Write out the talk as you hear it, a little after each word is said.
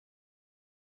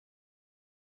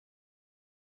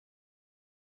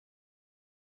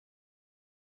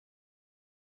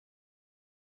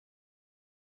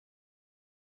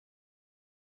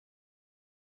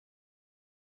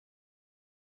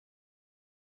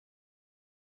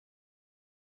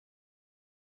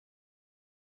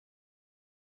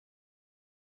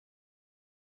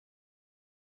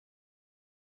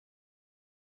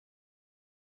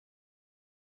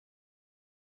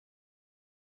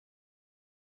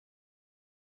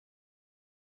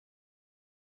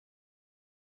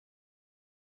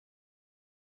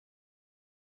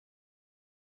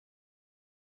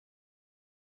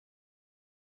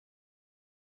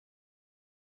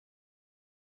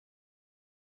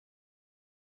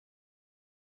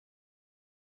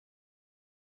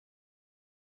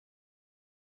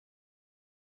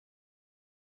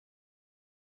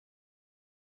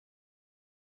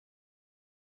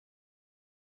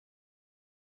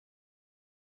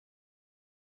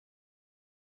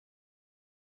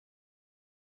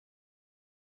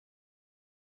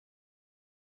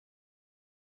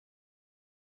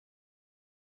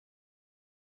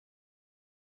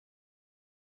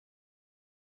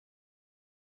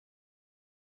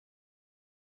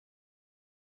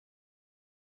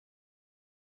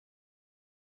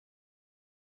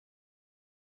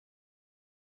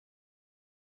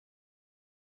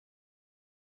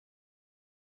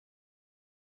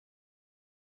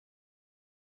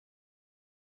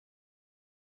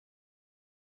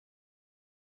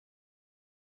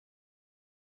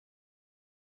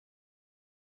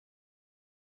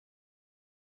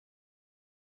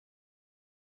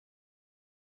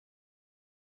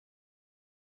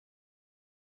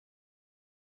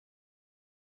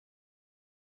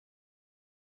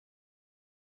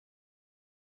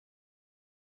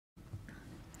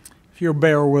If you'll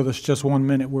bear with us just 1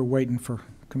 minute, we're waiting for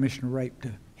Commissioner Rape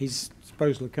to, he's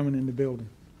supposedly coming in the building.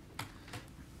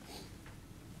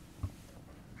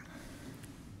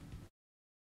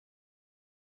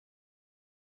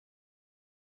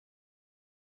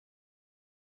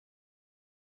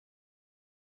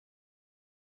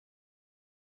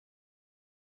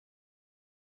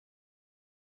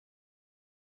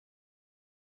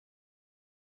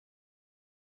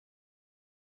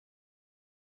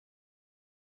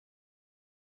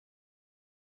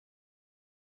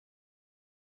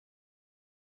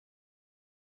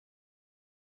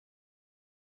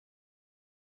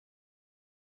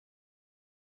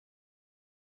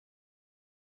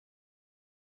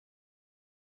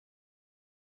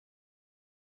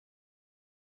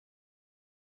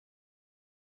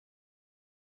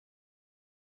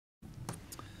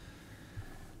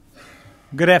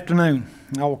 Good afternoon.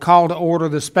 I will call to order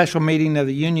the special meeting of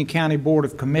the Union County Board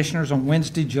of Commissioners on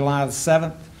Wednesday, July the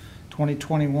 7th,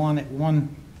 2021 at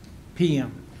 1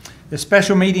 p.m. The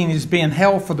special meeting is being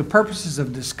held for the purposes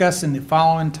of discussing the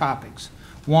following topics.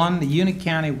 1, the Union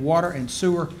County Water and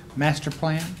Sewer Master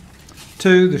Plan.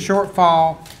 2, the short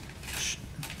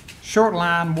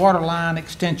line water line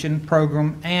extension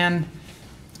program. And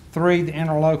 3, the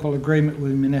interlocal agreement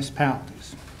with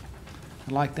municipalities.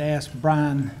 I'd like to ask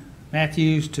Brian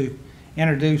Matthews to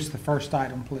introduce the first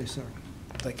item, please, sir.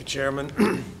 Thank you, Chairman.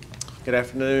 Good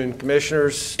afternoon,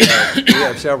 Commissioners. We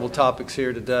have several topics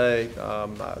here today,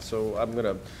 so I'm going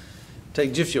to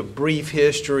take just a brief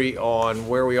history on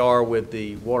where we are with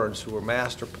the Water and Sewer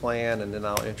Master Plan, and then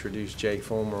I'll introduce Jay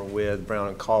Fulmer with Brown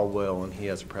and Caldwell, and he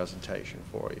has a presentation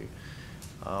for you.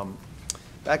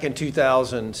 Back in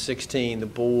 2016, the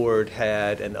board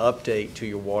had an update to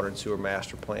your Water and Sewer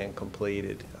Master Plan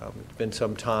completed. It's been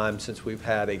some time since we've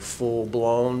had a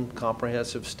full-blown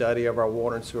comprehensive study of our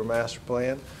Water and Sewer Master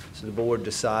Plan, so the board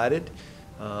decided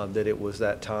that it was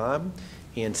that time.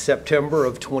 In September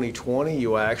of 2020,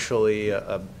 you actually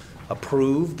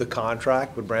approved the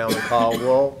contract with Brown and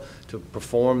Caldwell to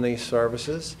perform these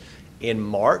services. In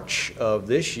March of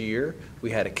this year, we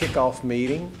had a kickoff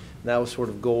meeting. That was sort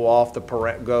of go over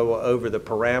the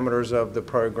parameters of the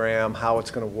program, how it's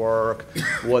going to work,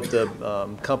 what the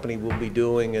company will be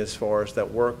doing as far as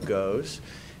that work goes.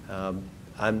 I'll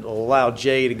allow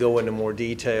Jay to go into more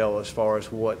detail as far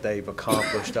as what they've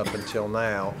accomplished up until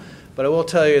now. But I will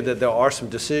tell you that there are some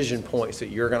decision points that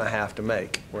you're going to have to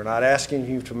make. We're not asking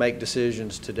you to make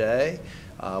decisions today.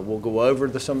 We'll go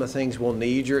over some of the things we'll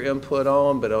need your input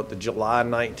on, but at the July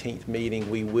 19th meeting,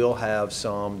 we will have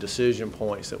some decision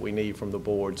points that we need from the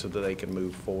board so that they can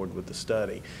move forward with the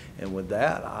study. And with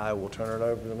that, I will turn it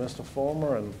over to Mr.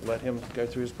 Fulmer and let him go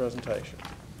through his presentation.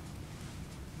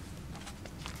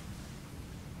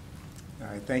 All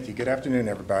right, thank you. Good afternoon,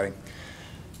 everybody.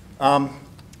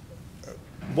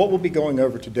 What we'll be going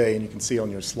over today, and you can see on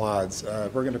your slides,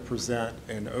 we're going to present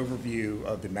an overview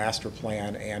of the master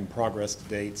plan and progress to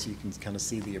date, so you can kind of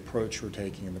see the approach we're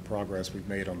taking and the progress we've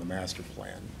made on the master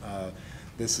plan.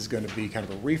 This is going to be kind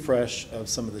of a refresh of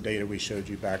some of the data we showed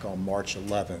you back on March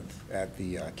 11th at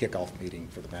the kickoff meeting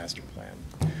for the master plan.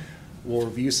 We'll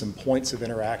review some points of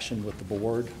interaction with the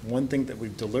board. One thing that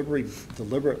we've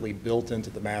deliberately built into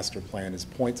the master plan is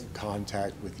points of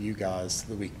contact with you guys so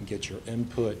that we can get your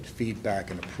input,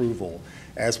 feedback, and approval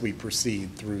as we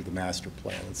proceed through the master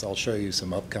plan. And so I'll show you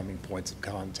some upcoming points of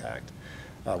contact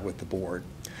with the board.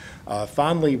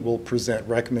 Finally, we'll present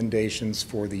recommendations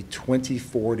for the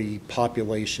 2040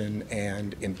 population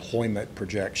and employment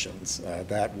projections.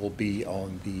 That will be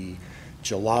on the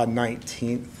July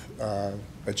 19th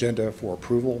agenda for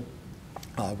approval.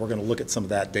 We're going to look at some of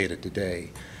that data today.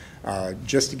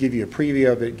 Just to give you a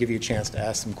preview of it, give you a chance to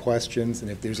ask some questions,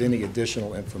 and if there's any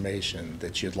additional information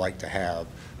that you'd like to have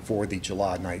for the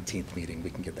July 19th meeting, we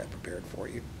can get that prepared for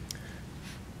you.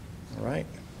 All right.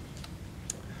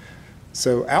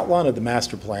 So outline of the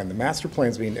master plan. The master plan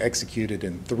is being executed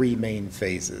in 3 main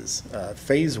phases.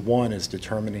 Phase 1 is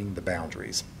determining the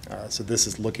boundaries. So this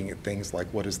is looking at things like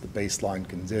what is the baseline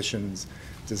conditions,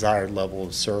 desired level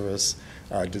of service,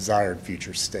 desired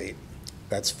future state.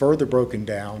 That's further broken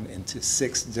down into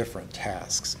 6 different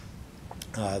tasks.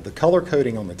 The color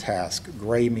coding on the task,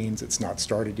 gray means it's not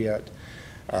started yet,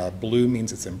 blue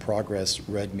means it's in progress,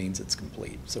 red means it's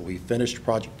complete. So we finished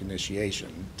project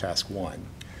initiation, task 1.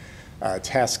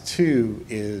 Task 2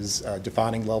 is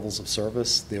defining levels of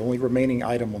service. The only remaining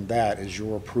item on that is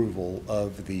your approval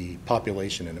of the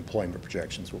population and employment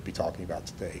projections we'll be talking about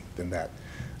today. Then that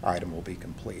item will be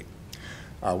complete.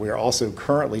 We are also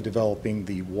currently developing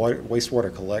the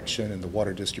wastewater collection and the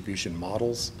water distribution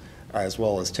models, as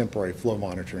well as temporary flow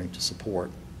monitoring to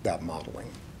support that modeling.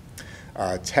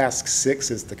 Task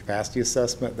 6 is the capacity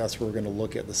assessment. That's where we're going to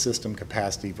look at the system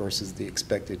capacity versus the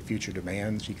expected future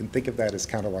demands. You can think of that as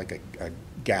kind of like a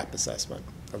gap assessment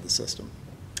of the system.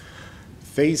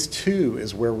 Phase 2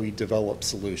 is where we develop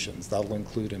solutions. That'll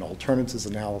include an alternatives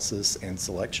analysis and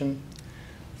selection.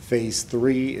 Phase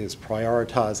 3 is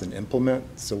prioritize and implement.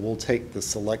 So we'll take the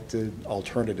selected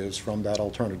alternatives from that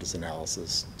alternatives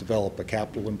analysis, develop a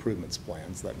capital improvements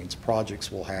plan. So that means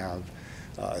projects will have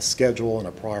a schedule and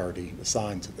a priority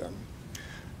assigned to them.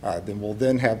 Then we'll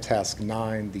have task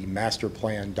 9, the master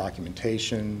plan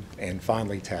documentation, and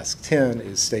finally task 10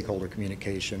 is stakeholder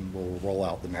communication. We'll roll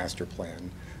out the master plan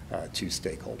to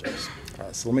stakeholders.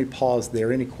 So let me pause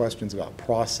there. Any questions about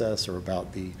process or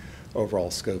about the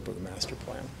overall scope of the master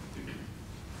plan?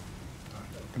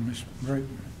 Commissioner Drake.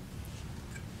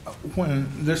 When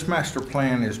this master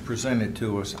plan is presented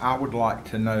to us, I would like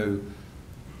to know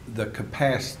the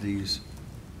capacities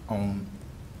on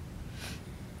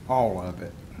all of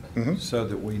it, so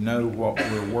that we know what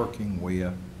we're working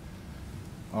with,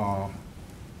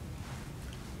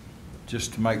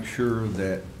 just to make sure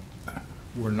that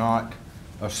we're not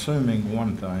assuming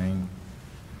one thing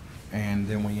and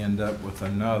then we end up with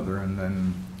another, and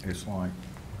then it's like,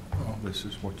 well, this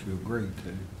is what you agreed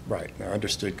to. Right, I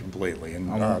understood completely. And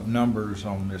I want numbers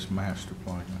on this master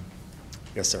plan.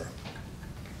 yes, sir.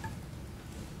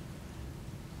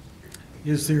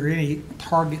 Is there any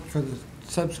target for the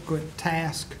subsequent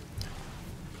task?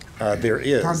 There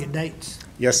is. Target dates?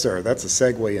 Yes, sir. That's a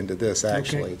segue into this,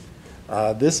 actually.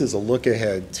 This is a look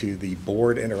ahead to the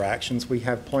board interactions we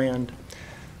have planned.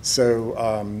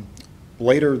 So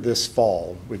later this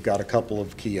fall, we've got a couple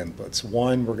of key inputs.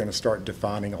 One, we're going to start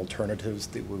defining alternatives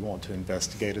that we want to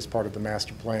investigate as part of the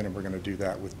master plan, and we're going to do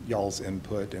that with y'all's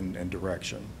input and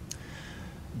direction.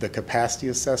 The capacity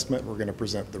assessment, we're going to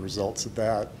present the results of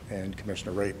that, and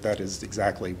Commissioner Rate, that is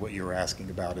exactly what you're asking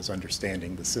about, is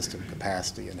understanding the system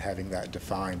capacity and having that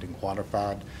defined and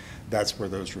quantified. That's where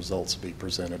those results will be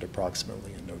presented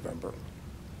approximately in November.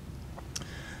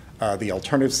 The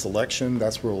alternative selection,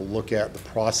 that's where we'll look at the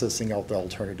processing of the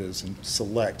alternatives and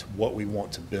select what we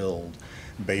want to build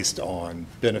based on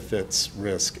benefits,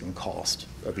 risk, and cost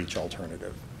of each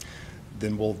alternative.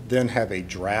 Then we'll have a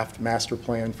draft master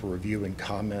plan for review and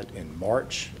comment in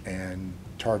March, and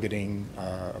targeting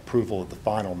approval of the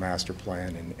final master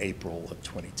plan in April of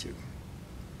 '22.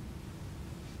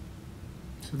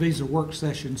 So these are work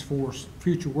sessions for us,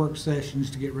 future work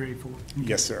sessions to get ready for.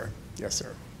 Yes, sir. Yes,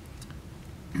 sir.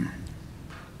 Any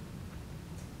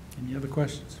other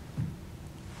questions?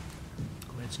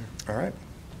 Go ahead, sir. All right.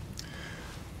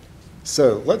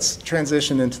 So let's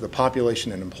transition into the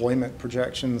population and employment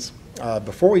projections.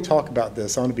 Before we talk about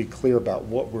this, I want to be clear about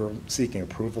what we're seeking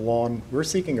approval on. We're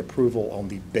seeking approval on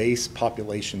the base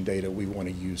population data we want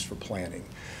to use for planning.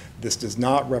 This does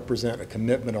not represent a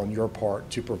commitment on your part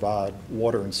to provide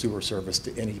water and sewer service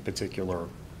to any particular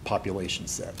population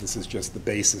set. This is just the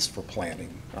basis for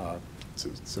planning,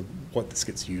 so what this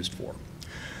gets used for.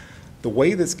 The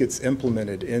way this gets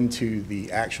implemented into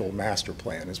the actual master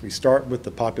plan is we start with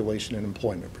the population and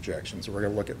employment projections. We're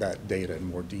going to look at that data in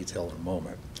more detail in a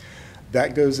moment.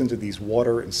 That goes into these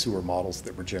water and sewer models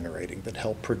that we're generating that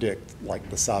help predict, like,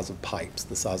 the size of pipes,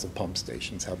 the size of pump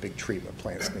stations, how big treatment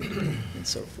plants need to be, and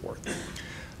so forth.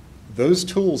 Those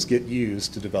tools get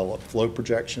used to develop flow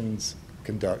projections,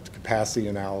 conduct capacity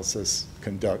analysis,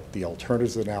 conduct the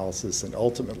alternatives analysis, and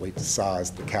ultimately to size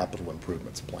the capital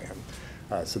improvements plan.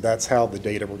 So that's how the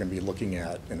data we're going to be looking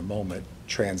at in a moment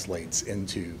translates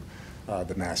into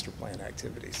the master plan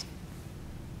activities.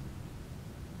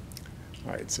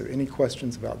 All right, so any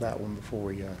questions about that one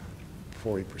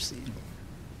before we proceed?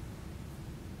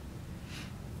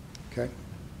 Okay.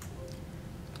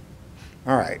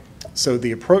 All right, so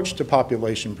the approach to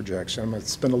population projection, I'm going to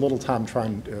spend a little time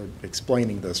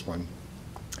explaining this one.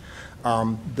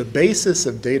 The basis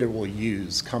of data we'll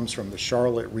use comes from the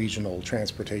Charlotte Regional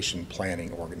Transportation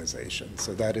Planning Organization.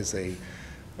 So that is a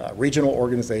regional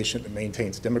organization that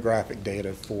maintains demographic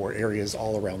data for areas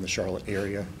all around the Charlotte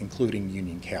area, including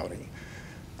Union County.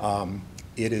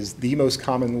 It is the most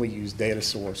commonly used data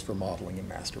source for modeling and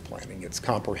master planning. It's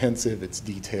comprehensive, it's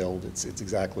detailed, it's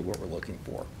exactly what we're looking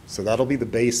for. So that'll be the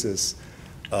basis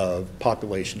of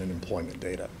population and employment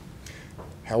data.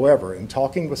 However, in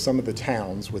talking with some of the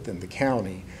towns within the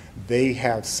county, they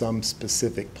have some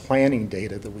specific planning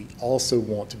data that we also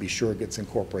want to be sure gets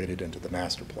incorporated into the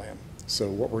master plan. So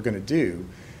what we're going to do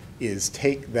is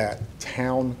take that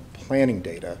town planning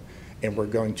data and we're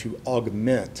going to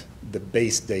augment the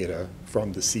base data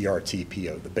from the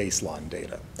CRTPO, the baseline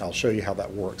data. I'll show you how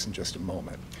that works in just a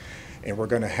moment. And we're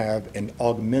going to have an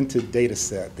augmented data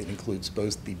set that includes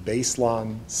both the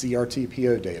baseline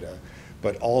CRTPO data,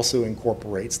 but also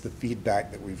incorporates the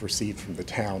feedback that we've received from the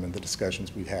town and the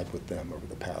discussions we've had with them over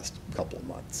the past couple of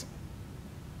months.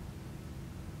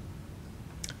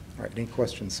 All right, any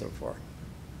questions so far?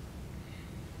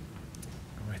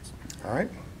 All right,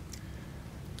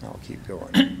 I'll keep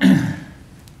going.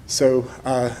 So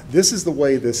this is the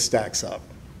way this stacks up.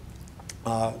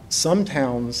 Some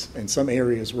towns and some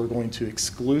areas we're going to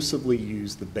exclusively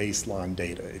use the baseline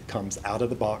data. It comes out of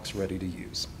the box ready to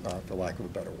use, for lack of a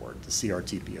better word, the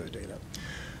CRTPO data.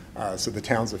 So the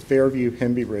towns of Fairview,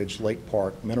 Hemby Ridge, Lake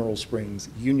Park, Mineral Springs,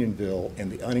 Unionville,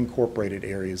 and the unincorporated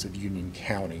areas of Union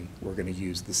County, we're going to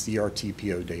use the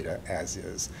CRTPO data as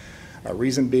is.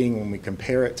 Reason being, when we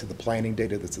compare it to the planning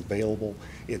data that's available,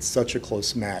 it's such a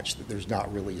close match that there's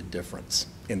not really a difference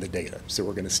in the data. So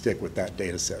we're going to stick with that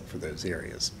data set for those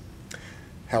areas.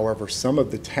 However, some of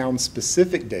the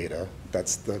town-specific data,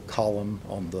 that's the column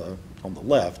on the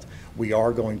left, we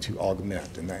are going to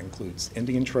augment, and that includes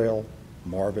Indian Trail,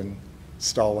 Marvin,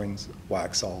 Stallings,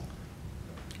 Waxhaw,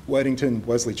 Weddington,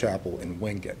 Wesley Chapel, and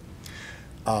Wingate.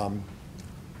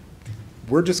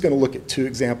 We're just going to look at two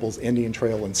examples, Indian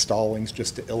Trail and Stallings,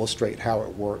 just to illustrate how it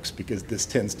works, because this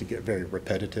tends to get very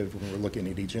repetitive when we're looking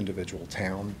at each individual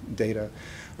town data.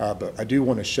 But I do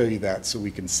want to show you that so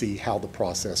we can see how the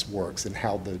process works and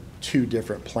how the two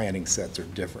different planning sets are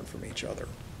different from each other.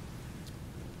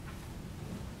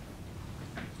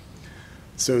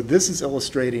 So this is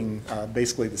illustrating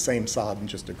basically the same slide in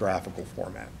just a graphical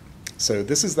format. So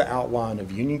this is the outline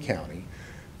of Union County.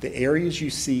 The areas you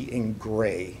see in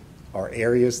gray are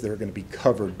areas that are going to be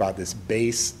covered by this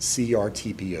base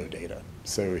CRTPO data.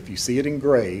 So if you see it in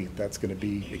gray, that's going to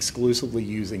be exclusively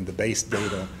using the base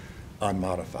data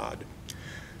unmodified.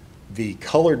 The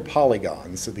colored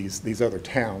polygons, so these other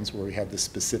towns where we have this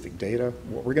specific data,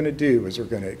 what we're going to do is we're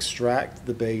going to extract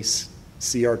the base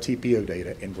CRTPO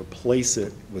data and replace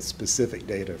it with specific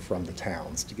data from the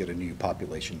towns to get a new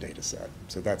population data set.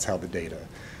 So that's how the data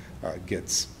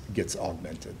gets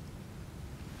augmented.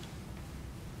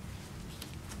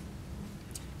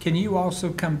 Can you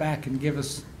also come back and give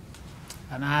us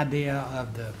an idea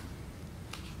of the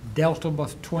delta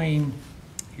between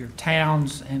your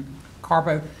towns and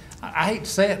Carpo? I hate to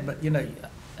say it, but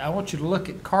I want you to look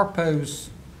at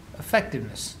Carpo's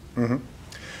effectiveness.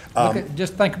 Mm-hmm.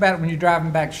 Just think about it when you're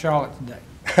driving back to Charlotte today.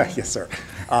 Yes, sir.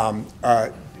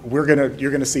 You're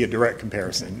going to see a direct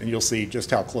comparison, and you'll see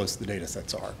just how close the data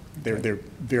sets are. They're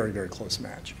very, very close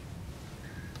match.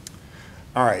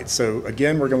 All right, so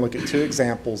again, we're going to look at two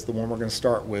examples. The one we're going to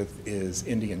start with is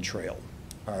Indian Trail.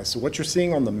 So what you're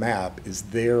seeing on the map is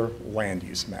their land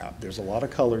use map. There's a lot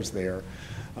of colors there.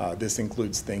 This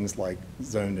includes things like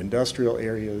zoned industrial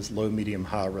areas, low, medium,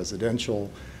 high residential.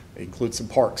 It includes some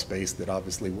park space that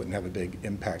obviously wouldn't have a big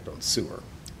impact on sewer.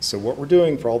 So what we're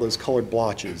doing for all those colored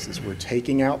blotches is we're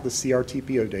taking out the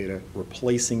CRTPO data,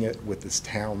 replacing it with this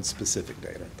town-specific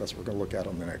data. That's what we're going to look at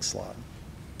on the next slide.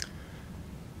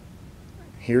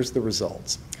 Here's the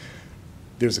results.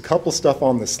 There's a couple stuff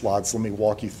on this slide, so let me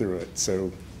walk you through it.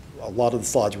 So a lot of the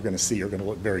slides we're going to see are going to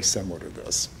look very similar to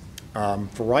this.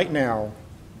 For right now,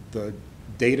 the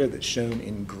data that's shown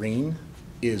in green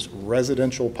is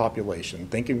residential population.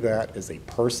 Think of that as a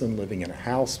person living in a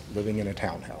house, living in a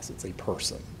townhouse. It's a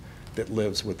person that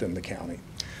lives within the county.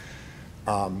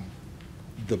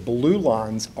 The blue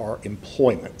lines are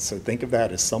employment. So think of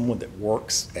that as someone that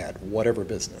works at whatever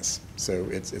business. So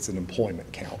it's an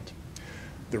employment count.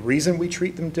 The reason we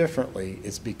treat them differently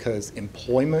is because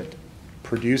employment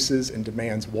produces and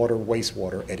demands water,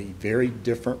 wastewater at a very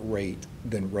different rate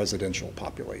than residential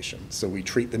population. So we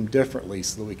treat them differently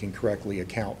so that we can correctly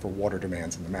account for water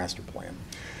demands in the master plan.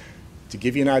 To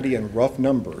give you an idea in rough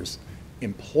numbers,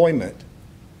 employment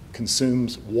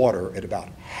consumes water at about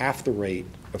half the rate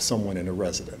of someone in a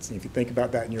residence. And if you think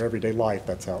about that in your everyday life,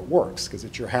 that's how it works, because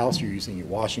at your house you're using your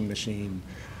washing machine,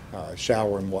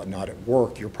 shower and whatnot. At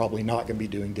work, you're probably not going to be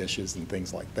doing dishes and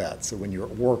things like that. So when you're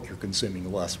at work, you're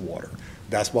consuming less water.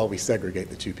 That's why we segregate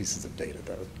the two pieces of data,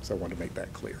 though. So I want to make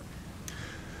that clear.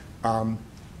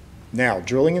 Now,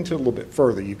 drilling into it a little bit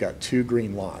further, you've got two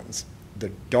green lines. The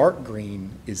dark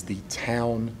green is the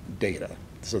town data,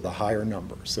 so the higher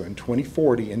number. So in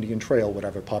 2040, Indian Trail would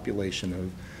have a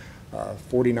population of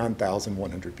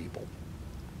 49,100 people.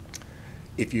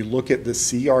 If you look at the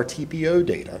CRTPO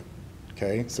data,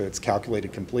 okay, so it's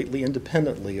calculated completely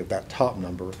independently of that top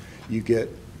number, you get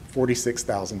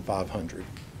 46,500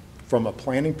 From a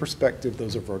planning perspective,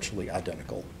 those are virtually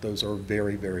identical. Those are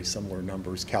very, very similar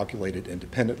numbers calculated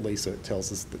independently, so it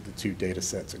tells us that the two data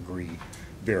sets agree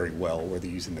very well, whether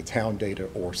using the town data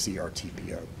or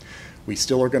CRTPO. We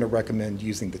still are going to recommend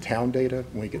using the town data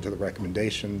when we get to the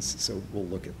recommendations, so we'll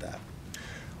look at that.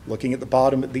 Looking at the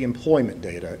bottom at the employment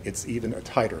data, it's even a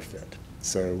tighter fit.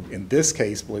 So in this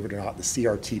case, believe it or not, the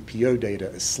CRTPO data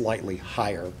is slightly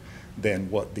higher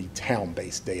than what the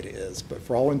town-based data is. But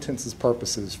for all intents and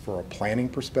purposes, for a planning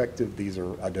perspective, these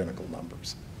are identical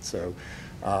numbers. So,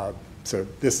 so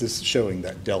this is showing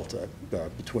that delta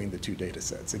between the two data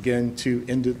sets. Again, two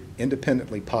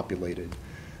independently populated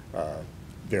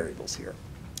variables here.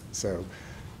 So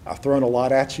I've thrown a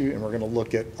lot at you, and we're going to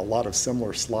look at a lot of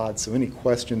similar slides. So any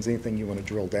questions, anything you want to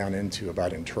drill down into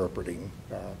about interpreting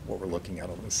what we're looking at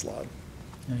on this slide?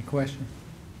 Any question?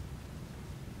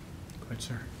 Go ahead,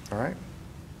 sir. All right.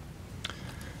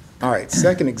 All right,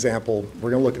 second example, we're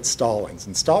going to look at Stallings.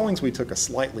 In Stallings, we took a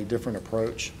slightly different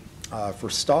approach. For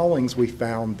Stallings, we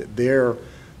found that their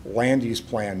land use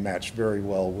plan matched very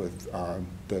well with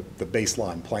the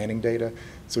baseline planning data,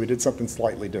 so we did something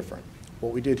slightly different.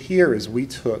 What we did here is we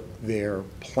took their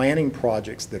planning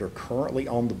projects that are currently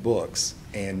on the books,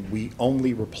 and we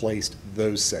only replaced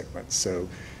those segments. So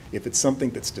if it's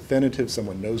something that's definitive,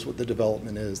 someone knows what the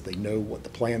development is, they know what the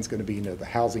plan's going to be, know the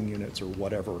housing units or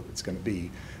whatever it's going to be,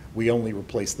 we only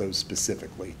replace those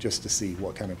specifically just to see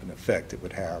what kind of an effect it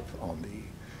would have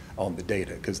on the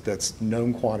data, because that's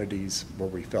known quantities where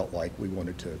we felt like we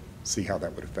wanted to see how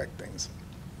that would affect things.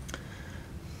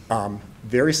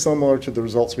 Very similar to the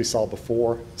results we saw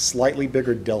before, slightly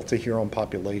bigger delta here on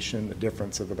population, a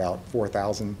difference of about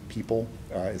 4,000 people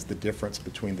is the difference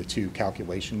between the two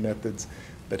calculation methods.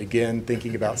 But again,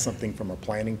 thinking about something from a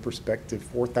planning perspective,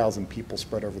 4,000 people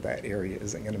spread over that area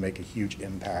isn't going to make a huge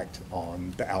impact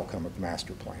on the outcome of the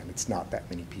master plan. It's not that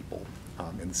many people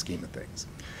in the scheme of things.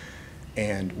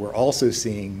 And we're also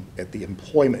seeing at the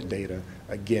employment data,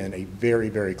 again, a very,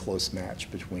 very close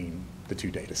match between the two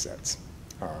data sets.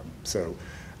 So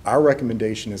our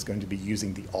recommendation is going to be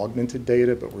using the augmented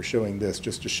data, but we're showing this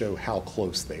just to show how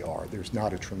close they are. There's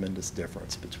not a tremendous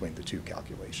difference between the two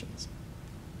calculations.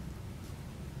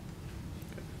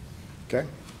 Okay?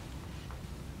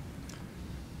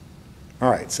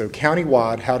 All right, so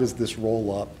countywide, how does this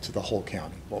roll up to the whole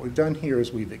county? What we've done here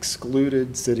is we've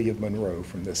excluded City of Monroe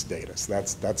from this data, so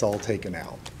that's all taken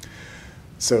out.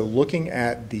 So looking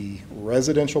at the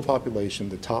residential population,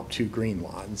 the top two green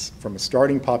lines, from a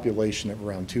starting population of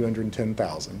around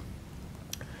 210,000,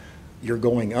 you're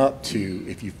going up to,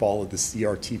 if you follow the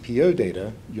CRTPO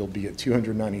data, you'll be at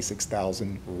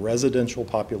 296,000 residential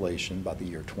population by the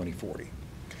year 2040.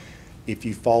 If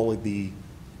you follow the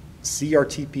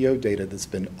CRTPO data that's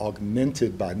been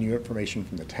augmented by new information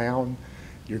from the town,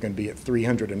 you're going to be at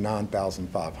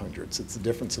 309,500. So it's a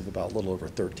difference of about a little over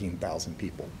 13,000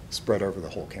 people spread over the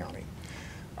whole county.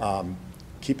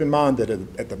 Keep in mind that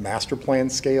at the master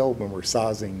plan scale, when we're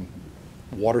sizing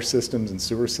water systems and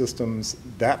sewer systems,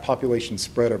 that population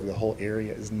spread over the whole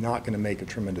area is not going to make a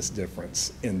tremendous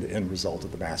difference in the end result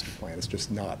of the master plan. It's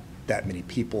just not that many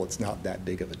people. It's not that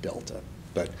big of a delta.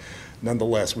 But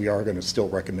nonetheless, we are going to still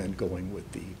recommend going with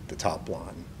the top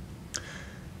line.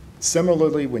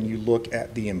 Similarly, when you look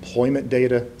at the employment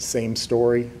data, same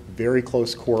story, very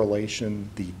close correlation.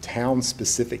 The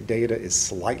town-specific data is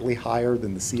slightly higher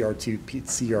than the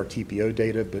CRTPO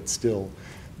data, but still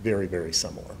very, very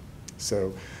similar.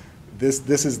 So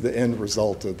this is the end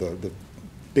result of the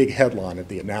big headline of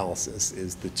the analysis,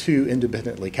 is the two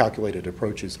independently calculated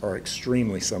approaches are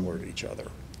extremely similar to each other.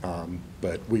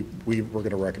 But we're going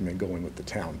to recommend going with the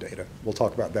town data. We'll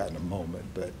talk about that in a moment,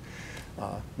 but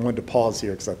I wanted to pause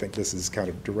here because I think this is kind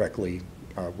of directly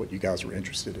what you guys are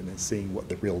interested in, is seeing what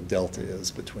the real delta is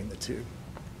between the two.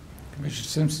 Commissioner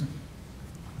Simpson.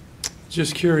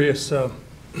 Just curious, sort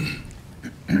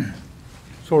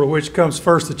of which comes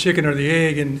first, the chicken or the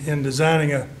egg, in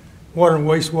designing a water and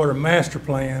wastewater master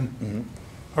plan.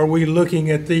 Mm-hmm. Are we looking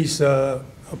at these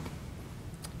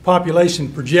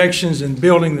population projections and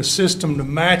building the system to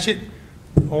match it,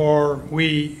 or are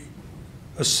we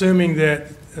assuming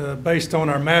that based on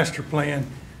our master plan,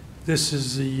 this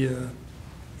is the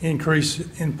increase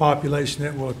in population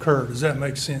that will occur? Does that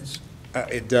make sense?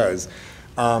 It does.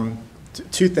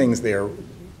 Two things there.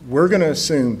 We're going to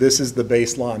assume this is the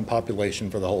baseline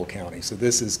population for the whole county. So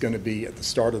this is going to be at the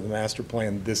start of the master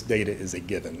plan. This data is a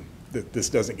given. This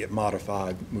doesn't get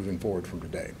modified moving forward from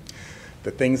today.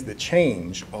 The things that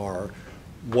change are,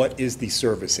 what is the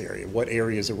service area? What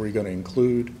areas are we going to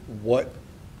include? What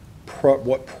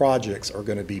what projects are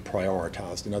going to be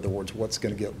prioritized. In other words, what's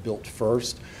going to get built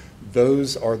first.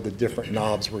 Those are the different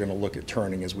knobs we're going to look at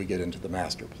turning as we get into the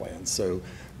master plan. So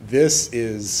this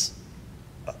is,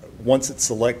 once it's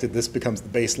selected, this becomes the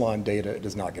baseline data. It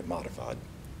does not get modified.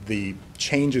 The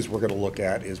changes we're going to look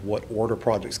at is what order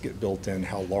projects get built in,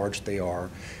 how large they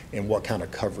are, and what kind of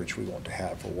coverage we want to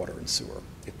have for water and sewer,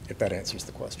 if that answers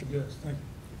the question. Yes, thank you.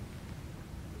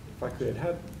 If I could,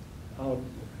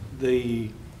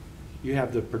 you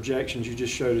have the projections you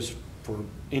just showed us for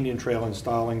Indian Trail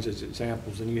installings as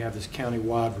examples, and you have this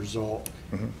county-wide result.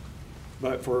 Mm-hmm.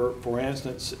 But for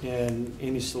instance, in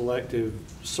any selective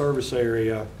service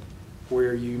area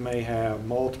where you may have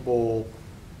multiple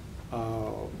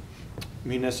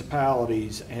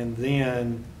municipalities and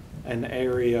then an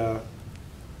area,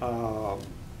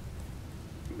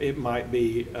 it might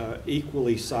be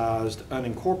equally sized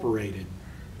unincorporated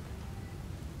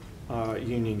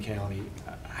Union County.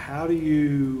 How are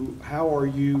you,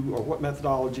 or what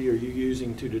methodology are you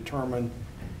using to determine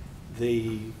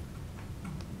the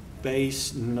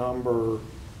base number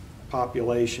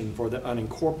population for the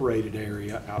unincorporated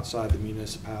area outside the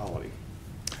municipality?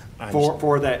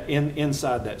 For that,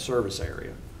 inside that service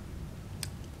area?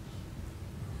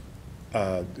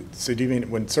 So do you mean,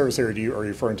 when service area, are you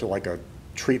referring to like a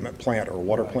treatment plant or a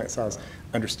water plant size? Right.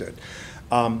 Understood.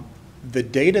 The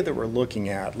data that we're looking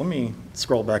at, let me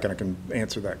scroll back and I can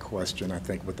answer that question, I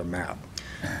think, with the map.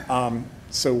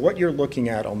 So what you're looking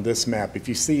at on this map, if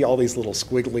you see all these little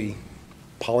squiggly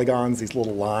polygons, these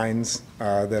little lines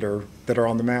that are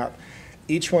on the map,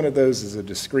 each one of those is a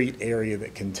discrete area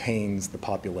that contains the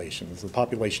population. So the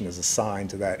population is assigned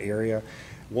to that area.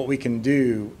 What we can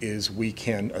do is we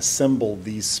can assemble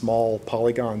these small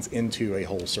polygons into a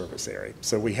whole service area.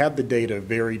 So we have the data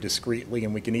very discretely,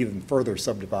 and we can even further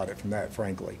subdivide it from that,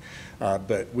 frankly.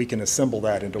 But we can assemble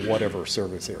that into whatever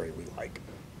service area we like,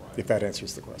 right, if that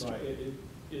answers the question. Right,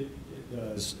 it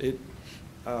does.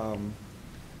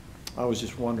 I was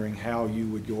just wondering how you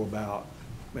would go about,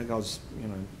 because, you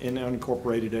know, in an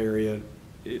unincorporated area,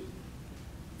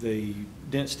 the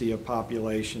density of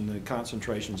population, the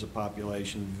concentrations of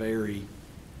population vary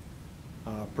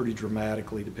pretty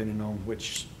dramatically depending on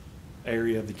which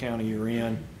area of the county you're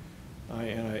in.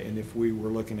 And if we were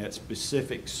looking at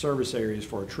specific service areas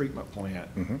for a treatment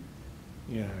plant, Mm-hmm.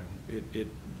 you know,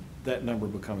 that number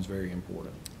becomes very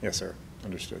important. Yes, sir.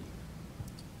 Understood.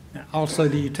 Now, also,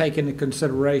 do you take into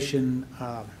consideration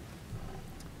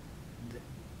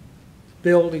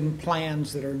building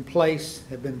plans that are in place,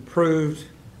 have been approved,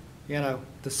 you know,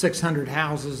 the 600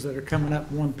 houses that are coming up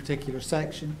in one particular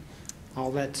section,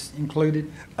 all that's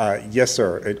included? Yes,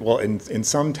 sir. Well, in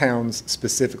some towns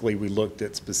specifically, we looked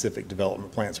at specific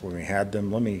development plans when we had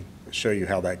them. Let me show you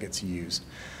how that gets used.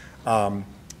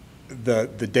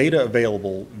 The data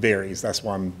available varies. That's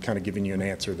why I'm kind of giving you an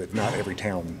answer that not every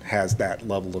town has that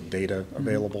level of data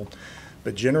available.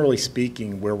 But generally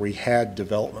speaking, where we had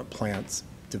development plans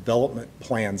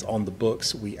on the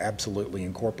books, we absolutely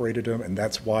incorporated them, and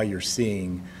that's why you're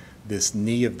seeing this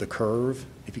knee of the curve.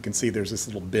 If you can see, there's this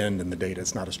little bend in the data.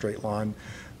 It's not a straight line.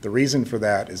 The reason for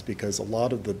that is because a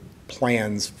lot of the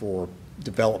plans for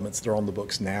developments that are on the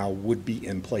books now would be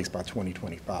in place by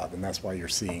 2025, and that's why you're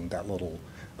seeing that little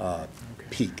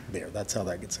peak there. That's how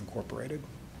that gets incorporated.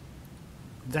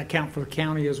 Does that count for the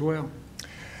county as well?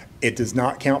 It does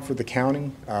not count for the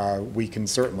county. We can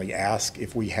certainly ask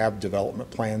if we have development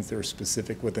plans that are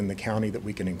specific within the county that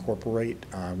we can incorporate.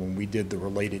 When we did the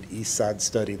related East Side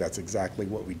study, that's exactly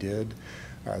what we did.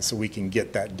 So we can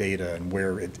get that data, and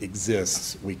where it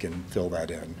exists, we can fill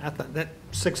that in. I thought that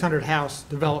 600 house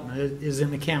development is in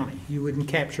the county. You wouldn't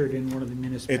capture it in one of the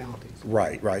municipalities.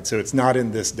 Right. So it's not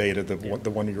in this data,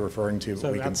 the one you're referring to, but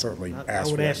So we can certainly ask for that data.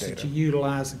 I would ask that you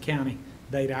utilize the county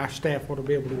data. Our staff ought to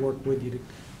be able to work with you to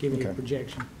give you a Okay.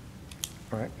 projection.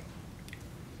 All right.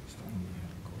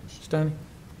 Stoney,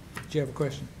 did you have a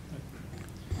question?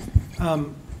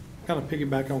 Kind of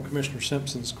piggyback on Commissioner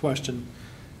Simpson's question.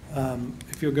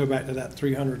 If you'll go back to that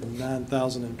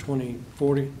 309,000 in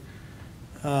 2040.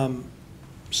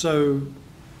 So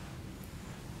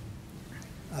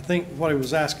I think what he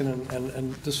was asking,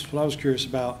 and this is what I was curious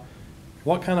about,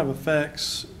 what kind of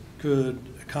effects could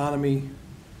economy,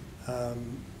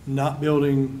 not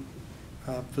building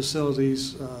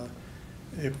facilities,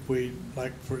 if we,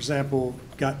 like, for example,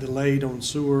 got delayed on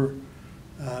sewer,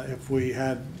 if we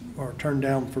had, or turned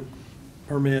down for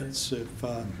permits,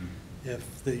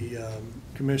 if the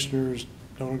commissioners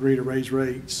don't agree to raise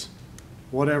rates,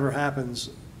 whatever happens,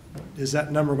 is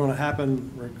that number going to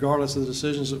happen regardless of the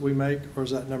decisions that we make, or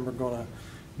is that number going to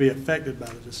be affected by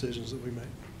the decisions that we make?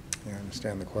 Yeah, I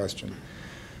understand the question.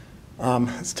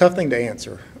 It's a tough thing to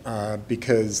answer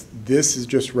because this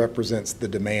just represents the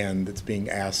demand that's being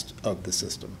asked of the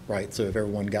system, right? So if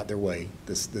everyone got their way,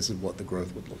 this is what the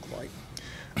growth would look like.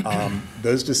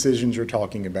 Those decisions you're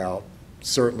talking about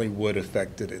certainly would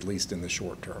affect it, at least in the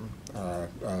short term,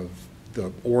 of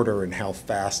the order and how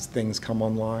fast things come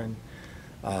online.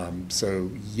 So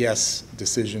yes,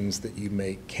 decisions that you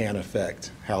make can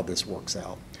affect how this works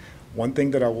out. One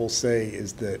thing that I will say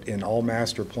is that in all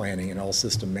master planning and all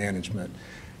system management,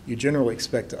 you generally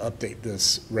expect to update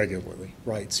this regularly,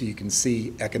 right? So you can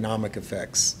see economic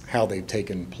effects, how they've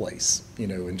taken place,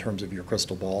 in terms of your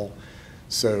crystal ball.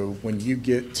 So when you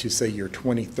get to, say, your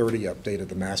 2030 update of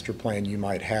the master plan, you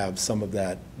might have some of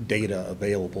that data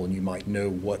available and you might know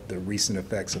what the recent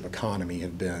effects of economy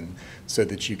have been so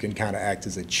that you can kind of act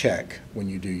as a check when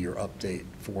you do your update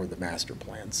for the master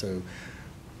plan. So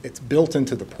it's built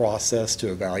into the process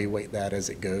to evaluate that as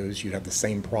it goes. You have the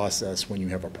same process when you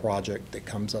have a project that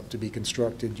comes up to be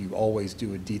constructed. You always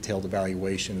do a detailed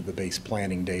evaluation of the base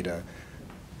planning data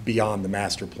beyond the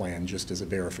master plan, just as a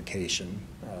verification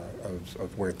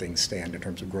of where things stand in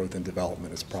terms of growth and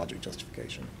development as project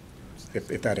justification,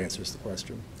 if that answers the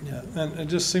question. Yeah,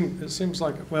 and it seems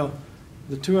like, well,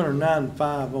 the 209.5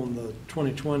 on the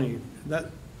 2020,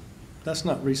 that's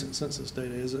not recent census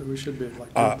data, is it? We should be at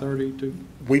like 230.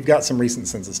 We've got some recent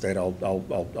census data.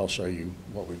 I'll show you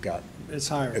what we've got. It's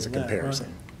higher as a than that,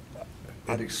 comparison.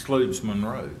 right? It excludes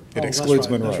Monroe. It Oh, excludes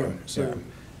that's right, Monroe. That's right. So yeah.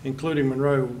 including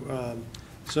Monroe,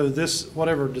 so this,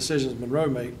 whatever decisions Monroe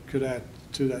make could add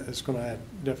to that. It's going to add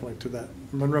definitely to that.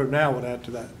 Monroe now would add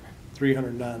to that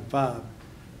 309.5,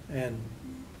 and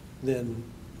then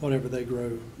whatever they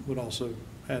grow would also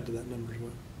add to that number as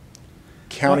well.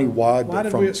 Countywide, Why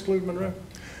did we exclude Monroe?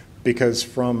 because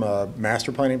from a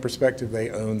master planning perspective, they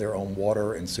own their own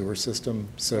water and sewer system.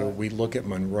 So Right. we look at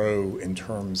Monroe in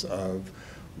terms of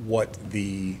what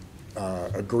the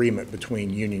agreement between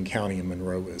Union County and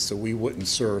Monroe is. So we wouldn't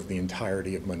serve the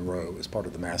entirety of Monroe as part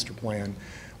of the master plan.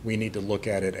 We need to look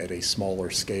at it at a smaller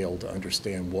scale to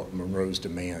understand what Monroe's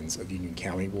demands of Union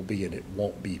County will be, and it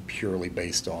won't be purely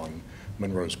based on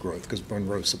Monroe's growth, because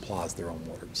Monroe supplies their own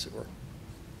water and sewer.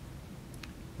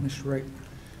 Mr. Ray.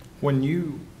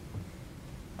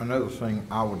 Another thing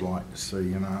I would like to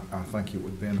see, and I think it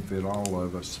would benefit all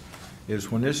of us,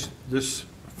 is when this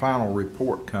final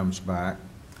report comes back,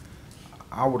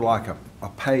 I would like a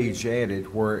page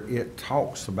added where it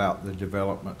talks about the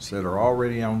developments that are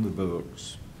already on the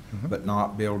books, but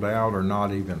not built out or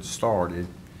not even started,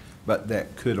 but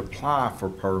that could apply for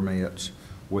permits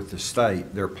with the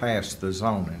state. They're past the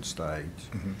zoning stage.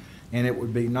 And it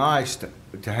would be nice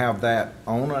to have that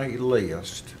on a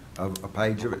list of a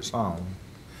page of its own.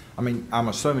 I mean, I'm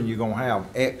assuming you're gonna have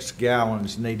X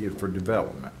gallons needed for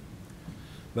development,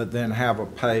 but then have a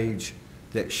page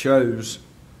that shows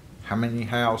how many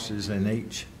houses in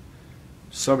each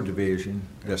subdivision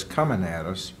that's coming at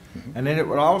us. And then it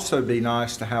would also be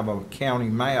nice to have a county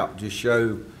map to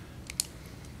show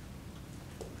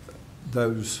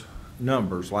those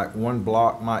numbers, like one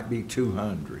block might be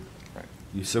 200. Right.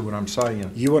 You see what I'm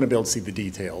saying? You want to be able to see the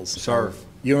details. Sir.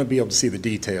 You want to be able to see the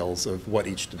details of what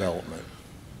each development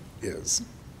is.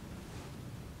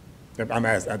 I'm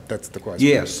asking, that's the question.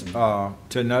 Yes,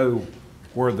 to know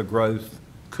where the growth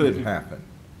could happen.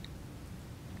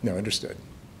 No, understood.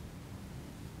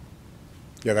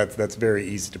 Yeah, that's very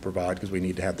easy to provide because we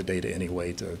need to have the data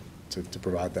anyway to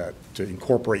provide that, to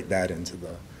incorporate that into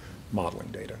the modeling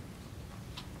data.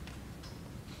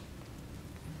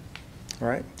 All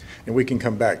right, and we can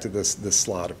come back to this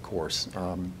slide, of course.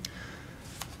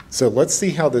 So let's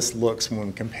see how this looks when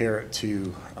we compare it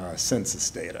to census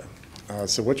data.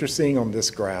 So what you're seeing on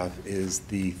this graph is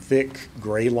the thick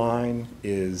gray line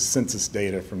is census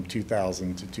data from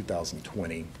 2000 to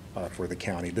 2020 for the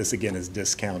county. This again is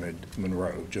discounted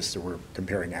Monroe, just so we're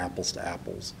comparing apples to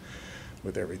apples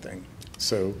with everything.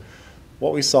 So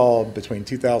what we saw between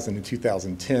 2000 and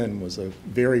 2010 was a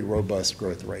very robust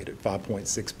growth rate at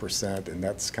 5.6%, and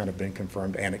that's kind of been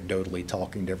confirmed anecdotally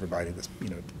talking to everybody that's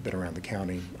been around the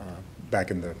county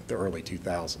back in the early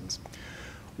 2000s.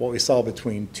 What we saw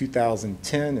between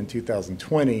 2010 and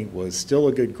 2020 was still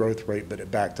a good growth rate, but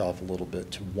it backed off a little bit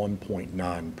to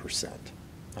 1.9%.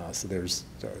 So there's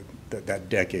that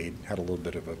decade had a little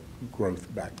bit of a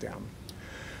growth back down.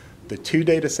 The two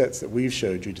data sets that we've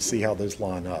showed you to see how those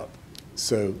line up.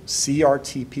 So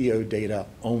CRTPO data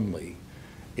only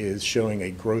is showing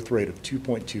a growth rate of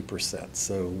 2.2%,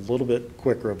 so a little bit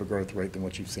quicker of a growth rate than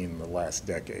what you've seen in the last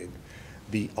decade.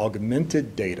 The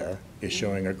augmented data is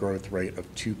showing a growth rate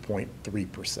of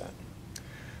 2.3%.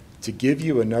 To give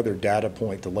you another data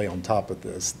point to lay on top of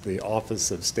this, the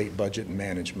Office of State Budget and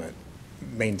Management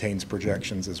maintains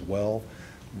projections as well.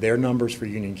 Their numbers for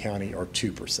Union County are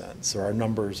 2%. So our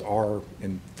numbers are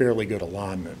in fairly good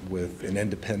alignment with an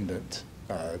independent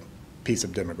piece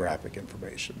of demographic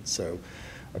information. So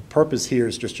a purpose here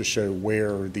is just to show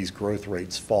where these growth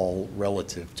rates fall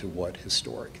relative to what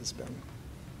historic has been.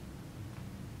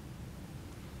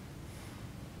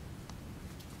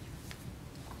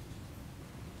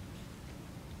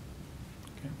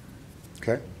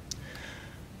 Okay.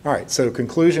 All right, so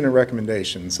conclusion and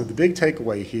recommendation. So the big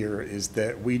takeaway here is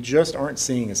that we just aren't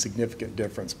seeing a significant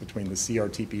difference between the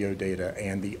CRTPO data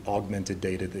and the augmented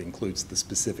data that includes the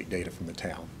specific data from the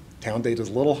town. Town data is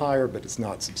a little higher, but it's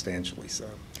not substantially so.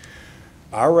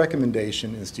 Our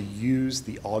recommendation is to use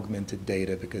the augmented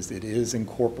data because it is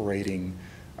incorporating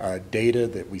data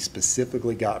that we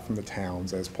specifically got from the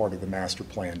towns as part of the master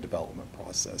plan development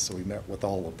process. So we met with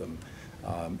all of them.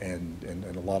 And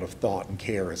a lot of thought and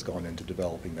care has gone into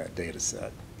developing that data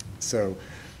set. So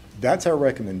that's our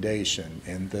recommendation.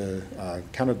 And the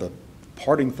kind of the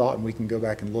parting thought, and we can go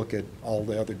back and look at all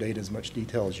the other data as much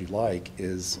detail as you like,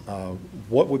 is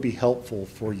what would be helpful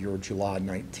for your July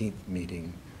 19th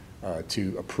meeting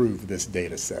to approve this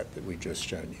data set that we've just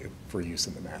shown you for use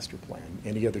in the master plan.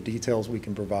 Any other details we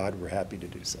can provide, we're happy to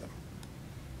do so.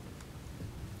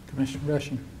 Commissioner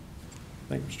Rushing.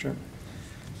 Thank you, Mr. Chairman.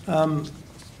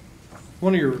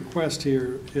 One of your requests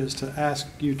here is to ask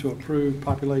you to approve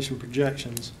population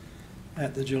projections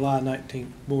at the July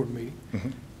 19th board meeting. Mm-hmm.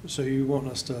 So you want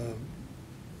us to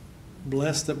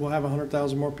bless that we'll have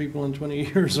 100,000 more people in 20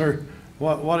 years, or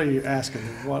what are you asking?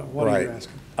 What right. Are you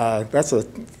asking? That's a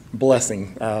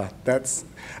blessing. That's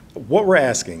what we're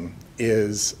asking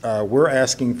is we're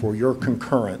asking for your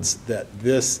concurrence that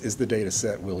this is the data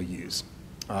set we'll use.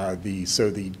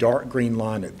 So the dark green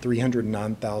line at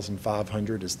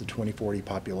 309,500 is the 2040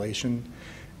 population,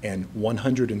 and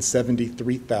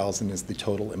 173,000 is the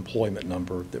total employment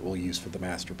number that we'll use for the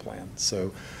master plan.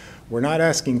 So we're not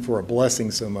asking for a blessing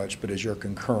so much, but as your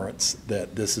concurrence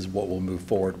that this is what we'll move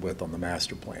forward with on the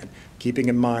master plan. Keeping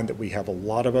in mind that we have a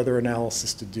lot of other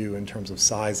analysis to do in terms of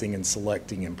sizing and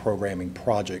selecting and programming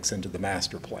projects into the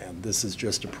master plan. This is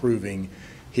just approving,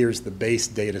 here's the base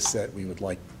data set you would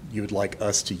like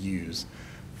us to use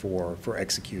for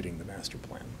executing the master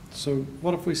plan. So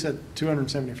what if we said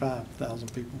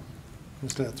 275,000 people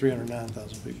instead of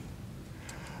 309,000 people?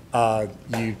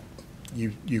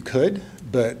 You could,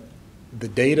 but the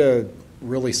data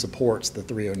really supports the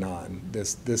 309.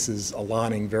 This is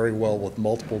aligning very well with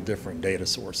multiple different data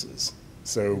sources.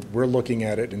 So we're looking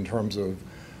at it in terms of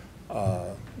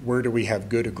where do we have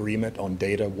good agreement on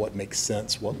data, what makes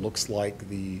sense, what looks like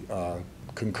the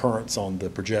concurrence on the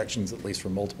projections, at least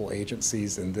from multiple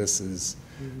agencies, and this is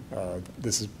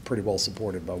pretty well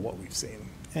supported by what we've seen.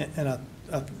 And I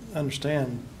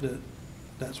understand that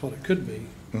that's what it could be,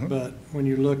 Mm-hmm. but when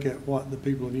you look at what the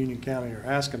people of Union County are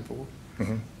asking for,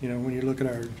 Mm-hmm. you know, when you look at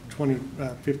our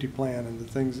 2050 plan and the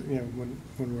things, you know,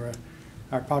 when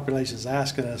our population is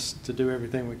asking us to do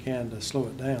everything we can to slow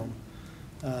it down,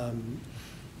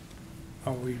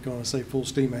 are we going to say full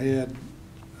steam ahead?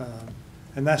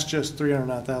 And that's just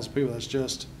 309,000 people. That's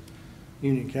just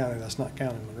Union County. That's not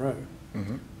counting Monroe.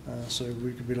 Mm-hmm. So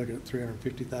we could be looking at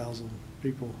 350,000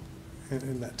 people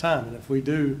in that time. And if we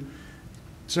do,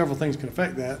 several things can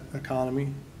affect that: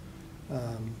 economy,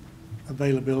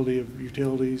 availability of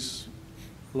utilities.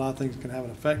 A lot of things can have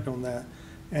an effect on that.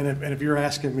 And if you're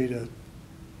asking me to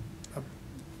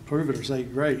approve it or say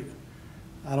great,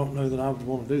 I don't know that I would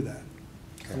want to do that.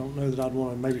 Okay. I don't know that I'd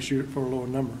want to maybe shoot it for a lower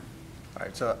number. All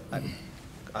right, so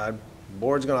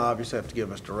board's going to obviously have to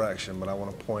give us direction, but I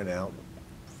want to point out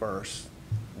first,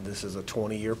 this is a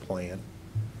 20-year plan.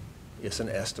 It's an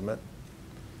estimate.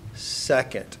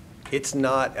 Second, it's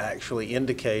not actually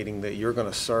indicating that you're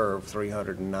going to serve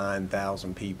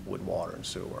 309,000 people with water and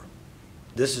sewer.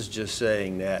 This is just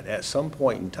saying that at some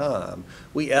point in time,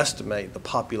 we estimate the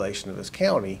population of this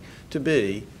county to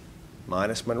be,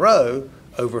 minus Monroe,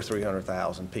 over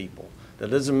 300,000 people. That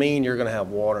doesn't mean you're going to have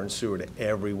water and sewer to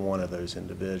every one of those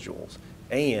individuals.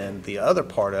 And the other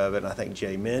part of it, and I think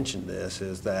Jay mentioned this,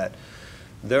 is that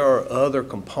there are other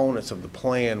components of the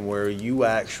plan where you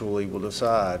actually will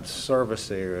decide service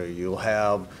area. You'll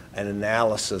have an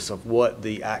analysis of what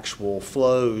the actual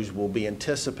flows will be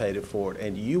anticipated for it,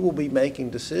 and you will be making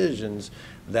decisions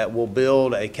that will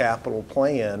build a capital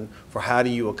plan for how do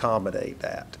you accommodate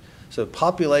that. So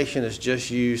population is just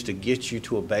used to get you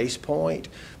to a base point,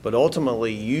 but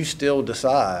ultimately you still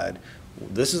decide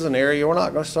this is an area we're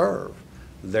not going to serve.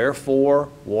 Therefore,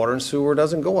 water and sewer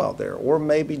doesn't go out there, or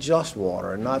maybe just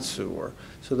water and not sewer.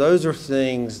 So those are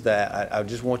things that I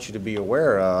just want you to be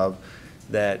aware of,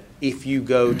 that if you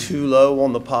go too low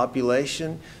on the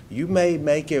population, you may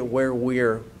make it where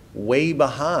we're way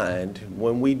behind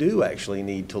when we do actually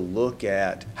need to look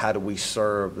at how do we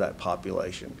serve that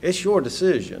population. It's your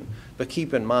decision, but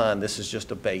keep in mind, this is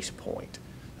just a base point.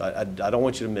 I don't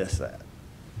want you to miss that.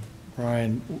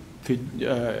 Brian,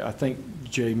 I think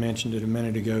Jay mentioned it a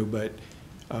minute ago, but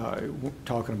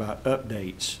talking about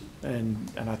updates,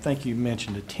 and I think you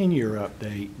mentioned a 10-year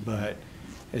update, but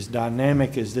as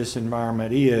dynamic as this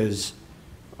environment is,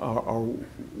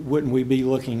 wouldn't we be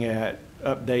looking at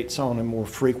updates on a more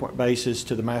frequent basis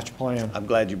to the master plan? I'm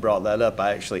glad you brought that up.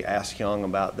 I actually asked Young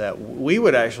about that. We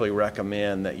would actually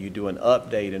recommend that you do an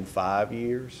update in 5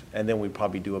 years, and then we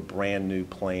probably do a brand new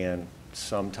plan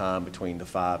sometime between the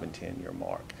 5 and 10-year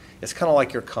mark. It's kind of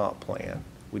like your comp plan.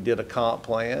 We did a comp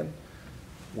plan.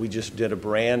 We just did a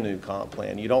brand new comp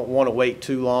plan. You don't want to wait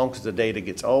too long because the data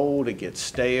gets old, it gets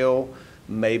stale,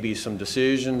 maybe some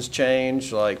decisions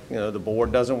change, like, you know, the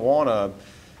board doesn't want to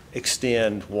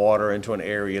extend water into an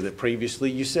area that previously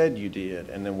you said you did,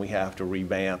 and then we have to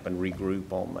revamp and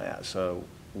regroup on that. So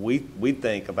we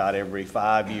think about every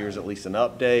 5 years at least an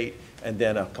update, and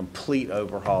then a complete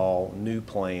overhaul, new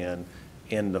plan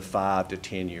in the 5 to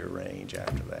 10 year range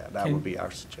after that. That would be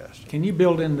our suggestion. Can you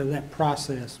build into that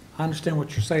process? I understand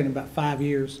what you're saying about 5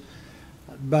 years,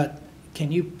 but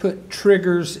can you put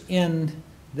triggers in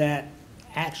that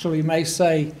actually may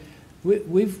say,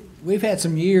 we've had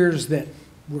some years that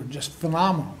were just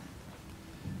phenomenal.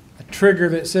 A trigger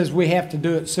that says we have to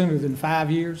do it sooner than 5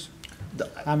 years?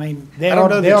 I mean, there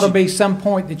ought to be some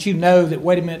point that you know that,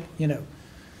 wait a minute, you know,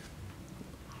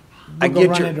 we're going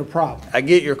to run into a problem. I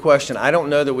get your question. I don't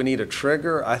know that we need a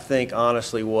trigger. I think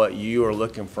honestly what you are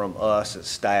looking from us as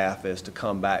staff is to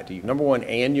come back to you. Number one,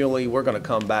 annually, we're going to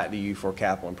come back to you for a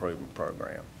capital improvement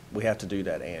program. We have to do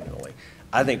that annually.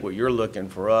 I think what you're looking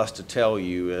for us to tell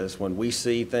you is when we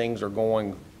see things are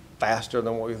going faster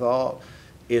than what we thought,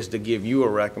 is to give you a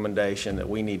recommendation that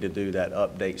we need to do that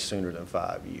update sooner than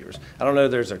 5 years. I don't know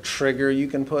if there's a trigger you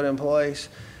can put in place.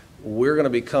 We're going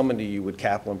to be coming to you with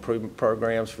capital improvement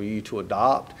programs for you to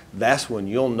adopt. That's when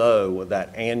you'll know what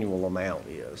that annual amount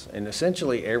is. And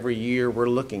essentially every year we're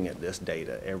looking at this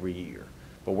data every year,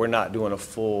 but we're not doing a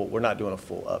full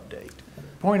update.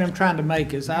 The point I'm trying to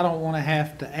make is I don't want to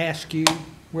have to ask you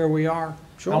where we are.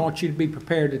 Sure. I want you to be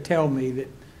prepared to tell me that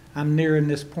I'm nearing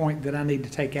this point that I need to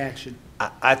take action.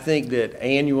 I think that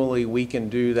annually we can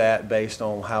do that based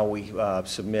on how we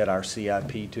submit our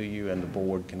CIP to you, and the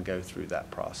board can go through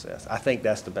that process. I think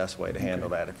that's the best way to handle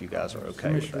that if you guys are okay with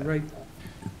Commissioner that. Ray?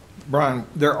 Brian,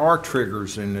 there are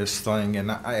triggers in this thing, and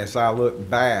as I look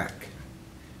back,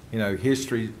 you know,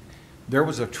 history, there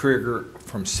was a trigger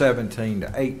from 17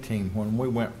 to 18 when we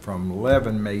went from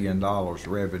 $11 million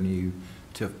revenue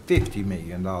to $50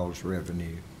 million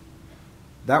revenue.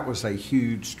 That was a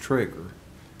huge trigger,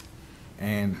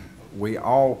 and we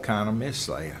all kind of miss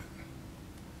that.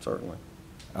 Certainly.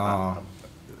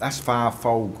 That's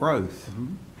five-fold growth.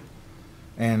 Mm-hmm.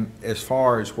 And as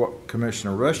far as what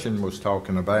Commissioner Rushing was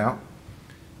talking about,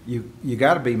 you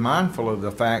got to be mindful of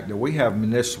the fact that we have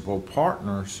municipal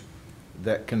partners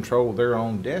that control their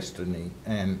own destiny,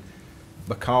 and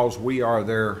because we are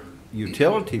their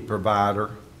utility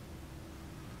provider,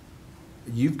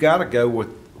 you've got to go with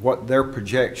what their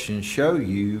projections show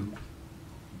you.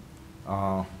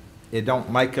 It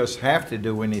don't make us have to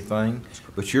do anything,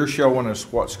 but you're showing us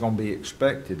what's going to be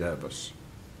expected of us.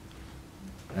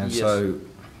 And Yes. so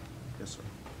Yes, sir.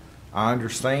 I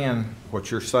understand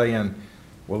what you're saying.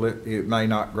 Well, it may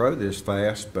not grow this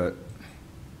fast, but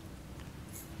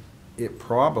it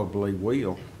probably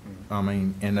will. I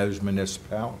mean, in those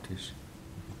municipalities.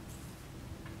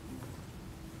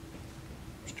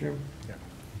 Mr. Chairman? Yeah.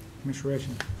 Commissioner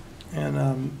Rushing?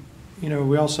 And, you know,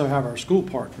 we also have our school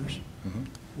partners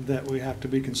that we have to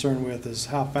be concerned with, is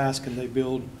how fast can they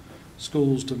build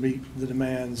schools to meet the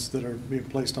demands that are being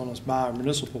placed on us by our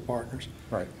municipal partners.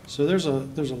 Right. So there's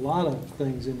a lot of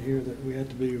things in here that we have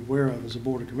to be aware of as a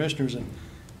Board of Commissioners.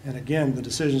 And again, the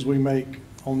decisions we make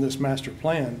on this master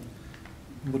plan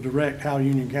will direct how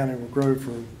Union County will grow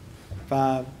for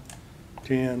 5,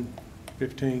 10,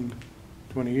 15,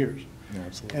 20 years. Yeah,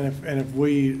 absolutely. And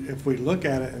if we look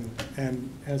at it and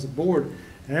as a board,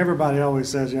 and everybody always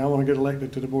says, you know, I want to get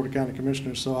elected to the Board of County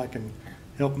Commissioners so I can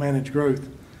help manage growth.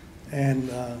 And,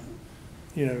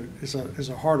 you know, it's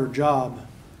a harder job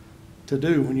to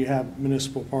do when you have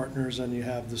municipal partners and you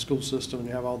have the school system and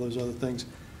you have all those other things.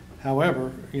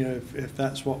 However, you know, if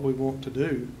that's what we want to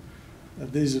do,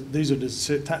 this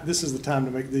is the time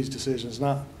to make these decisions,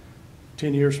 not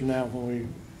 10 years from now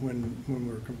when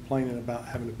we're complaining about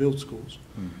having to build schools.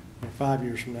 5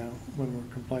 years from now, when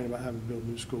we're complaining about having to build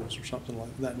new schools or something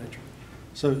like that nature.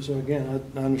 So again,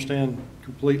 I understand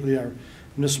completely our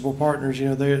municipal partners,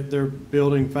 they're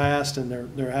building fast and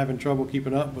they're having trouble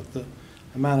keeping up with the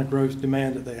amount of growth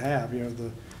demand that they have.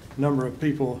 The number of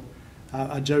people,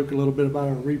 I joke a little bit about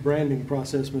our rebranding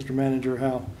process, Mr. Manager,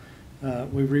 how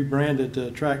we rebranded to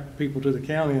attract people to the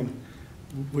county, and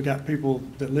we got people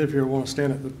that live here want to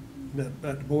stand at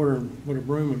the border with a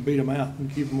broom and beat them out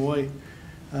and keep them away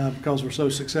because we're so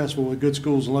successful with good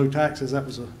schools and low taxes. That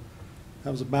was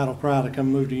a battle cry to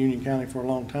come move to Union County for a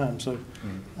long time. So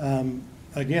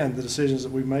again, the decisions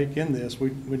that we make in this, we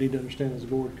need to understand as a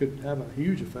board could have a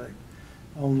huge effect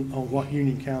on what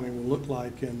Union County will look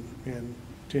like in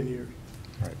 10 years.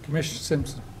 Right. Commissioner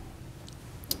Simpson.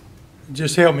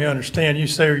 Just help me understand, you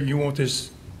say you want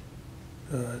this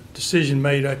decision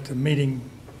made at the meeting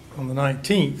on the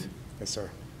 19th. Yes,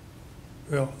 sir.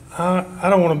 Well, I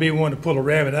don't want to be one to pull a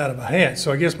rabbit out of a hat,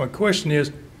 so I guess my question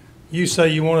is, you say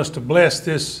you want us to bless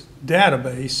this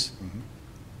database. Mm-hmm.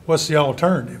 What's the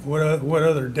alternative? What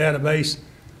other database,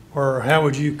 or how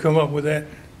would you come up with that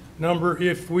number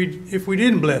if we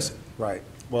didn't bless it? Right.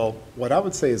 Well, what I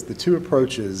would say is the two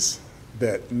approaches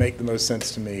that make the most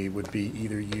sense to me would be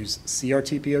either use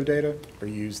CRTPO data or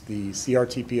use the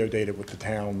CRTPO data with the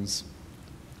town's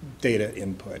data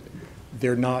input.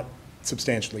 They're not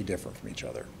substantially different from each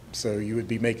other. So you would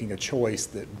be making a choice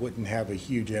that wouldn't have a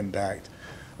huge impact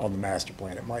on the master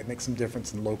plan. It might make some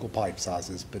difference in local pipe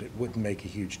sizes, but it wouldn't make a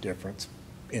huge difference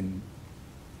in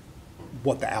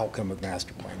what the outcome of the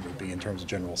master plan would be in terms of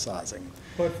general sizing.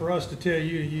 But for us to tell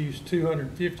you to use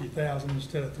 250,000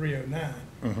 instead of 309,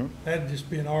 that'd just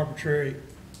be an arbitrary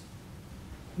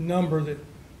number that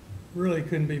really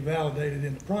couldn't be validated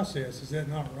in the process. Is that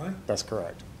not right? That's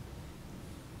correct.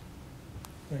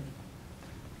 Thank you.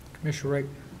 Commissioner Rake.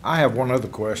 I have one other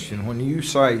question. When you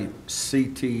say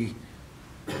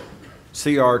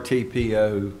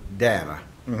CRTPO data,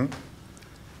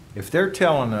 if they're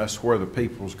telling us where the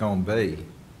people's going to be,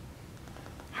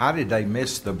 how did they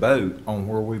miss the boat on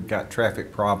where we've got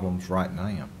traffic problems right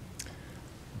now?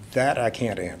 That I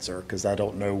can't answer because I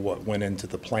don't know what went into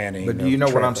the planning. But do you know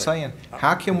what I'm traffic. saying?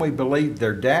 How can we believe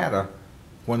their data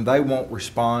when they won't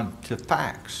respond to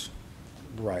facts?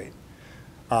 Right.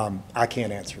 I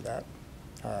can't answer that.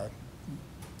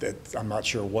 I'm not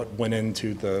sure what went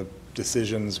into the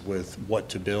decisions with what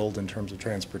to build in terms of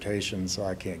transportation, so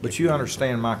I can't. But you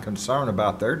understand my concern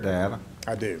about their data.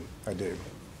 I do. I do.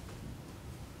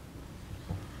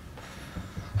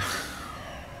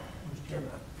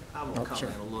 I'm going to sure.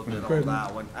 comment a little bit on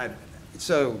that one.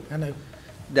 So I know.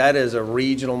 that is a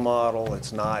regional model.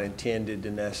 It's not intended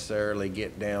to necessarily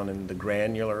get down in the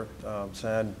granular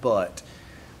side, but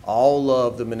all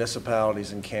of the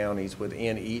municipalities and counties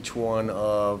within each one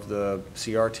of the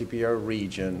CRTPO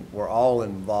region were all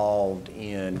involved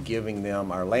in giving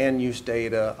them our land use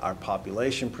data, our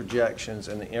population projections,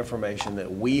 and the information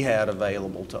that we had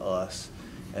available to us.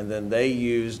 And then they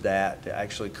used that to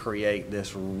actually create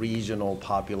this regional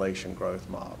population growth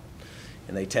model.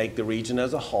 And they take the region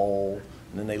as a whole,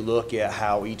 and then they look at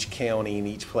how each county and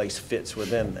each place fits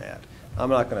within that. I'm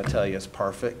not going to tell you it's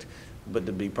perfect, but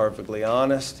to be perfectly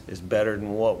honest, it's better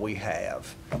than what we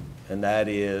have, and that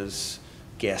is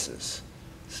guesses.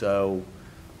 So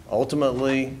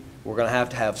ultimately, we're going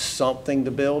to have something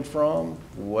to build from,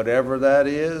 whatever that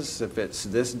is. If it's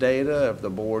this data, if the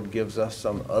board gives us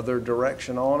some other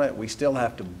direction on it, we still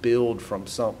have to build from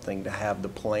something to have the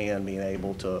plan being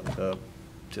able to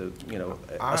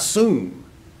assume.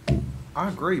 I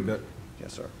agree, but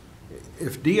Yes, sir.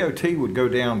 if DOT would go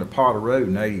down to Potter Road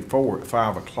in 84 at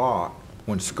 5 o'clock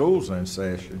when school's in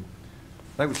session,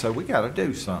 they would say, we got to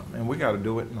do something, and we got to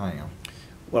do it now.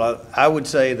 Well, I would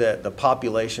say that the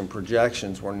population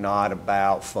projections were not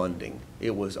about funding.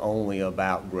 It was only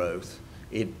about growth.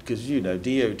 Because,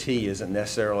 DOT isn't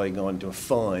necessarily going to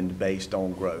fund based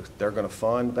on growth. They're going to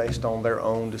fund based on their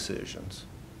own decisions.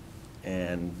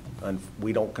 And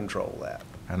we don't control that.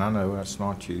 And I know that's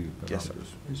not you, but Yes, I'm sir.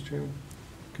 just- Mr. Chairman.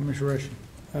 Commissioner Rushing.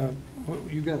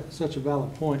 You've got such a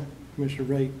valid point, Commissioner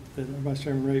Rape, Vice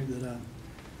Chairman Rape, that,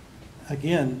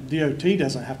 again, DOT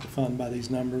doesn't have to fund by these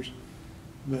numbers,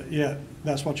 but yet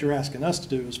that's what you're asking us to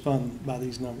do is fund by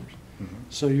these numbers.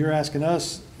 So you're asking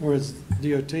us, whereas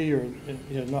DOT are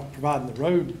not providing the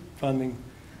road funding,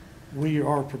 we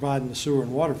are providing the sewer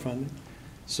and water funding.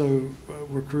 So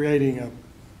we're creating a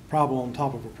problem on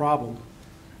top of a problem.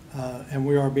 And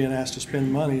we are being asked to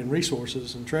spend money and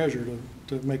resources and treasure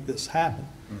to make this happen.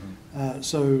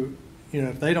 So,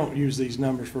 if they don't use these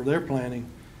numbers for their planning,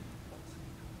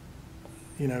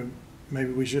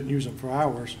 maybe we shouldn't use them for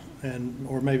ours.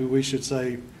 Or maybe we should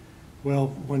say, well,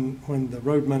 when the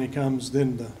road money comes,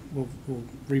 then we'll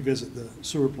revisit the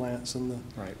sewer plants and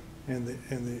Right.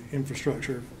 the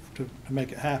infrastructure to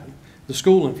make it happen. The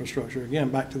school infrastructure, again,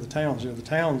 back to the towns, the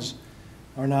towns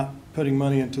are not putting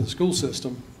money into the school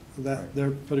system. That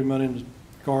they're putting money into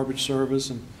garbage service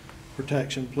and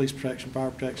protection, police protection, fire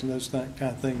protection, those kind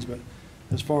of things. But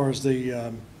as far as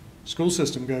the school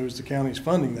system goes, the county's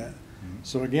funding that.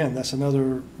 So again, that's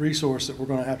another resource that we're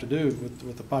going to have to do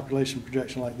with the population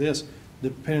projection like this,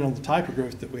 depending on the type of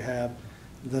growth that we have.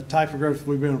 The type of growth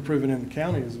we've been approving in the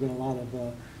county has been a lot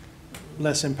of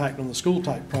less impact on the school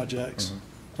type projects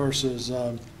versus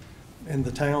in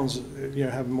the towns,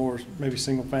 having more maybe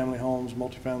single family homes,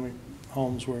 multifamily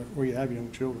homes where you have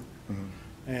young children.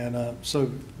 And so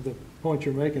the point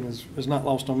you're making is not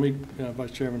lost on me,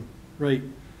 Vice Chairman Rate.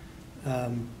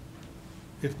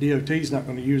 If DOT is not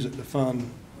going to use it to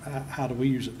fund, how do we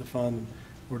use it to fund?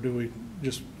 Or do we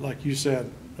just, like you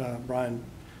said, Brian,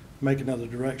 make another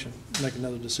direction, make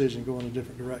another decision, go in a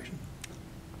different direction?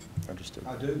 Understood.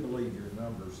 I do believe your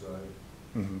numbers,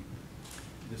 though.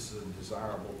 This is a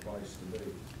desirable place to be.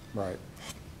 Right.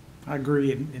 I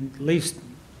agree, and at least,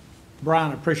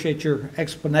 Brian, I appreciate your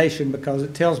explanation because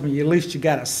it tells me at least you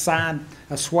got a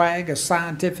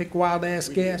scientific wild-ass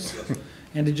guess.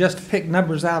 And to just pick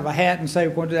numbers out of a hat and say,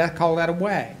 well, did I call that a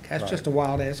wag? That's just a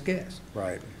wild-ass guess.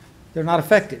 Right. They're not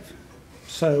effective.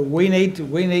 So we need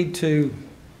to,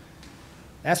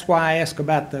 that's why I ask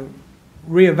about the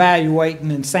reevaluating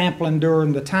and sampling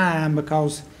during the time,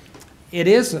 because it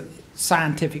is a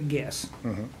scientific guess.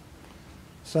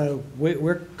 So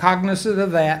we're cognizant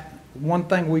of that. One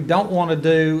thing we don't want to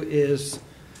do is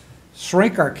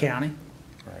shrink our county.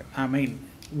 Right. I mean,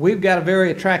 we've got a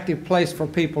very attractive place for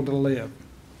people to live.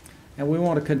 And we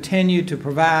want to continue to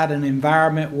provide an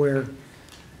environment where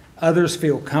others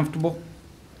feel comfortable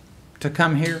to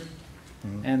come here.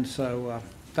 And so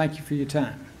thank you for your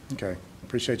time. Okay.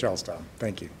 Appreciate y'all's time.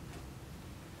 Thank you.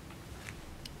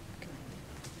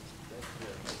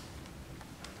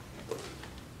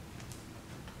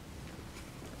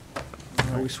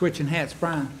 Are we switching hats,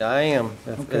 Brian? I am,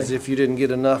 as if you didn't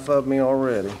get enough of me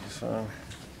already, so.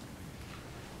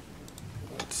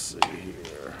 Let's see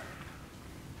here.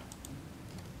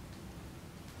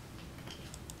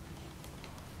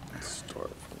 Let's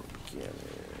start from the beginning.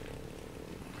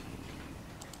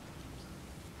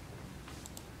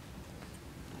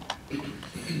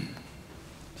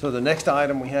 So the next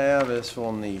item we have is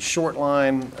from the short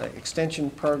line extension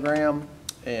program,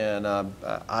 and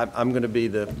I'm going to be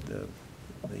the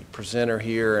presenter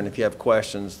here, and if you have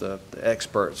questions, the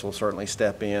experts will certainly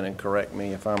step in and correct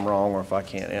me if I'm wrong or if I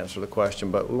can't answer the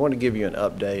question. But we want to give you an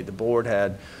update. The board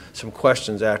had some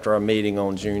questions after our meeting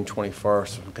on June 21st,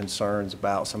 some concerns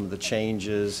about some of the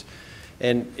changes,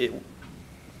 and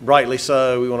rightly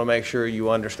so. We want to make sure you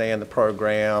understand the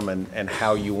program and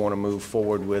how you want to move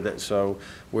forward with it. So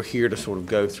we're here to sort of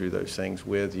go through those things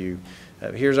with you.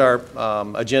 Here's our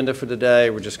agenda for today.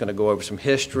 We're just going to go over some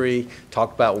history,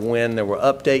 talk about when there were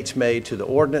updates made to the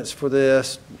ordinance for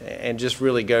this, and just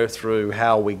really go through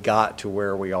how we got to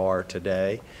where we are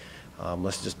today.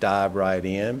 Let's just dive right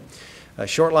in. A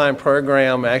short line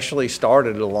program actually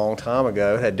started a long time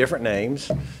ago. It had different names.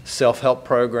 Self-help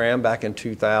program back in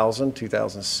 2000,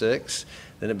 2006.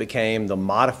 Then it became the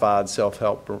modified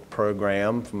self-help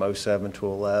program from 07 to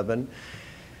 11.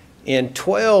 In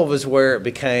 12 is where it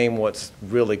became what's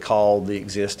really called the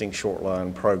existing short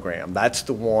line program. That's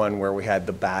the one where we had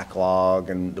the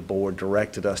backlog, and the board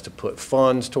directed us to put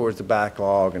funds towards the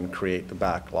backlog and create the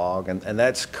backlog. And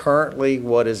that's currently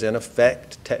what is in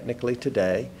effect technically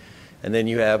today. And then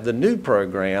you have the new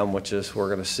program, which is we're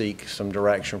going to seek some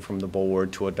direction from the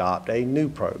board to adopt a new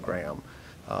program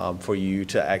for you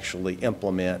to actually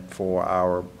implement for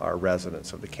our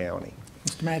residents of the county.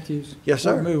 Mr. Matthews? Yes,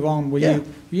 sir. Before we move on, will Yeah.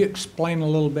 you explain a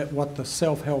little bit what the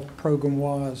self-help program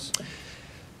was?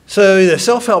 So the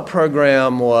self-help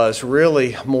program was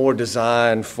really more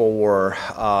designed for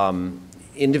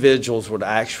individuals would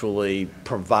actually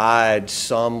provide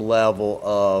some level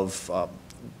of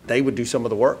they would do some of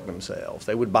the work themselves.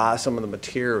 They would buy some of the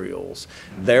materials.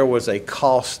 There was a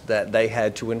cost that they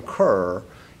had to incur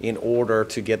in order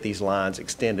to get these lines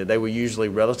extended. They were usually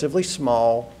relatively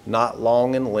small, not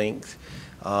long in length.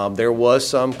 There was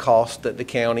some cost that the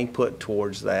county put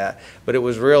towards that, but it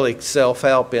was really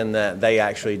self-help in that they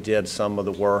actually did some of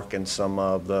the work and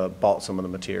bought some of the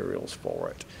materials for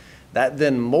it. That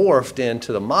then morphed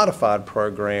into the modified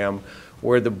program,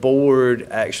 where the board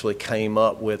actually came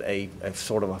up with a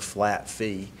sort of a flat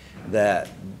fee that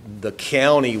the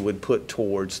county would put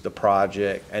towards the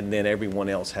project, and then everyone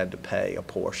else had to pay a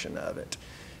portion of it.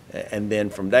 And then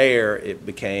from there, it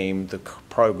became the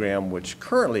program which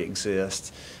currently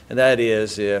exists. And that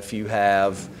is if you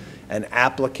have an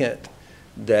applicant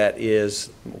that is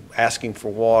asking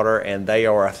for water and they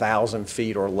are 1,000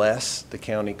 feet or less, the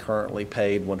county currently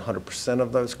paid 100%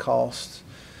 of those costs.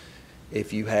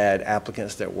 If you had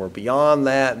applicants that were beyond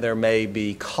that, there may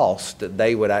be costs that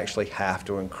they would actually have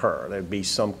to incur. There'd be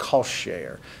some cost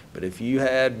share. But if you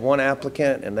had one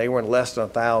applicant and they were less than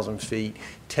 1,000 feet,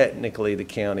 technically the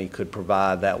county could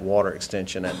provide that water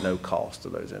extension at no cost to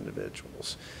those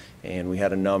individuals. And we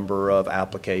had a number of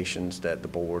applications that the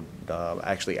board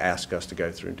actually asked us to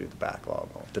go through and do the backlog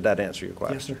on. Did that answer your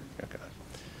question? Yes, sir. Okay.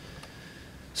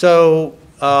 So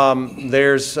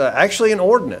there's actually an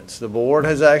ordinance. The board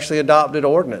has actually adopted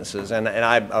ordinances. And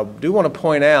I do want to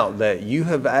point out that you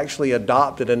have actually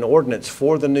adopted an ordinance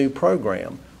for the new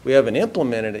program. We haven't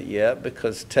implemented it yet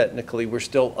because technically we're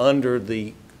still under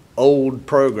the old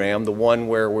program, the one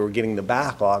where we're getting the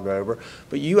backlog over,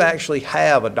 but you actually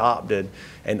have adopted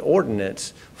an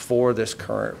ordinance for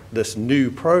this new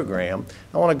program.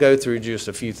 I want to go through just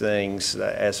a few things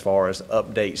as far as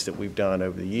updates that we've done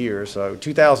over the years. So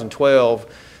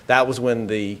 2012, that was when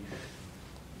the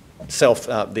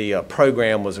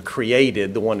program was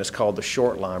created, the one that's called the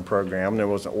Short Line Program. There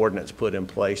was an ordinance put in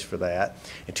place for that.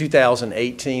 In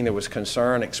 2018, there was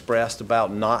concern expressed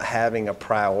about not having a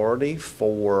priority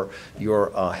for your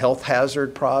health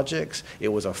hazard projects. It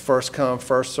was a first come,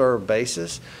 first served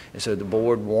basis. And so the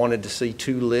board wanted to see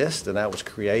 2 lists, and that was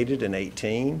created in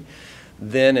 2018.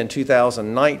 Then in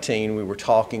 2019, we were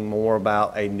talking more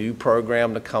about a new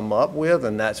program to come up with,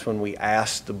 and that's when we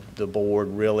asked the board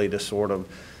really to sort of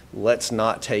let's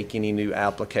not take any new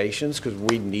applications because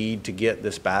we need to get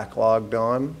this backlog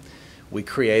done. We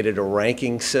created a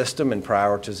ranking system and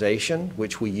prioritization,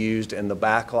 which we used in the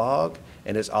backlog,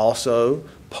 and it's also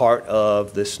part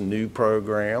of this new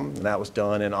program, and that was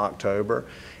done in October.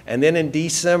 And then in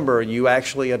December, you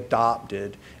actually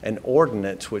adopted an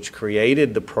ordinance which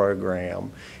created the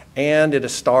program, and it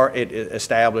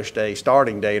established a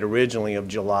starting date originally of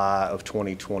July of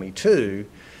 2022.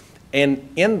 And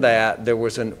in that, there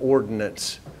was an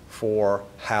ordinance for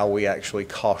how we actually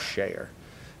cost share.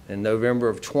 In November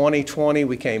of 2020,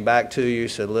 we came back to you,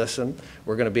 said, listen,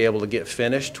 we're going to be able to get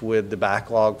finished with the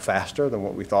backlog faster than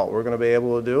what we thought we were going to be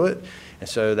able to do it. And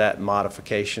so that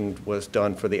modification was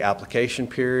done for the application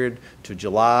period to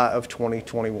July of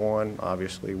 2021.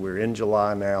 Obviously, we're in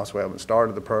July now, so we haven't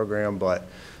started the program, but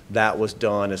that was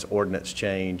done as ordinance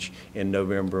change in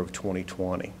November of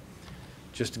 2020.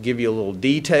 Just to give you a little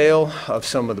detail of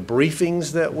some of the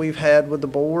briefings that we've had with the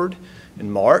board. In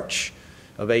March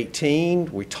of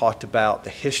 2018, we talked about the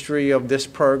history of this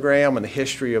program and the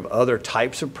history of other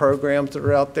types of programs that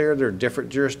are out there. There are different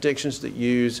jurisdictions that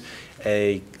use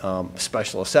a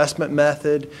special assessment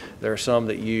method. There are some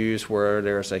that use where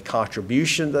there's a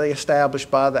contribution they established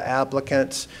by the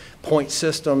applicants, point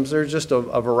systems. There's just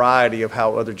a variety of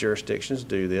how other jurisdictions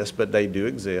do this, but they do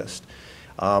exist.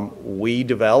 We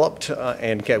developed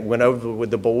and went over with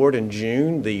the board in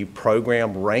June the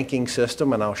program ranking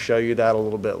system, and I'll show you that a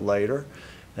little bit later.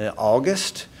 In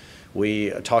August,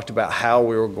 we talked about how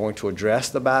we were going to address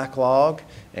the backlog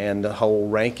and the whole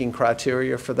ranking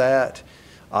criteria for that.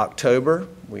 October,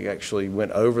 we actually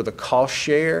went over the cost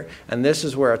share, and this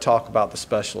is where I talk about the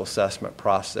special assessment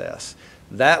process.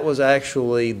 That was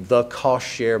actually the cost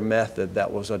share method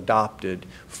that was adopted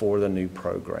for the new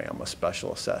program, a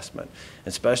special assessment.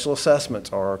 And special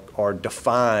assessments are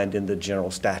defined in the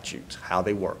general statutes, how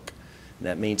they work. And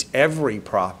that means every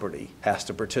property has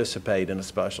to participate in a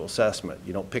special assessment.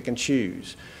 You don't pick and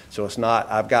choose. So it's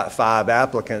not, I've got 5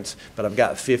 applicants, but I've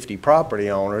got 50 property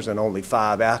owners and only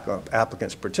 5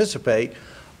 applicants participate.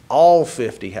 All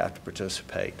 50 have to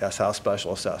participate. That's how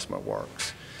special assessment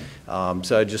works.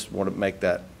 So I just want to make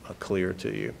that clear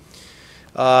to you.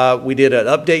 We did an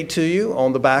update to you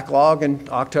on the backlog in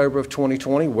October of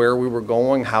 2020, where we were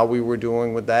going, how we were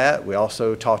doing with that. We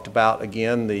also talked about,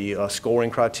 again, the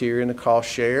scoring criteria and the cost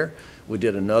share. We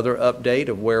did another update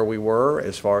of where we were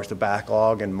as far as the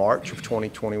backlog in March of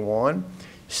 2021.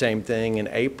 Same thing in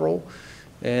April.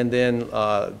 And then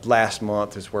last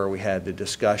month is where we had the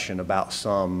discussion about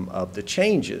some of the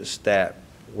changes that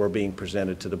were being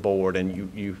presented to the board, and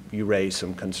you raised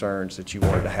some concerns that you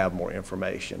wanted to have more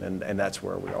information, and that's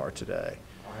where we are today.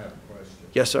 I have a question.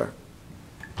 Yes, sir.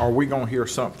 Are we going to hear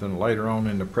something later on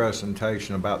in the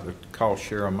presentation about the cost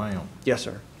share amount? Yes,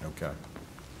 sir. Okay.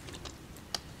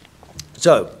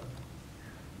 So,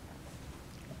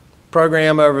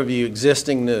 program overview,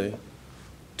 existing, new.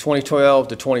 2012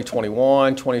 to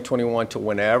 2021, 2021 to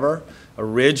whenever.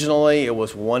 Originally, it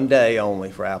was 1 day only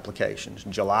for applications,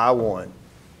 July 1.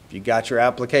 If you got your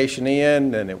application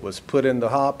in and it was put in the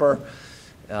hopper,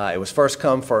 it was first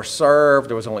come, first served.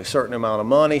 There was only a certain amount of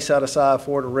money set aside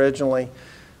for it originally.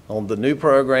 On the new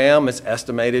program, it's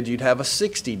estimated you'd have a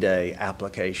 60-day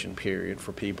application period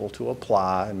for people to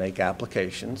apply and make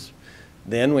applications.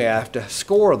 Then we have to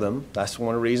score them. That's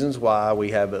one of the reasons why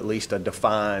we have at least a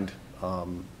defined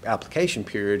application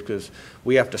period, because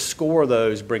we have to score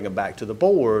those, bring them back to the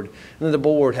board, and then the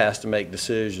board has to make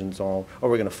decisions on, are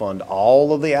we going to fund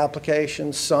all of the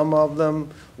applications, some of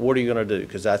them? What are you going to do?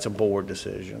 Because that's a board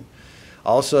decision.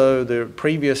 Also, the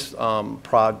previous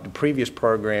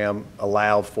program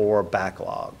allowed for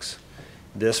backlogs.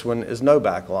 This one is no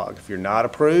backlog. If you're not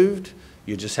approved,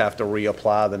 you just have to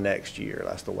reapply the next year.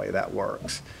 That's the way that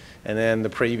works. And then the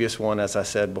previous one, as I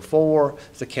said before,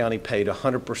 the county paid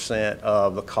 100%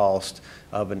 of the cost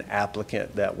of an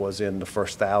applicant that was in the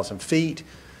first 1,000 feet.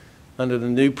 Under the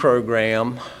new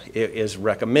program, it is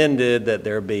recommended that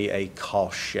there be a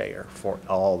cost share for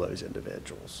all those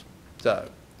individuals. So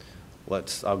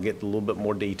I'll get a little bit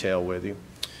more detail with you.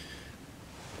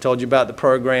 Told you about the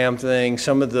program thing.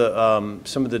 Some of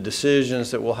the decisions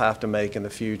that we'll have to make in the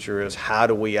future is how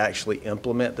do we actually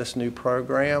implement this new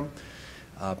program.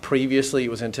 Previously, it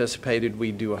was anticipated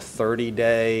we'd do a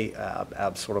 30-day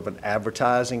sort of an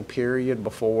advertising period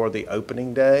before the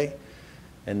opening day,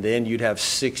 and then you'd have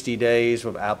 60 days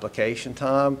of application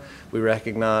time. We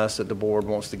recognize that the board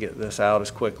wants to get this out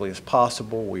as quickly as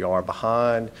possible. We are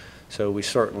behind, so we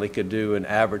certainly could do an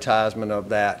advertisement of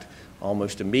that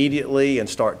almost immediately and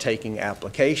start taking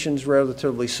applications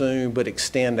relatively soon, but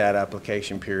extend that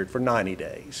application period for 90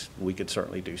 days. We could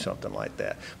certainly do something like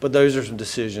that. But those are some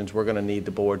decisions we're going to need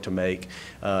the board to make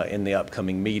in the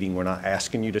upcoming meeting. We're not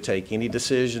asking you to take any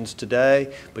decisions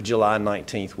today, but July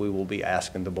 19th we will be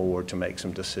asking the board to make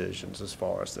some decisions as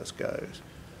far as this goes.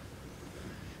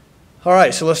 All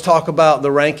right, so let's talk about the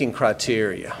ranking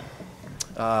criteria.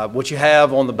 What you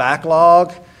have on the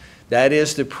backlog, that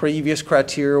is the previous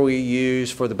criteria we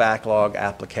use for the backlog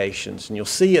applications. And you'll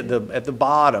see at the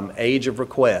bottom, age of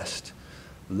request.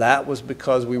 That was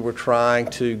because we were trying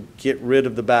to get rid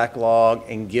of the backlog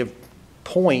and give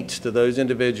points to those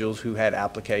individuals who had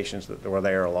applications that were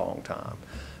there a long time.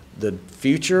 The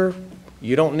future,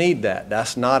 you don't need that.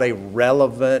 That's not a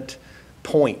relevant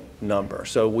point number.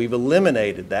 So we've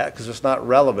eliminated that because it's not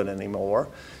relevant anymore.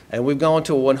 And we've gone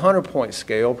to a 100-point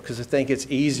scale because I think it's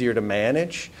easier to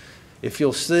manage. If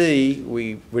you'll see,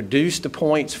 we reduced the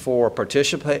points for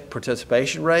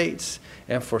participation rates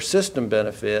and for system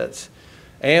benefits,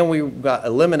 and we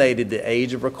eliminated the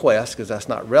age of request because that's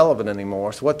not relevant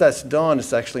anymore. So what that's done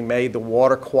is actually made the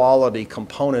water quality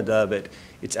component of it,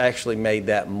 it's actually made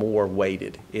that more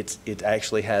weighted. It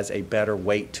actually has a better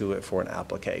weight to it for an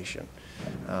application.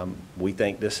 We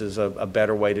think this is a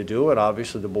better way to do it.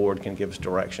 Obviously, the board can give us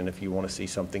direction if you want to see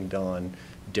something done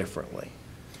differently.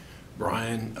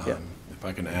 Brian, Yeah. if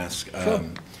I can ask, Sure.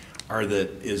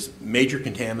 Is major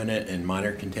contaminant and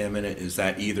minor contaminant, is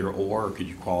that either or could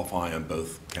you qualify on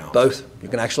both counts? Both. You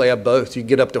can actually have both. You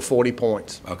get up to 40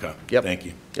 points. Okay. Yep. Thank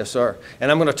you. Yes, sir. And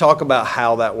I'm going to talk about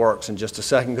how that works in just a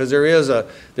second, because there is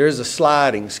a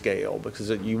sliding scale,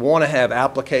 because you want to have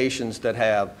applications that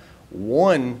have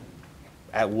one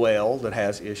well that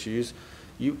has issues.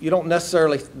 You don't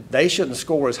necessarily, they shouldn't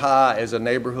score as high as a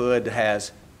neighborhood that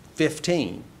has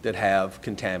 15 that have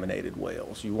contaminated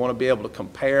wells. You want to be able to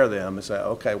compare them and say,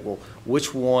 okay, well,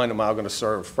 which one am I going to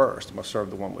serve first? Am I going to serve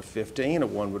the one with 15 or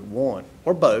one with 1?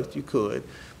 Or both, you could.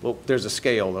 Well, there's a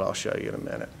scale that I'll show you in a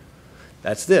minute.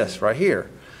 That's this right here.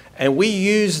 And we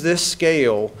use this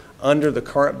scale under the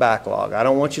current backlog. I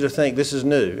don't want you to think this is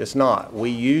new. It's not. We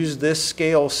use this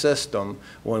scale system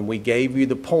when we gave you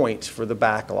the points for the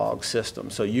backlog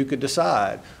system. So you could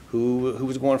decide who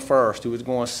was going first, who was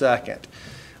going second.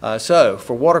 So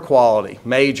for water quality,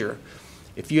 major,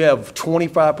 if you have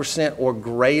 25% or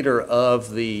greater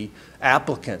of the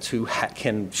applicants who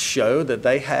can show that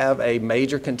they have a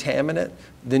major contaminant,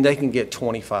 then they can get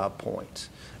 25 points.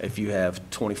 If you have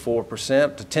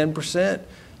 24% to 10%,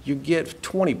 you get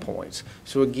 20 points.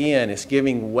 So again, it's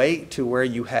giving weight to where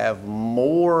you have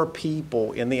more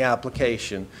people in the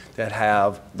application that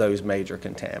have those major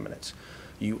contaminants.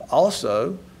 You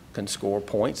also can score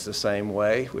points the same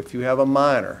way if you have a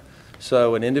minor.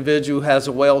 So an individual has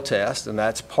a well test, and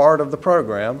that's part of the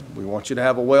program. We want you to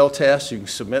have a well test. You can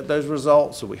submit those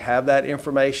results so we have that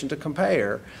information to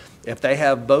compare. If they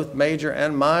have both major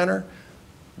and minor,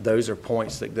 those are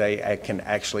points that they can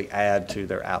actually add to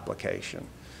their application.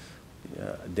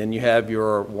 Then you have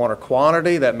your water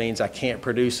quantity. That means I can't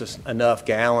produce enough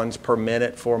gallons per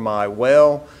minute for my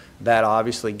well. That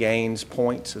obviously gains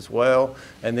points as well.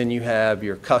 And then you have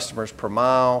your customers per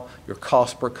mile, your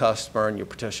cost per customer, and your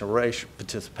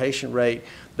participation rate.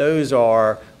 Those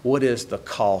are what is the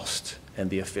cost and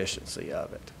the efficiency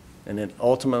of it. And then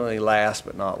ultimately, last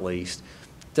but not least,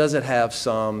 does it have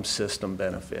some system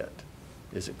benefit?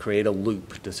 Does it create a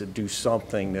loop? Does it do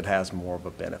something that has more of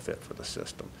a benefit for the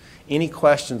system? Any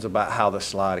questions about how the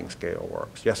sliding scale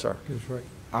works? Yes, sir.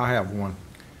 I have one.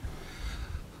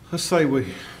 Let's say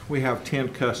we have 10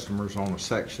 customers on a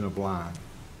section of line,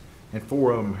 and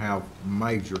 4 of them have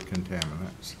major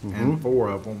contaminants, and 4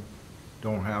 of them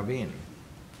don't have any.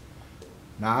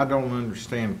 Now, I don't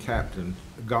understand captain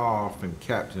golf and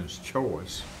captain's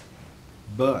choice,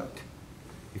 but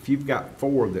if you've got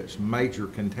 4 that's major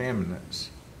contaminants,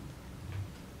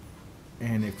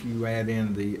 and if you add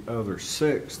in the other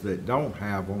 6 that don't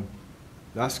have them,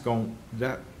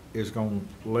 that is going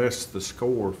to less the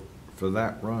score for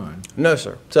that run. No,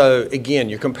 sir. So again,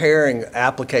 you're comparing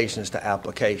applications to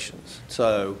applications.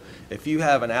 So if you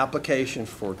have an application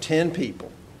for 10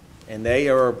 people, and they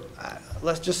are,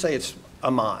 let's just say it's a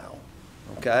mile,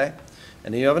 okay?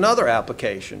 And then you have another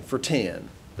application for 10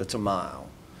 that's a mile.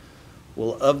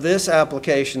 Well, of this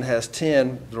application has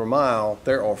 10 per mile,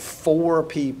 there are 4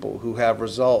 people who have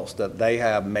results that they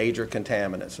have major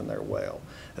contaminants in their well.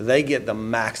 They get the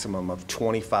maximum of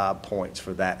 25 points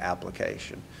for that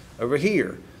application. Over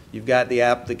here, you've got the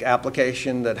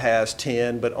application that has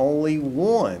 10, but only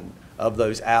 1 of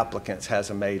those applicants has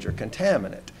a major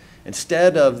contaminant.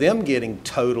 Instead of them getting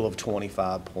total of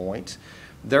 25 points,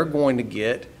 they're going to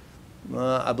get,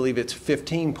 I believe it's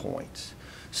 15 points.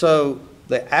 So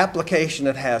the application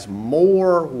that has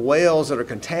more wells that are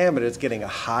contaminated is getting a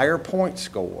higher point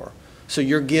score. So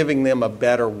you're giving them a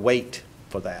better weight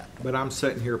for that. But I'm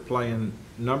sitting here playing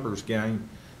numbers game.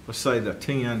 Let's say the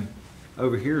 10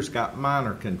 over here's got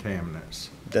minor contaminants.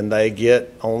 Then they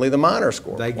get only the minor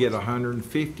score. They points. get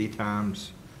 150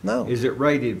 times. No. Is it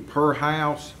rated per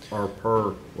house or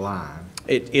per line?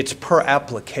 It's per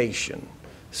application.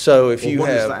 So if you What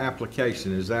is have, the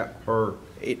application? Is that per?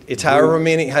 it's however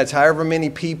many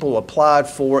people applied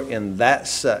for in that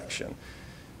section.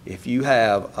 If you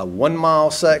have a 1 mile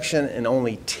section and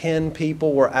only 10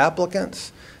 people were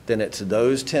applicants, then it's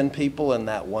those 10 people in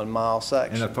that 1 mile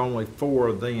section. And if only 4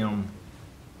 of them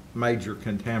major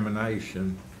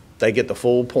contamination, They get the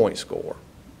full point score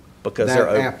because that they're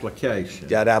over. application.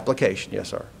 That application, yes,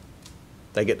 sir.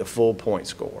 They get the full point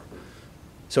score.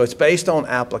 So it's based on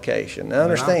application. Now, And I'm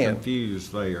understand.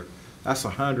 confused there. That's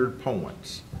 100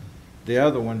 points. The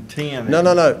other one, 10.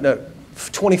 No.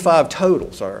 25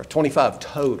 total, sir. 25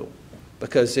 total.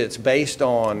 Because it's based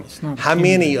on not how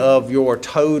many cumulative. of your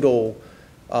total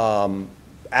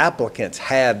applicants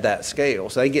had that scale.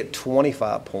 So they get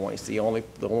 25 points. The only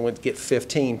ones get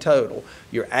 15 total.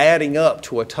 You're adding up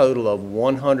to a total of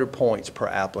 100 points per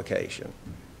application.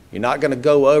 You're not going to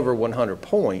go over 100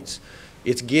 points.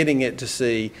 It's getting it to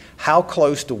see how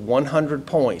close to 100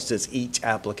 points does each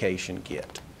application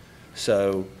get.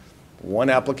 So one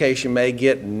application may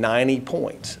get 90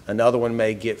 points. Another one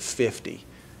may get 50.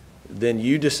 Then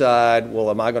you decide, well,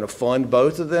 am I going to fund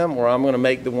both of them, or I'm going to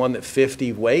make the one that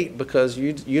 50 weight because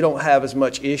you don't have as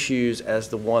much issues as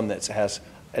the one that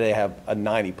they have a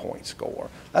 90-point score.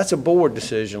 That's a board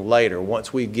decision later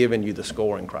once we've given you the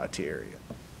scoring criteria.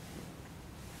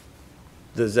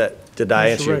 Did I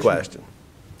answer your question?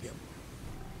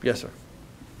 Yes,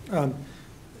 sir.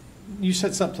 You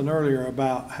said something earlier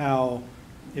about how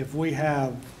if we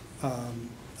have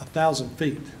 1,000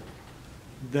 feet,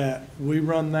 that we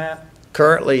run that?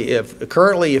 Currently,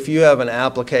 if you have an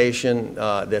application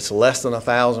that's less than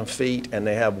 1,000 feet and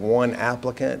they have 1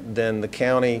 applicant, then the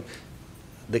county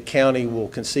will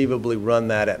conceivably run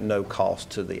that at no cost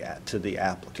to the To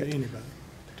applicant. anybody?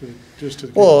 Just to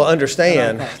the? Well,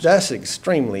 understand, At our cost. that's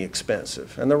extremely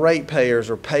expensive, and the ratepayers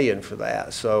are paying for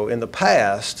that. So in the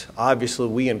past, obviously,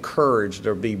 we encouraged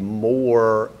there be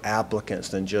more applicants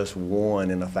than just 1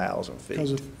 in 1,000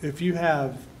 Because feet. if you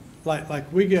have,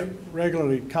 like we get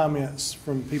regularly comments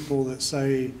from people that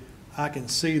say, I can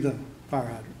see the fire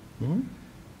hydrant. Mhm.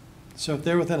 So if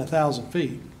they're within 1,000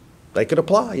 feet They could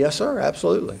apply, yes, sir,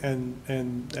 absolutely. and.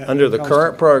 at Under no the cost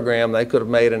current to- program, they could have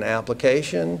made an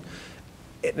application.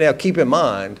 Now, keep in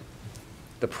mind,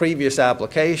 the previous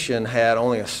application had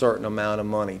only a certain amount of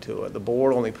money to it. The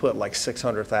board only put like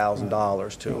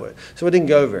 $600,000 to it, so it didn't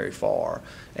go very far.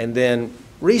 And then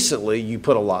recently, you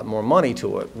put a lot more money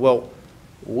to it. Well,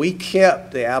 We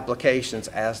kept the applications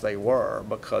as they were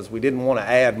because we didn't want to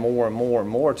add more and more and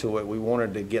more to it. We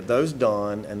wanted to get those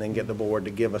done and then get the board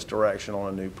to give us direction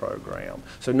on a new program.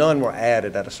 So none were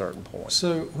added at a certain point.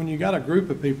 So when you got a group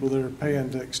of people that are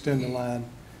paying to extend the line,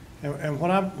 and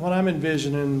what I'm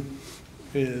envisioning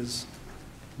is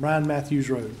Brian Matthews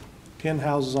Road, 10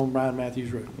 houses on Brian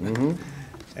Matthews Road. Mhm.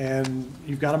 And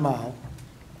you've got a mile,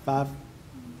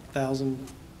 5,000,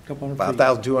 couple hundred feet.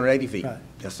 5,280 feet. Right.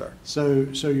 Yes, sir.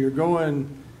 So you're going,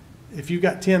 if you've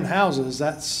got 10 houses,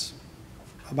 that's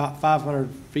about 500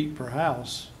 feet per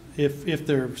house, if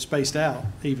they're spaced out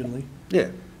evenly. Yeah.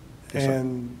 Yes, sir.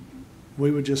 And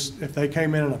we would just, if they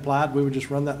came in and applied, we would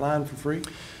just run that line for free?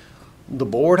 The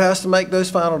board has to make those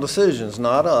final decisions,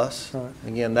 not us. Right.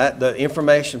 Again, the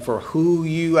information for who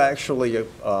you actually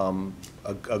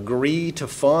agree to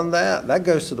fund that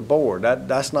goes to the board.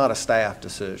 That's not a staff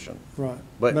decision. Right.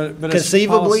 But it's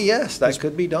conceivably, policy- yes, that it's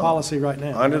could be done. Policy right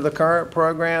now. Under right? the current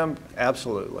program,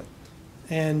 absolutely.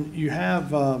 And you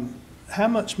have, how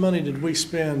much money did we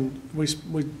spend? We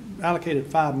allocated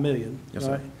 5 million, Yes,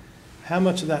 sir. right? How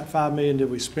much of that 5 million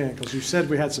did we spend? Because you said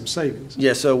we had some savings.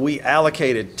 Yeah, so we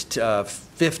allocated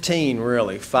 15,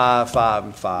 really, 5, 5,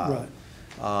 and 5.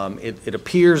 Right. It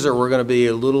appears that we're going to be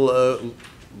a little,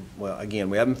 well, again,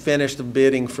 we haven't finished the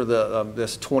bidding for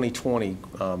this 2020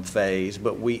 phase,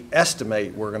 but we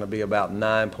estimate we're going to be about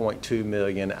 9.2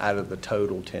 million out of the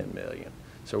total 10 million.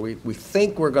 So we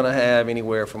think we're going to have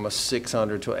anywhere from a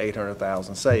 600 to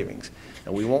 800,000 savings.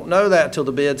 And we won't know that until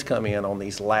the bids come in on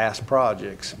these last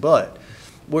projects, but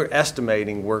we're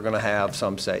estimating we're going to have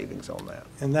some savings on that.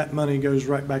 And that money goes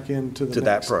right back into the To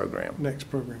that program. next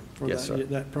program for Yes, that, sir.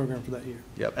 that program for that year.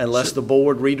 Yep, unless the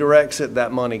board redirects it,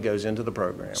 that money goes into the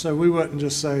program. So we wouldn't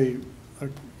just say,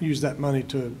 use that money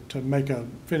to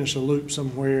finish a loop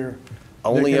somewhere.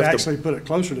 Only that could if the- actually put it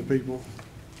closer to people.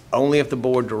 Only if the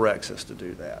board directs us to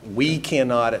do that. We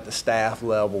cannot, at the staff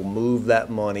level, move that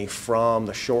money from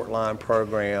the short line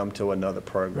program to another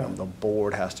program. Right. The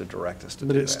board has to direct us to do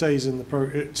But that. it stays in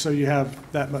the so you have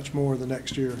that much more the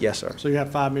next year? Yes, sir. So you have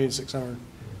 5,600,000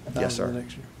 Yes, sir. the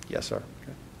next year? Yes, sir.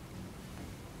 Okay.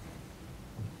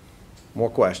 More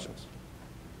questions?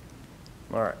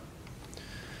 All right.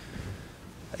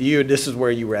 This is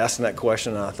where you were asking that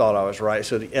question, and I thought I was right.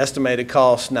 So the estimated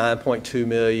cost, 9.2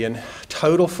 million.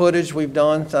 Total footage we've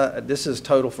done, this is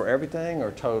total for everything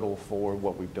or total for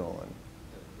what we've done?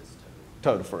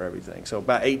 Total for everything. So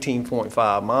about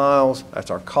 18.5 miles,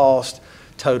 that's our cost.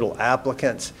 Total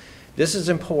applicants. This is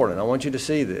important. I want you to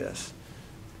see this.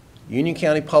 Union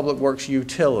County Public Works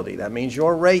Utility, that means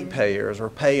your ratepayers are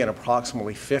paying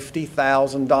approximately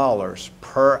 $50,000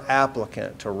 per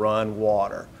applicant to run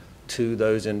water to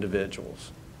those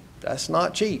individuals. That's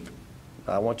not cheap.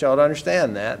 I want y'all to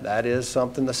understand that. That is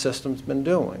something the system's been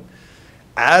doing.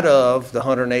 Out of the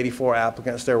 184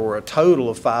 applicants, there were a total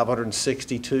of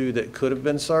 562 that could have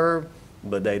been served,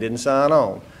 but they didn't sign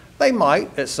on. They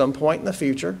might at some point in the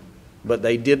future, but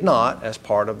they did not as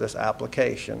part of this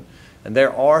application. And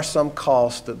there are some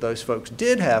costs that those folks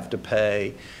did have to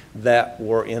pay that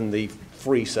were in the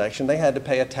free section. They had to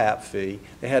pay a tap fee.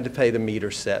 They had to pay the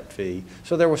meter set fee.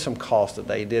 So there were some costs that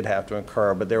they did have to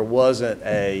incur, but there wasn't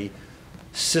a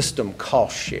system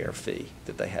cost share fee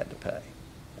that they had to pay.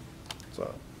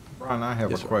 So, Brian, I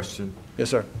have Yes, a sir. question. yes,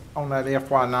 sir. On that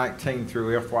FY19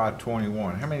 through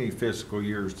FY21, how many fiscal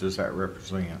years does that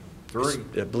represent? 3?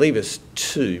 I believe it's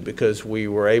 2 because we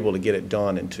were able to get it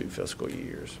done in 2 fiscal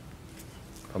years.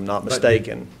 If I'm not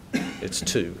mistaken, it's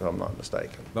 2, if I'm not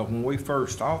mistaken. But when we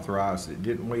first authorized it,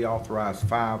 didn't we authorize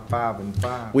 5, 5, and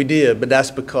 5? We did, but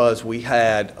that's because we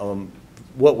had,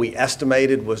 what we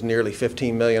estimated was nearly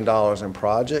 $15 million in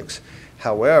projects.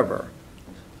 However,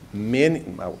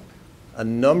 a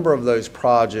number of those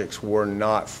projects were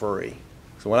not free.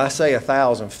 So when I say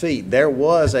 1,000 feet, there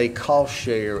was a cost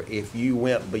share if you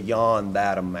went beyond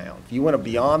that amount. If you went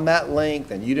beyond that length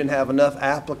and you didn't have enough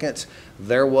applicants,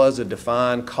 there was a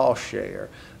defined cost share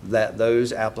that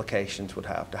those applications would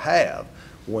have to have.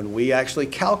 When we actually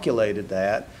calculated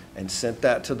that and sent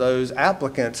that to those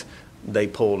applicants, they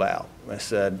pulled out. They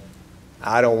said,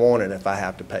 I don't want it if I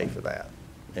have to pay for that.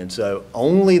 And so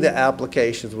only the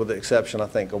applications, with the exception, I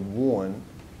think, of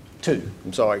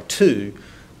two,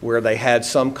 where they had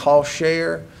some cost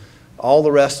share, all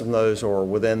the rest of those are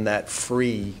within that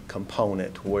free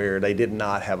component where they did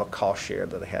not have a cost share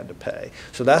that they had to pay.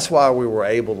 So that's why we were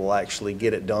able to actually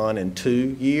get it done in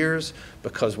 2 years,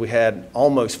 because we had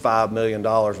almost $5 million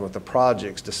worth of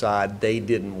projects decide they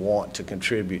didn't want to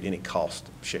contribute any cost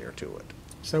share to it.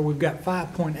 So we've got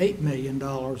 $5.8 million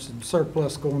in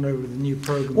surplus going over to the new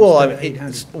program. Well, I instead mean,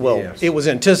 of 800. well, Yes. it was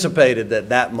anticipated that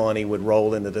that money would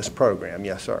roll into this program.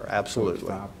 Yes, sir, absolutely.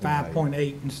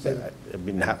 5.8 instead of I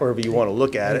mean, however you want to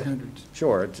look at it. 800.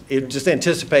 Sure, it just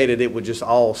anticipated it would just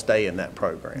all stay in that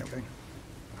program. Okay.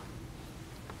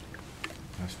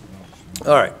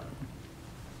 All right.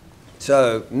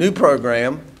 So, new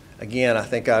program, again, I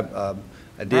think I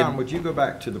did, Brian, would you go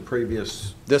back to the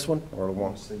previous? this one, or the I one?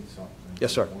 want to see something.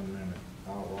 Yes, sir. 1 minute.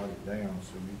 I'll write it down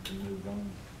so you can move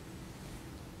on.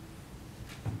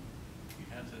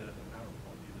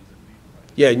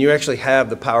 Yeah, and you actually have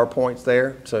the PowerPoints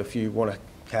there, so if you want to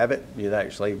have it,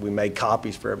 we made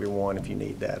copies for everyone if you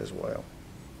need that as well.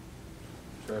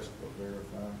 Trust but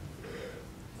verify.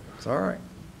 It's all right.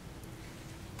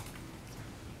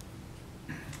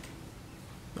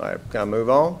 All right, can I move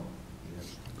on?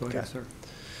 Go ahead, sir.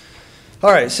 All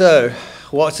right, so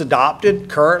what's adopted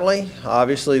currently,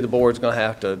 obviously the board's going to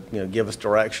have to, give us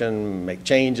direction, make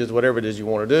changes, whatever it is you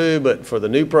want to do, but for the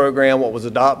new program, what was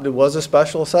adopted was a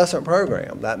special assessment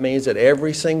program. That means that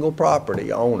every single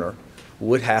property owner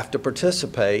would have to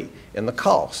participate in the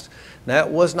cost. Now,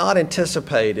 it was not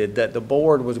anticipated that the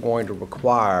board was going to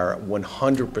require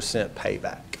 100%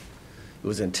 payback. It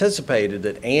was anticipated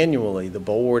that annually the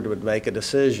board would make a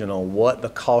decision on what the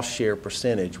cost share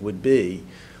percentage would be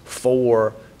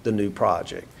for the new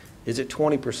project. Is it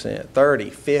 20%, 30,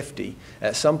 50?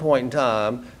 At some point in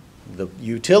time, the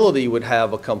utility would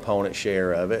have a component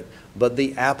share of it, but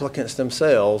the applicants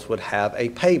themselves would have a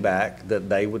payback that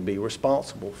they would be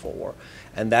responsible for.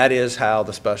 And that is how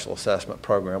the special assessment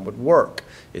program would work.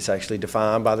 It's actually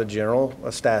defined by the general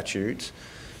statutes.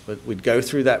 But we'd go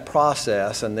through that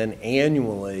process, and then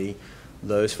annually,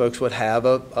 those folks would have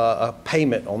a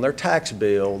payment on their tax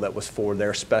bill that was for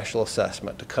their special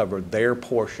assessment to cover their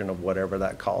portion of whatever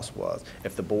that cost was.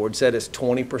 If the board said it's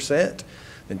 20%,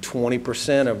 then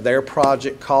 20% of their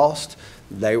project cost,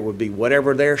 they would be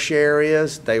whatever their share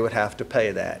is, they would have to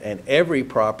pay that. And every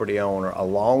property owner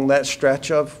along that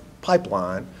stretch of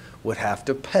pipeline would have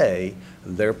to pay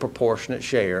their proportionate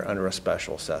share under a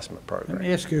special assessment Let program.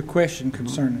 me ask you a question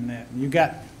concerning that. You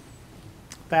got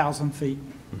 1,000 feet.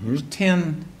 There's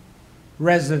 10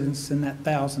 residents in that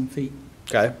 1,000 feet.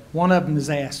 Okay? One of them is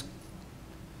asked.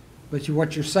 But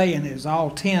what you're saying is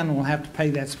all 10 will have to pay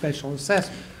that special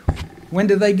assessment. When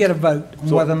do they get a vote on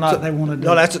whether or not they want to do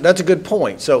No, it? that's a good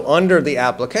point. So under the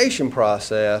application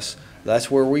process,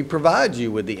 that's where we provide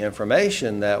you with the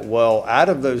information that, well, out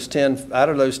of those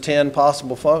 10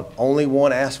 possible folks, only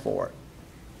one asked for it.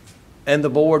 And the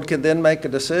board could then make a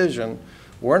decision,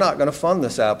 we're not going to fund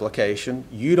this application.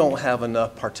 You don't have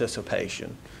enough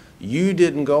participation. You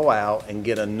didn't go out and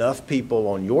get enough people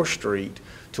on your street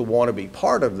to want to be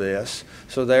part of this.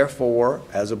 So therefore,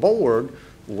 as a board,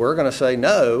 we're going to say,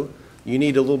 no, you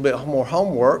need a little bit more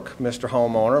homework, Mr.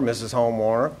 Homeowner, Mrs.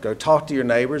 Homeowner. Go talk to your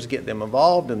neighbors, get them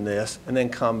involved in this, and then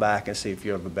come back and see if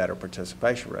you have a better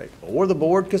participation rate. Or the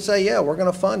board could say, yeah, we're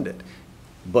going to fund it,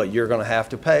 but you're going to have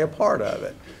to pay a part of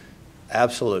it.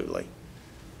 Absolutely.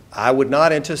 I would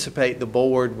not anticipate the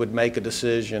board would make a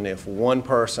decision if one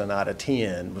person out of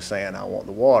 10 was saying, I want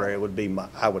the water. It would be,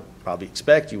 I would probably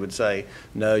expect you would say,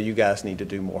 no, you guys need to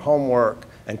do more homework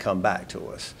and come back to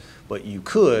us. But you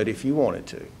could if you wanted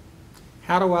to.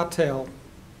 How do I tell?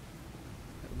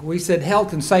 We said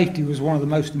health and safety was one of the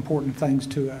most important things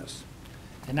to us.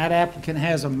 And that applicant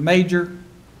has a major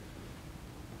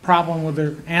problem with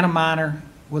their, and a minor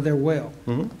with their well.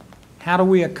 How do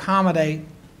we accommodate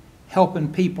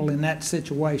helping people in that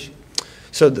situation?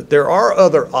 So there are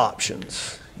other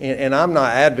options, and I'm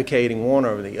not advocating one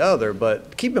over the other,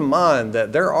 but keep in mind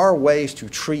that there are ways to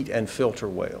treat and filter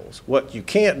wells. What you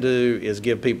can't do is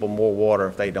give people more water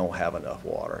if they don't have enough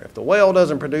water. If the well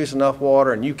doesn't produce enough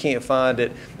water and you can't find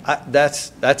it,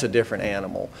 that's a different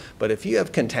animal. But if you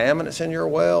have contaminants in your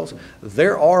wells,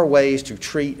 there are ways to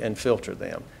treat and filter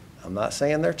them. I'm not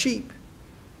saying they're cheap,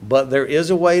 but there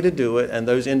is a way to do it, and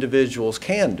those individuals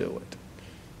can do it.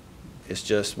 It's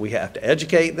just we have to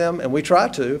educate them, and we try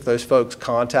to. If those folks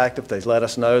contact, if they let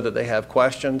us know that they have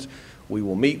questions, we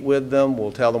will meet with them.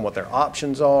 We'll tell them what their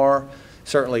options are.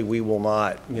 Certainly, we will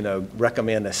not,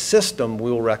 recommend a system.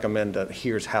 We'll recommend that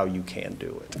here's how you can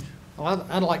do it. Well,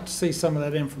 I'd like to see some of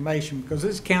that information because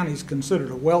this county is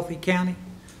considered a wealthy county.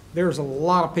 There's a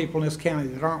lot of people in this county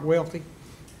that aren't wealthy,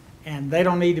 and they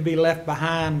don't need to be left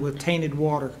behind with tainted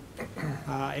water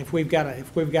if we've got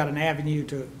an avenue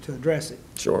to address it.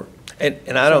 Sure.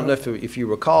 And I don't know if you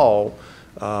recall,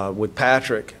 with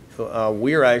Patrick,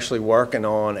 we're actually working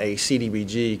on a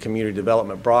CDBG, Community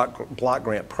Development Block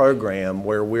Grant Program,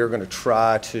 where we're going to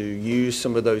try to use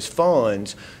some of those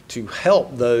funds to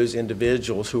help those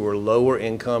individuals who are lower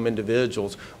income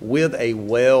individuals with a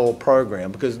well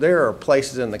program, because there are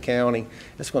places in the county,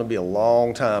 it's going to be a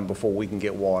long time before we can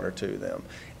get water to them.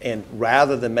 And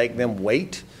rather than make them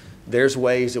wait, there's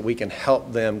ways that we can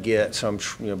help them get some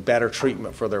better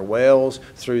treatment for their wells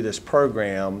through this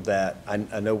program that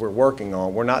I know we're working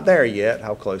on. We're not there yet.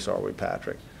 How close are we,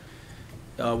 Patrick?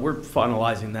 We're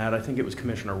finalizing that. I think it was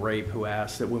Commissioner Rape who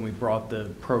asked that when we brought the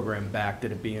program back,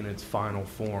 that it be in its final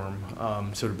form.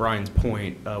 So to Brian's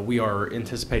point, we are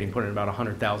anticipating putting about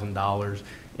 $100,000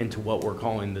 into what we're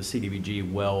calling the CDBG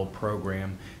well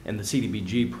program. And the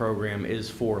CDBG program is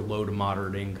for low to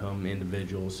moderate income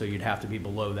individuals, so you'd have to be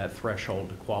below that threshold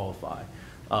to qualify.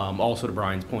 Also to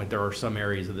Brian's point, there are some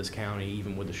areas of this county,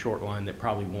 even with the short line, that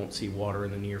probably won't see water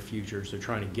in the near future, so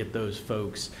trying to get those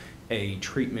folks a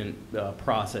treatment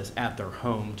process at their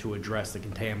home to address the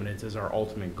contaminants is our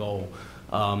ultimate goal.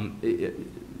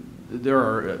 There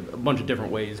are a bunch of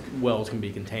different ways wells can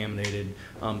be contaminated.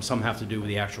 Some have to do with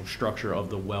the actual structure of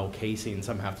the well casing,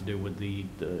 some have to do with the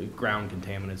ground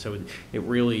contaminants. So it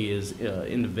really is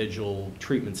individual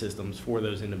treatment systems for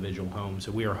those individual homes.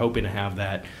 So we are hoping to have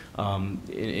that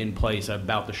in place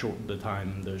about the short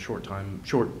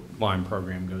line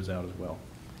program goes out as well.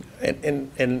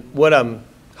 And what I'm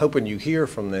hoping you hear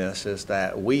from this is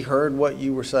that we heard what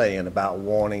you were saying about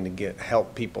wanting to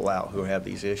help people out who have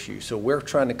these issues. So we're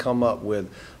trying to come up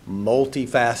with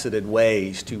multifaceted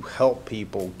ways to help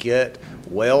people get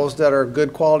wells that are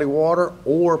good quality water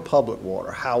or public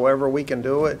water. However we can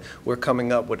do it, we're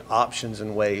coming up with options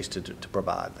and ways to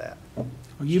provide that. Well,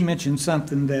 you mentioned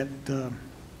something that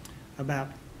about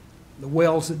the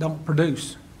wells that don't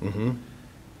produce. Mm-hmm.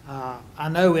 I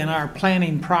know in our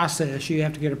planning process, you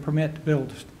have to get a permit to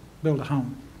build a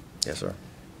home. Yes, sir.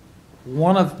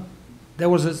 There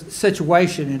was a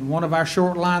situation in one of our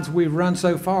short lines we've run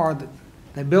so far that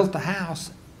they built the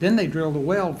house, then they drilled a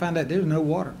well and found out there was no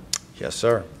water. Yes,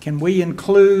 sir. Can we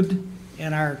include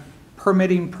in our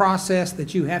permitting process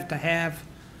that you have to have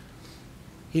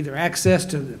either access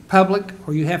to the public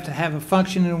or you have to have a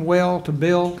functioning well to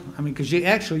build? I mean, because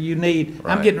you need,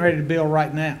 Right. I'm getting ready to build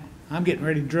right now. I'm getting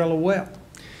ready to drill a well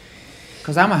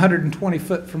because I'm 120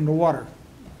 foot from the water.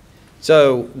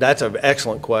 So that's an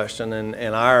excellent question,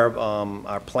 and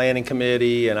our planning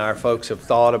committee and our folks have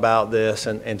thought about this,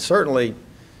 and certainly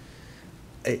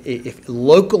if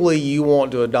locally you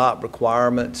want to adopt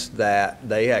requirements that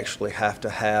they actually have to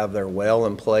have their well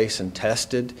in place and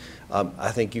tested,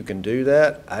 I think you can do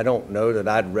that. I don't know that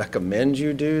I'd recommend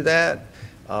you do that.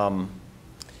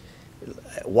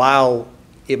 While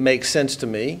it makes sense to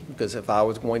me, because if I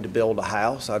was going to build a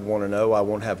house, I'd want to know I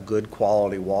want to have good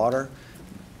quality water.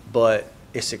 But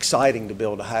it's exciting to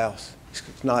build a house.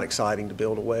 It's not exciting to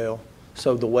build a well.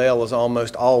 So the well is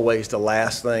almost always the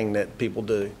last thing that people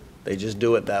do. They just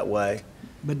do it that way.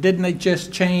 But didn't they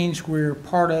just change where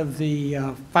part of the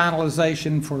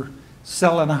finalization for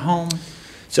selling a home?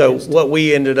 So what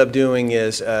we ended up doing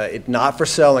is, not for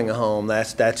selling a home,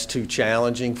 that's too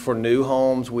challenging. For new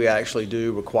homes, we actually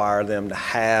do require them to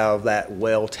have that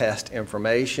well test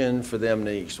information, for them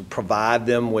to provide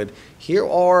them with, here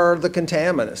are the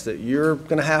contaminants that you're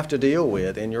gonna have to deal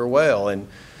with in your well. And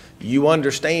you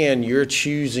understand you're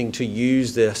choosing to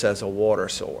use this as a water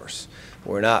source.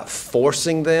 We're not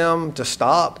forcing them to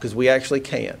stop, because we actually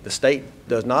can't. The state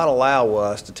does not allow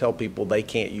us to tell people they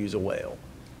can't use a well.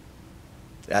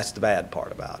 That's the bad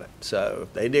part about it. So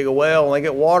if they dig a well and they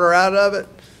get water out of it,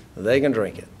 they can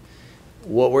drink it.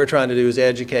 What we're trying to do is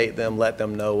educate them, let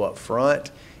them know up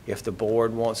front. If the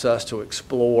board wants us to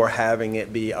explore having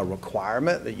it be a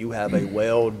requirement that you have a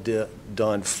well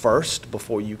done first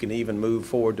before you can even move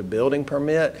forward to building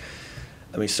permit,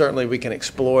 I mean, certainly we can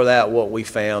explore that. What we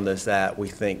found is that we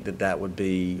think that that would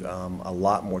be a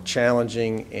lot more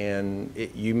challenging, and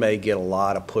you may get a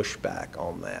lot of pushback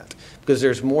on that because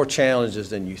there's more challenges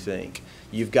than you think.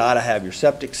 You've got to have your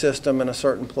septic system in a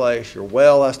certain place, your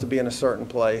well has to be in a certain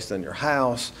place, then your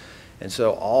house, and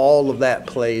so all of that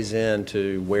plays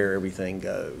into where everything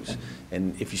goes.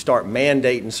 And if you start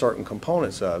mandating certain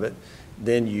components of it,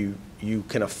 then you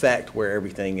can affect where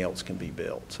everything else can be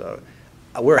built. So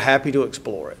we're happy to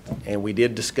explore it, and we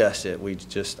did discuss it. We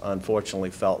just unfortunately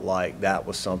felt like that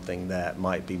was something that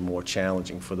might be more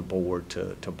challenging for the board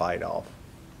to bite off.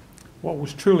 What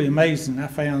was truly amazing, I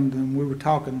found when we were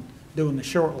doing the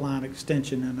short line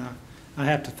extension, and I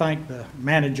have to thank the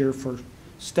manager for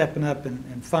stepping up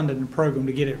and funding the program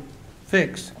to get it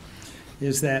fixed,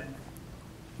 is that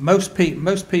most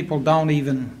people don't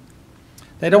even,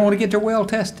 they don't want to get their well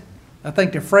tested. I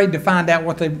think they're afraid to find out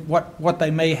what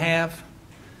they may have.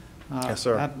 Yes,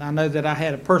 sir. I know that I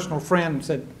had a personal friend who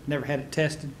said never had it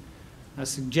tested. I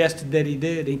suggested that he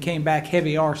did. He came back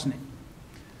heavy arsenic.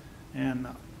 And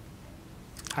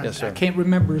Yes, sir. I can't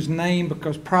remember his name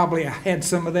because probably I had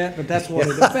some of that, but that's what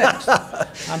it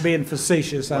affects. I'm being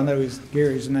facetious. I know he's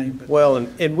Gary's name. But Well,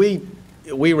 and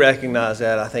we recognize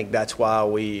that. I think that's why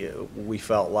we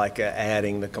felt like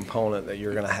adding the component that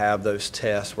you're going to have those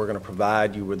tests. We're going to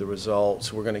provide you with the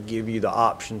results. We're going to give you the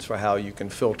options for how you can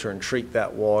filter and treat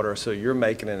that water, so you're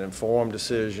making an informed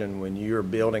decision when you're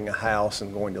building a house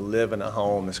and going to live in a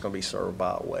home that's going to be served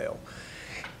by a well.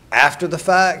 After the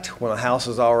fact, when a house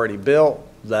is already built,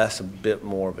 that's a bit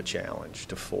more of a challenge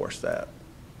to force that.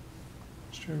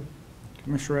 It's true.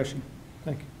 Commissioner Rushing.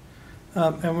 Thank you.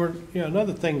 And we're,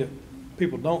 another thing that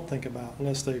people don't think about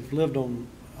unless they've lived on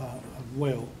a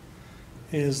well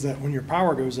is that when your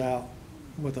power goes out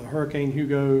with a Hurricane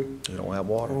Hugo, You don't have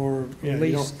water. or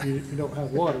you don't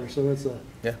have water, so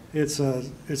Yeah. it's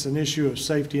an issue of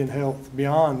safety and health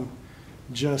beyond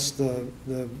just the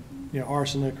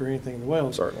arsenic or anything in the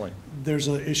wells. Certainly. There's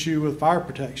an issue with fire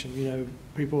protection.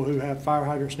 People who have fire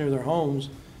hydrants near their homes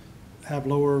have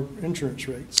lower insurance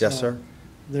rates. Yes, sir.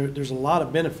 There's a lot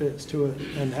of benefits to it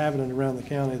and having it around the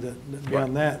county that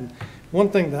beyond that. And one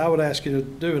thing that I would ask you to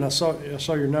do, and I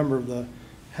saw your number of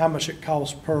how much it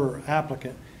costs per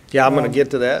applicant. Yeah, I'm going to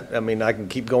get to that. I mean, I can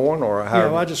keep going, or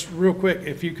how? I just, real quick,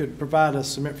 if you could provide us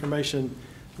some information,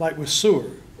 like with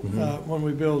sewer. When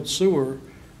we build sewer,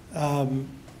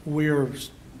 we are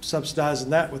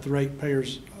subsidizing that with the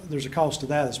ratepayers. There's a cost to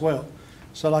that as well.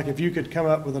 So like if you could come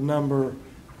up with a number,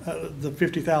 the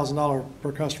 $50,000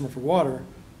 per customer for water,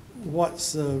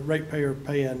 what's the ratepayer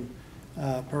paying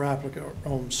per applicant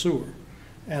on sewer?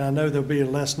 And I know there'll be a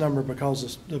less number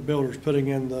because the builder's putting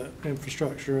in the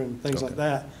infrastructure and things like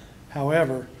that.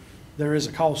 However, there is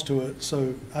a cost to it,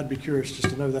 so I'd be curious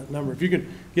just to know that number. If you could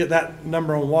get that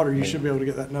number on water, you should be able to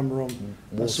get that number on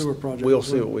the sewer project. We'll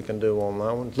see what we can do on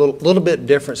that one. Little bit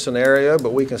different scenario,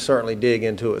 but we can certainly dig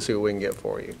into it, see what we can get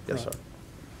for you. Yes, sir.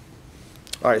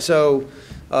 All right, so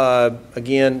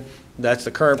again, that's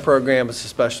the current program. It's a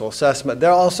special assessment.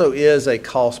 There also is a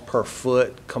cost per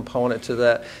foot component to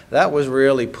that. That was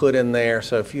really put in there,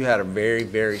 so if you had a very,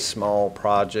 very small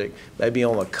project, maybe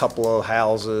on a couple of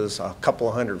houses, a couple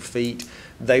of 100 feet,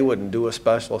 they wouldn't do a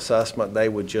special assessment. They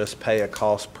would just pay a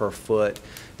cost per foot.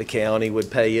 The county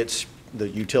would pay the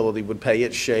utility would pay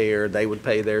its share, they would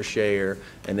pay their share,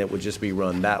 and it would just be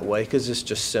run that way because it's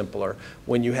just simpler.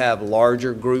 When you have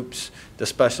larger groups, the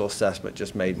special assessment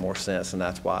just made more sense, and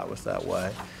that's why it was that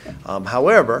way.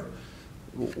 However,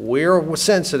 we're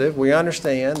sensitive. We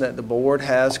understand that the board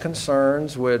has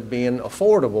concerns with being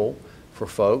affordable for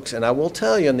folks, and I will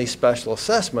tell you in these special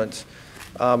assessments,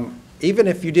 even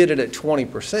if you did it at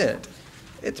 20%,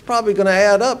 it's probably going to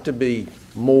add up to be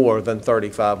more than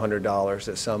 $3,500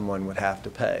 that someone would have to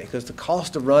pay, because the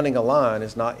cost of running a line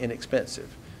is not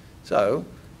inexpensive. So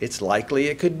it's likely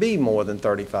it could be more than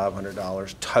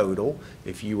 $3,500 total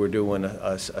if you were doing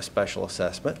a special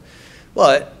assessment.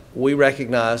 But we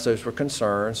recognize those were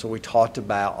concerns, so we talked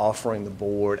about offering the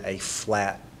board a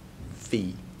flat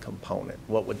fee component.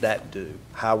 What would that do?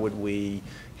 How would we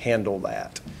handle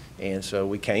that? And so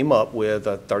we came up with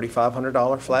a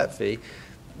 $3,500 flat fee.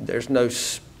 There's no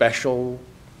special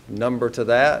number to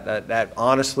that. That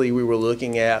honestly, we were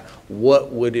looking at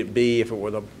what would it be if it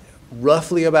were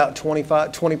roughly about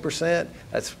 20%.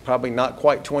 That's probably not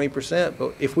quite 20%,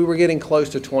 but if we were getting close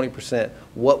to 20%,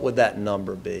 what would that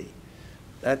number be?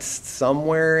 That's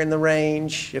somewhere in the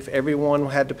range. If everyone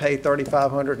had to pay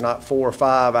 $3,500, not 4 or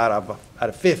 5 out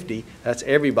of 50, that's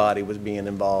everybody was being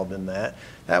involved in that.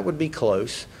 That would be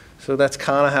close. So that's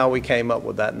kind of how we came up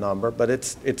with that number, but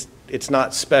it's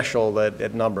not special.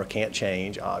 That number can't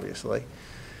change, obviously.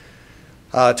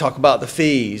 Talk about the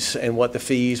fees and what the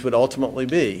fees would ultimately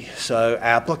be. So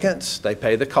applicants, they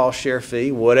pay the cost share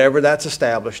fee, whatever that's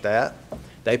established at.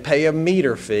 They pay a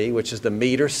meter fee, which is the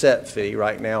meter set fee.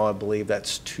 Right now, I believe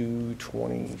that's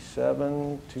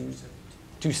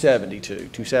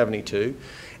 $272.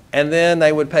 And then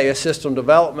they would pay a system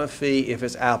development fee if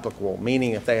it's applicable,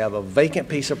 meaning if they have a vacant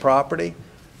piece of property,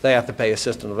 they have to pay a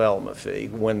system development fee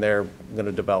when they're going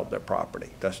to develop their property.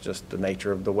 That's just the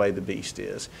nature of the way the beast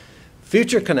is.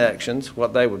 Future connections,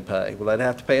 what they would pay, well, they'd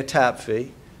have to pay a tap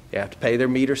fee, they have to pay their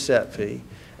meter set fee,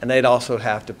 and they'd also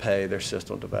have to pay their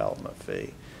system development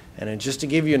fee. And then just to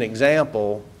give you an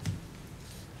example,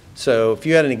 so if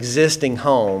you had an existing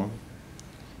home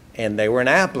and they were an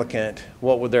applicant,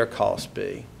 what would their cost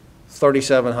be?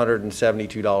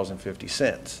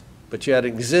 $3,772.50. but you had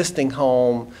an existing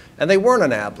home, and they weren't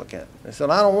an applicant. They said,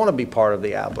 I don't want to be part of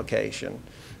the application.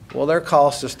 Well, their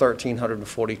cost is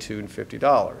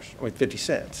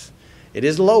 $1,342.50. It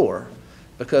is lower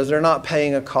because they're not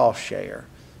paying a cost share.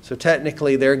 So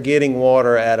technically, they're getting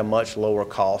water at a much lower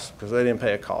cost because they didn't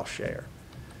pay a cost share.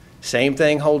 Same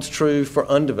thing holds true for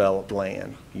undeveloped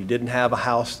land. You didn't have a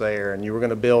house there and you were going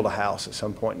to build a house at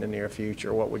some point in the near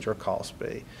future. What would your cost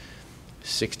be?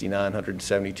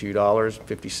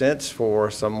 $6,972.50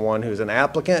 for someone who's an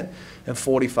applicant and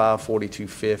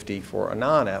 $42.50 for a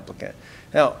non-applicant.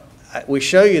 Now, we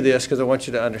show you this because I want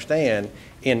you to understand,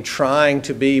 in trying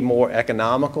to be more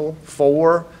economical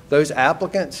for those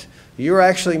applicants, you're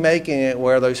actually making it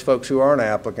where those folks who are an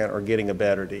applicant are getting a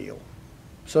better deal.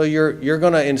 So you're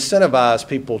going to incentivize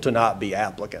people to not be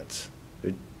applicants.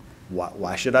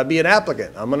 Why should I be an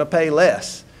applicant? I'm going to pay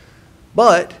less.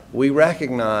 But we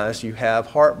recognize you have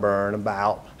heartburn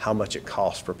about how much it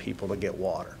costs for people to get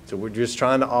water. So we're just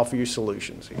trying to offer you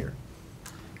solutions here.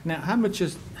 Now, how much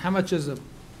is a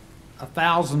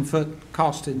 1,000-foot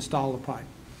cost to install a pipe?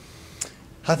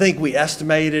 I think we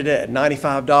estimated it at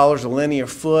 $95 a linear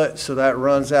foot, so that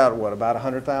runs out, what, about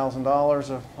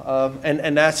 $100,000?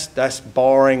 And that's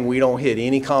barring we don't hit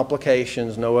any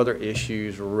complications, no other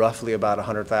issues, roughly about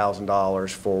 $100,000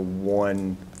 for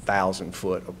 1,000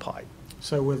 foot of pipe.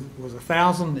 So with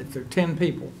 1,000, if there are 10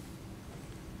 people,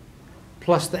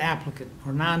 plus the applicant,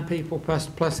 or 9 people plus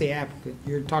the applicant,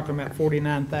 you're talking about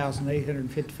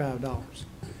 $49,855.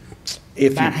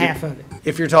 About half of it.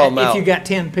 If you're talking about. If you got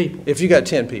 10 people. If you got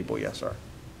 10 people, yes, sir.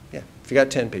 Yeah, if you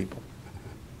got 10 people.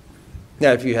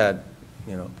 Now, if you had,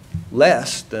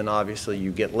 less, then obviously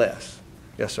you get less.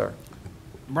 Yes, sir.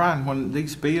 Brian, when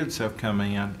these bids have come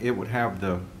in, it would have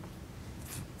the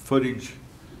footage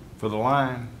for the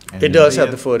line? It does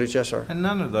have the footage, yes, sir. And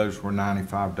none of those were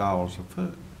 $95 a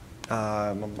foot.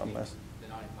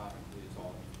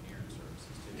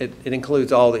 It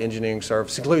includes all the engineering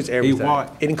services, includes everything.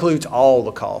 What? It includes all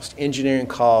the cost, engineering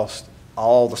cost,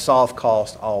 all the soft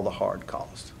cost, all the hard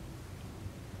cost.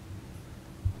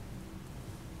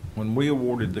 When we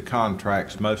awarded the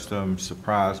contracts, most of them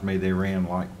surprised me. They ran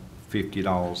like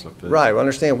 $50 a foot. Right, well,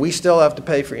 understand, we still have to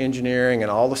pay for engineering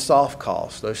and all the soft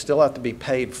costs. Those still have to be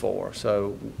paid for.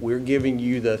 So we're giving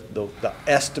you the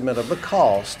estimate of the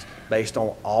cost based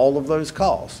on all of those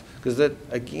costs. Because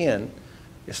again,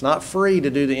 it's not free to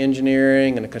do the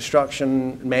engineering and the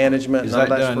construction management. Is that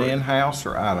done in-house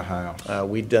or out-of-house?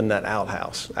 We've done that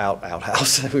outhouse.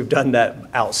 We've done that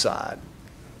outside.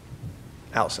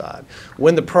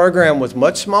 When the program was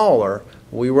much smaller,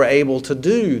 we were able to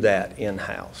do that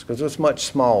in-house because it was much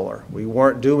smaller. We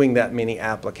weren't doing that many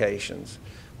applications.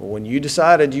 Well, when you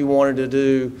decided you wanted to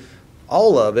do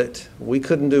all of it, we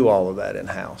couldn't do all of that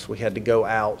in-house. We had to go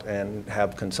out and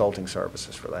have consulting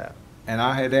services for that. And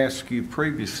I had asked you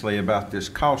previously about this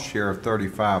cost share of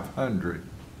 $3,500,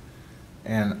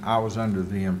 and I was under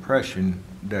the impression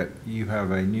that you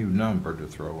have a new number to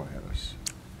throw at us,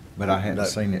 but I hadn't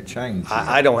seen it change yet.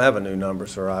 I don't have a new number,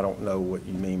 sir. I don't know what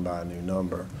you mean by a new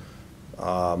number.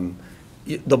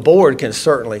 The board can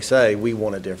certainly say we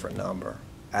want a different number.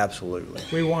 Absolutely.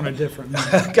 We want a different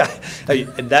number. Okay.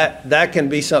 That can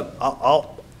be some,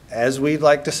 as we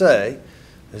like to say,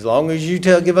 as long as you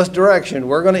give us direction,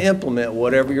 we're going to implement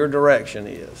whatever your direction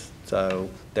is. So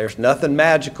there's nothing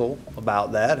magical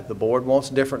about that. If the board wants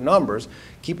different numbers,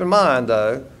 keep in mind,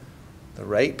 though, the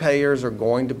ratepayers are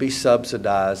going to be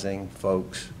subsidizing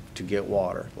folks to get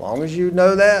water. As long as you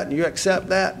know that and you accept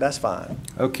that, that's fine.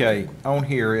 Okay, on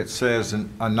here it says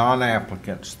a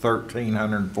non-applicant's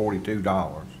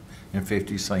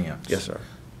 $1,342.50. Yes, sir.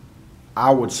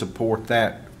 I would support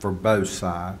that for both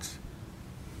sides,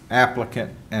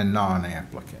 applicant and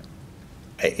non-applicant.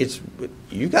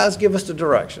 You guys give us the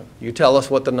direction. You tell us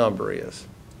what the number is.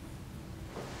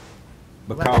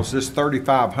 Because this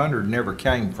 $3,500 never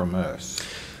came from us.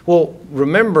 Well,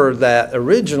 remember that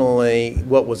originally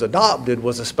what was adopted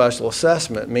was a special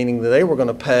assessment, meaning that they were going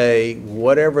to pay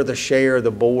whatever the share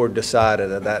the board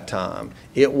decided at that time.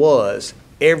 It was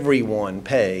everyone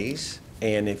pays,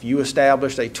 and if you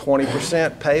established a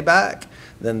 20% payback,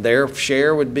 then their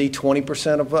share would be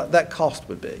 20% of what that cost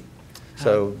would be.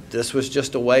 So this was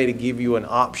just a way to give you an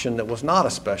option that was not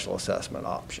a special assessment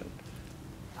option.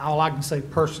 All I can say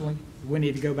personally, we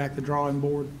need to go back to the drawing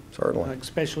board. Certainly.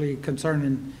 Especially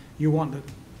concerning you want to,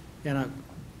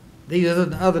 these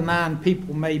other 9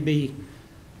 people may be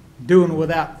doing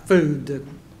without food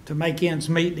to make ends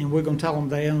meet, and we're going to tell them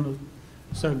they own it.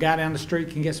 So a guy down the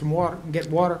street can get some water,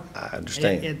 I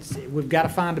understand. We've got to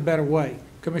find a better way.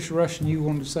 Commissioner Rushing, you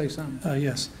wanted to say something?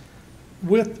 Yes.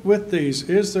 With these,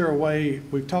 is there a way,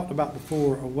 we've talked about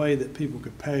before, a way that people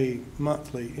could pay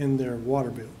monthly in their water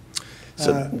bill?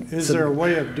 Is there a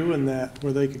way of doing that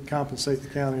where they could compensate the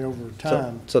county over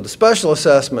time? So the special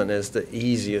assessment is the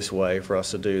easiest way for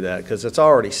us to do that because it's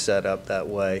already set up that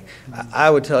way. I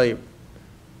would tell you,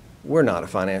 we're not a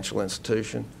financial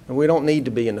institution, and we don't need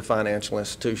to be in the financial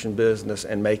institution business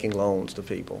and making loans to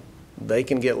people. They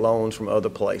can get loans from other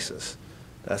places.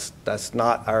 That's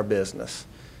not our business.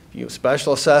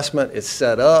 Special assessment is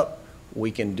set up.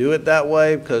 We can do it that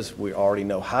way because we already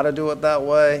know how to do it that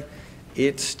way.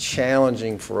 It's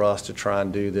challenging for us to try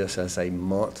and do this as a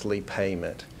monthly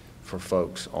payment for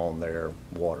folks on their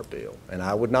water bill. And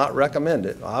I would not recommend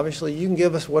it. Obviously, you can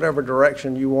give us whatever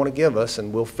direction you want to give us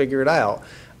and we'll figure it out.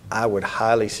 I would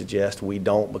highly suggest we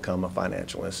don't become a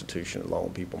financial institution and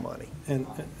loan people money. And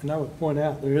I would point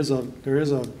out, there is a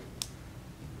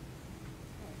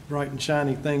bright and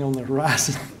shiny thing on the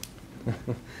horizon.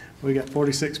 We got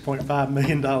 $46.5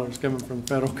 million coming from the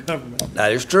federal government.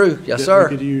 That is true. Yes, that sir.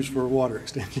 we could use for water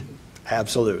extension.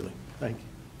 Absolutely. Thank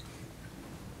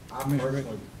you. I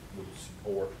personally would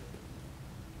support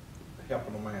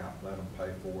helping them out, let them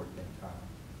pay for it in time.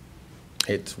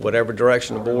 It's whatever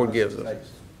direction the board gives It us. takes,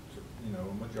 you know,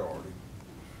 a majority.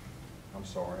 I'm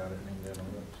sorry, I didn't mean that on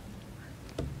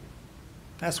that.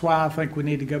 That's why I think we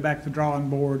need to go back to the drawing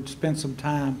board, spend some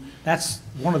time. That's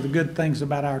one of the good things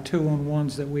about our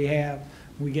two-on-ones that we have.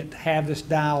 We get to have this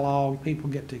dialogue. People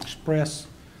get to express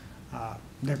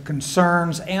their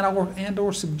concerns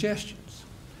and/or suggestions.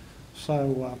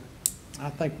 So I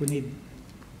think we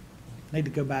need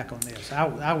to go back on this. I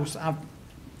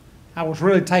was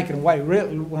really taken away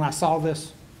really when I saw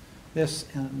this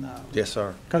and Yes,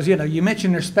 sir. because you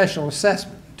mentioned their special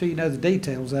assessment. Until you know the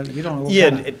details of it, you don't know what Yeah,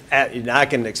 kind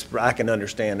of- I can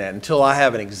understand that. Until I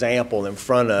have an example in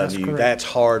front of That's you, correct. that's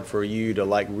hard for you to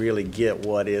like really get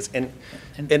what is. And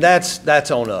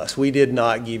that's on us. We did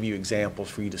not give you examples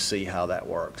for you to see how that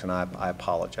works, and I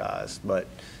apologize. But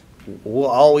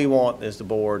all we want is the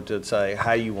board to say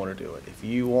how you want to do it. If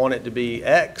you want it to be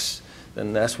X,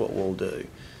 then that's what we'll do.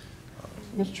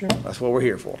 Mr. Chairman, That's what we're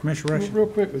here for. Commissioner Rushing. real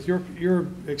quick, with your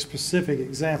specific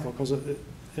example, because it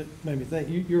made me think,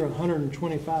 you're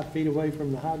 125 feet away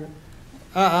from the hydrant?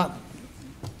 I'd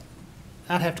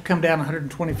have to come down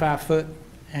 125 foot,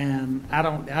 and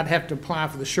I'd have to apply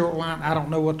for the short line. I don't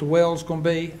know what the well's gonna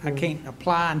be. I can't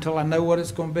apply until I know what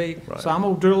it's gonna be. Right. So I'm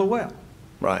gonna drill a well.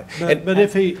 Right. But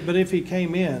if he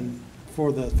came in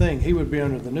for the thing, he would be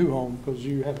under the new home because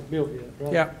you haven't built yet,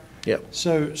 right? Yeah. Yep.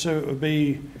 So it would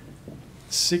be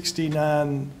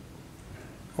 69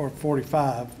 or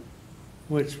 45,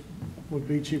 which would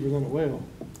be cheaper than a well.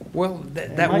 Well, might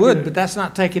that get would, it. but that's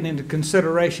not taking into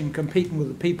consideration competing with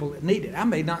the people that need it. I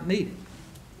may not need it.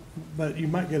 But you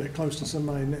might get it close to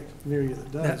somebody near you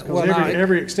that does. That- Because well, no,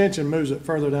 every extension moves it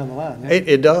further down the line. right?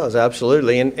 It does,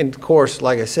 absolutely. And of course,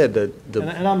 like I said,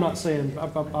 And I'm not saying, I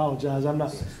apologize, I'm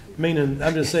not meaning,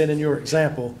 I'm just saying in your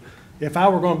example, if I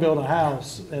were gonna build a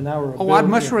house and I were. Oh, I'd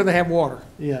much rather have water.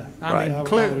 Yeah. I mean, would-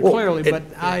 clearly, Well,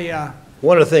 but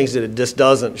one of the things that it just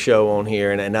doesn't show on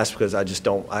here, and that's because I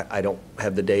don't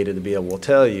have the data to be able to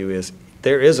tell you, is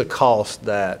there is a cost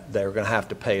that they're going to have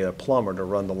to pay a plumber to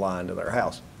run the line to their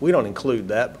house. We don't include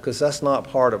that because that's not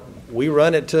part of, we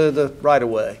run it to the right of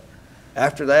way.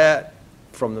 After that,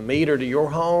 from the meter to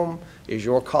your home is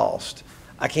your cost.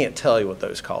 I can't tell you what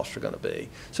those costs are going to be.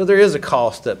 So there is a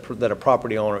cost that a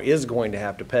property owner is going to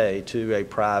have to pay to a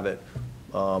private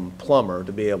plumber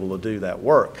to be able to do that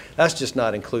work. That's just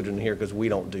not included in here because we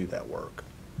don't do that work.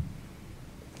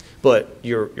 But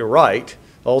you're right.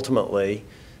 Ultimately,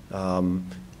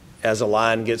 as a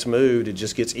line gets moved, it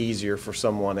just gets easier for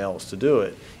someone else to do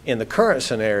it. In the current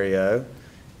scenario,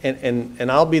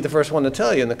 and I'll be the first one to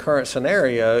tell you, in the current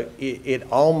scenario, it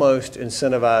almost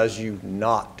incentivizes you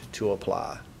not to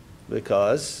apply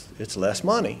because it's less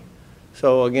money.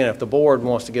 So again, if the board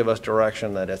wants to give us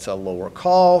direction that it's a lower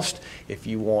cost, if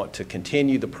you want to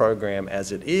continue the program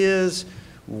as it is,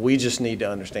 we just need to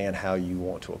understand how you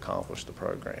want to accomplish the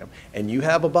program. And you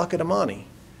have a bucket of money.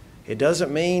 It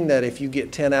doesn't mean that if you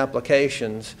get 10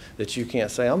 applications that you can't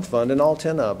say, I'm funding all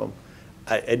 10 of them.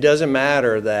 It doesn't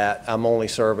matter that I'm only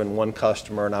serving one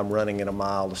customer and I'm running it a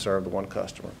mile to serve the one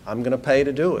customer. I'm going to pay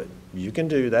to do it. You can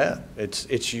do that.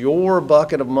 It's your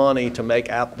bucket of money to make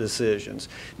app decisions.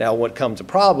 Now, what comes a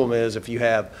problem is if you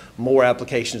have more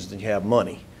applications than you have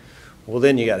money, well,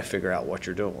 then you got to figure out what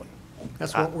you're doing.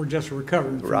 that's what we're just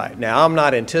recovering from. Right. Now, I'm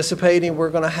not anticipating we're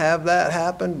going to have that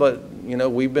happen, but,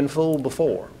 we've been fooled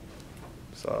before.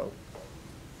 So,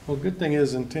 Well, good thing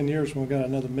is in 10 years, we've got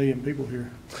another 1 million people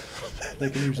here. They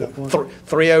can use that one.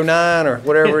 309 or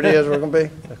whatever it is we're going to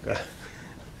be? Okay.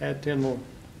 Add 10 more.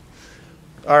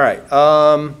 All right.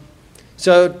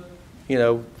 So, you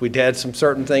know, we'd had some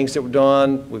certain things that were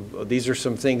done. These are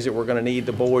some things that we're going to need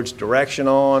the board's direction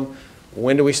on.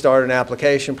 When do we start an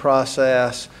application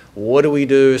process? What do we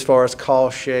do as far as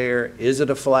cost share? Is it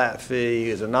a flat fee?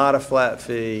 Is it not a flat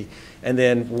fee? And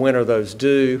then when are those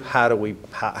due? How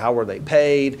are they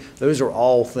paid? Those are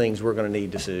all things we're going to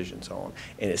need decisions on.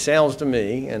 And it sounds to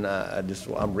me, and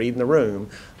I'm reading the room,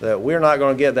 that we're not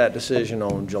going to get that decision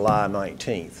on July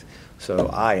 19th. So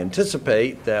I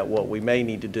anticipate that what we may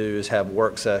need to do is have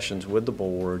work sessions with the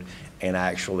board and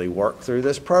actually work through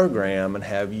this program and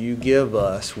have you give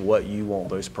us what you want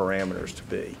those parameters to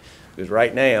be. Because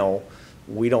right now,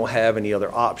 we don't have any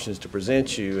other options to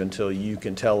present you until you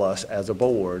can tell us as a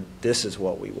board, this is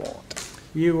what we want.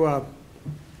 You,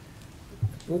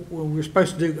 we're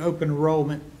supposed to do open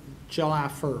enrollment July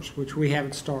 1st, which we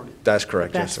haven't started. That's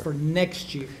correct, yes, That's sir. for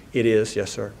next year. It is,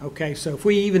 yes, sir. Okay, so if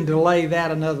we even delay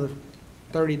that another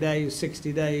 30 days,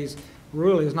 60 days,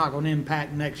 really is not going to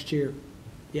impact next year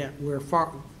yet. We're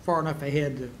far enough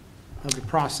ahead of the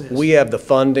process. We have the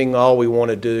funding. All we want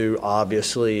to do,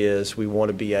 obviously, is we want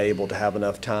to be able to have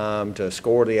enough time to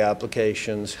score the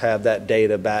applications, have that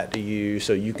data back to you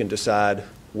so you can decide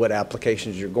what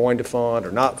applications you're going to fund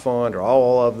or not fund or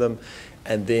all of them.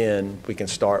 And then we can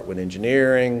start with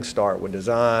engineering, start with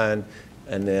design,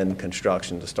 and then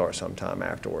construction to start sometime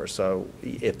afterwards. So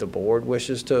if the board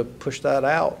wishes to push that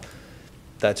out,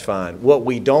 that's fine. What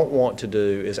we don't want to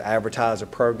do is advertise a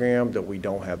program that we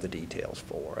don't have the details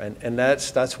for. And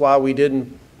that's why we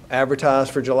didn't advertise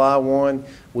for July 1.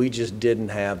 We just didn't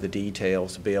have the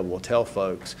details to be able to tell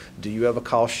folks, do you have a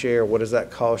cost share? What is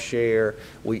that cost share?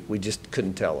 We just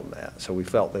couldn't tell them that. So we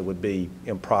felt it would be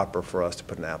improper for us to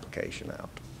put an application out.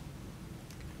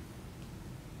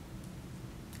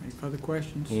 Any further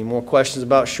questions? Any more questions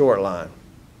about short line?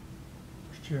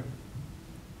 Mr. Chairman.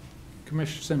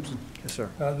 Commissioner Simpson. Yes, sir.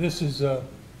 This is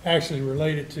actually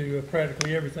related to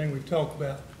practically everything we've talked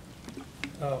about.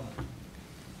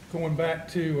 Going back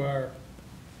to our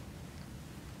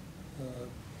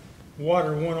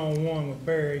water one-on-one with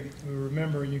Barry, we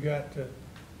remember you got to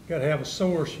have a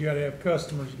source, you got to have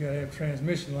customers, you got to have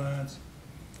transmission lines.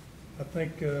 I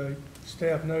think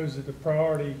staff knows that the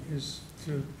priority is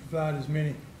to provide as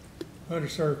many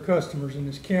underserved customers in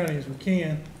this county as we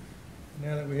can.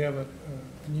 Now that we have a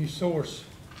new source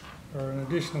or an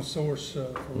additional source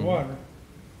for water,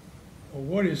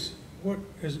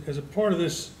 as a part of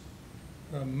this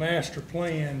master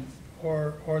plan,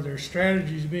 are there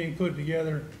strategies being put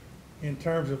together in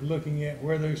terms of looking at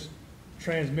where those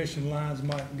transmission lines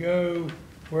might go?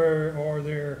 Where are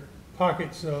there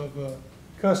pockets of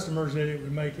customers that it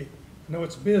would make it, I know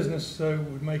it's business, so it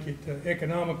would make it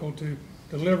economical to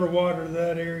deliver water to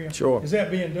that area? Sure. Is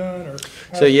that being done, or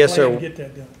So, yes, sir. to get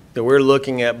that done? That we're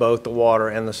looking at both the water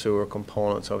and the sewer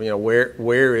components of, you know,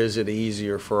 where is it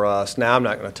easier for us? Now, I'm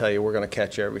not going to tell you we're going to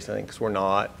catch everything, because we're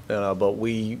not, but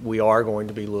we are going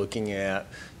to be looking at,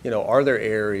 you know, are there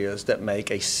areas that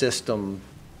make a system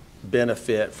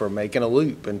benefit for making a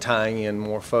loop and tying in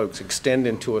more folks,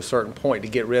 extending to a certain point to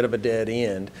get rid of a dead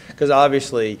end? Because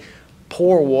obviously,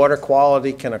 poor water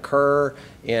quality can occur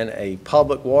in a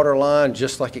public water line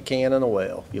just like it can in a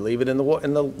well. You leave it in the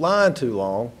line too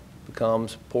long,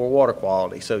 becomes poor water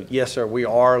quality. So yes, sir, we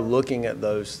are looking at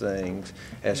those things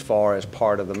as far as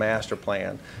part of the master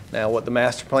plan. Now, what the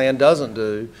master plan doesn't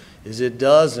do is it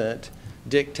doesn't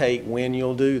dictate when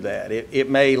you'll do that. It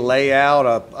may lay out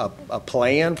a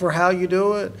plan for how you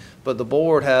do it, but the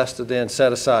board has to then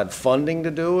set aside funding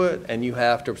to do it, and you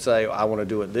have to say, I want to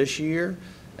do it this year,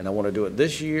 and I want to do it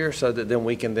this year, so that then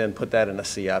we can then put that in a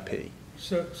CIP.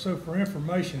 So for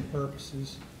information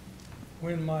purposes,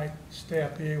 when might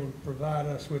staff be able to provide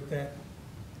us with that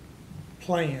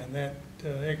plan, that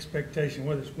expectation,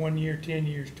 whether it's 1 year, 10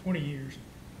 years, 20 years,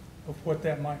 of what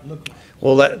that might look like?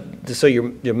 Well, so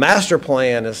your master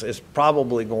plan is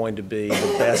probably going to be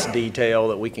the best detail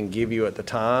that we can give you at the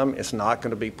time. It's not going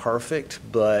to be perfect,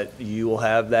 but you will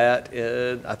have that.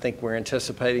 I think we're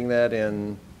anticipating that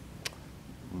in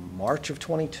March of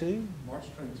 22. March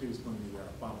 22 is going to be the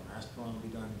final master plan will be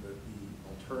done, but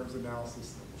the alternatives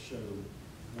analysis that will show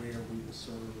where we will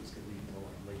serve is going to be more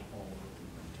like late fall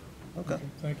or winter. Okay.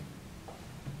 Thank you.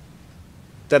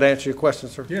 Did that answer your question,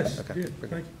 sir? Yes, Okay. good,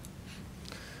 thank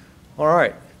you. All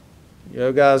right.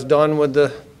 You guys done with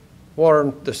the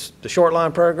water, the short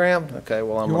line program? Okay,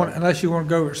 well, Unless you want to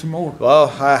go over it some more. well,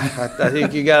 I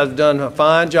think you guys have done a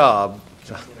fine job.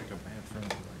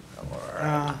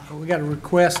 We got a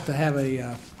request to have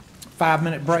a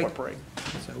 5-minute break. Short break.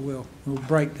 So we'll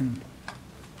break and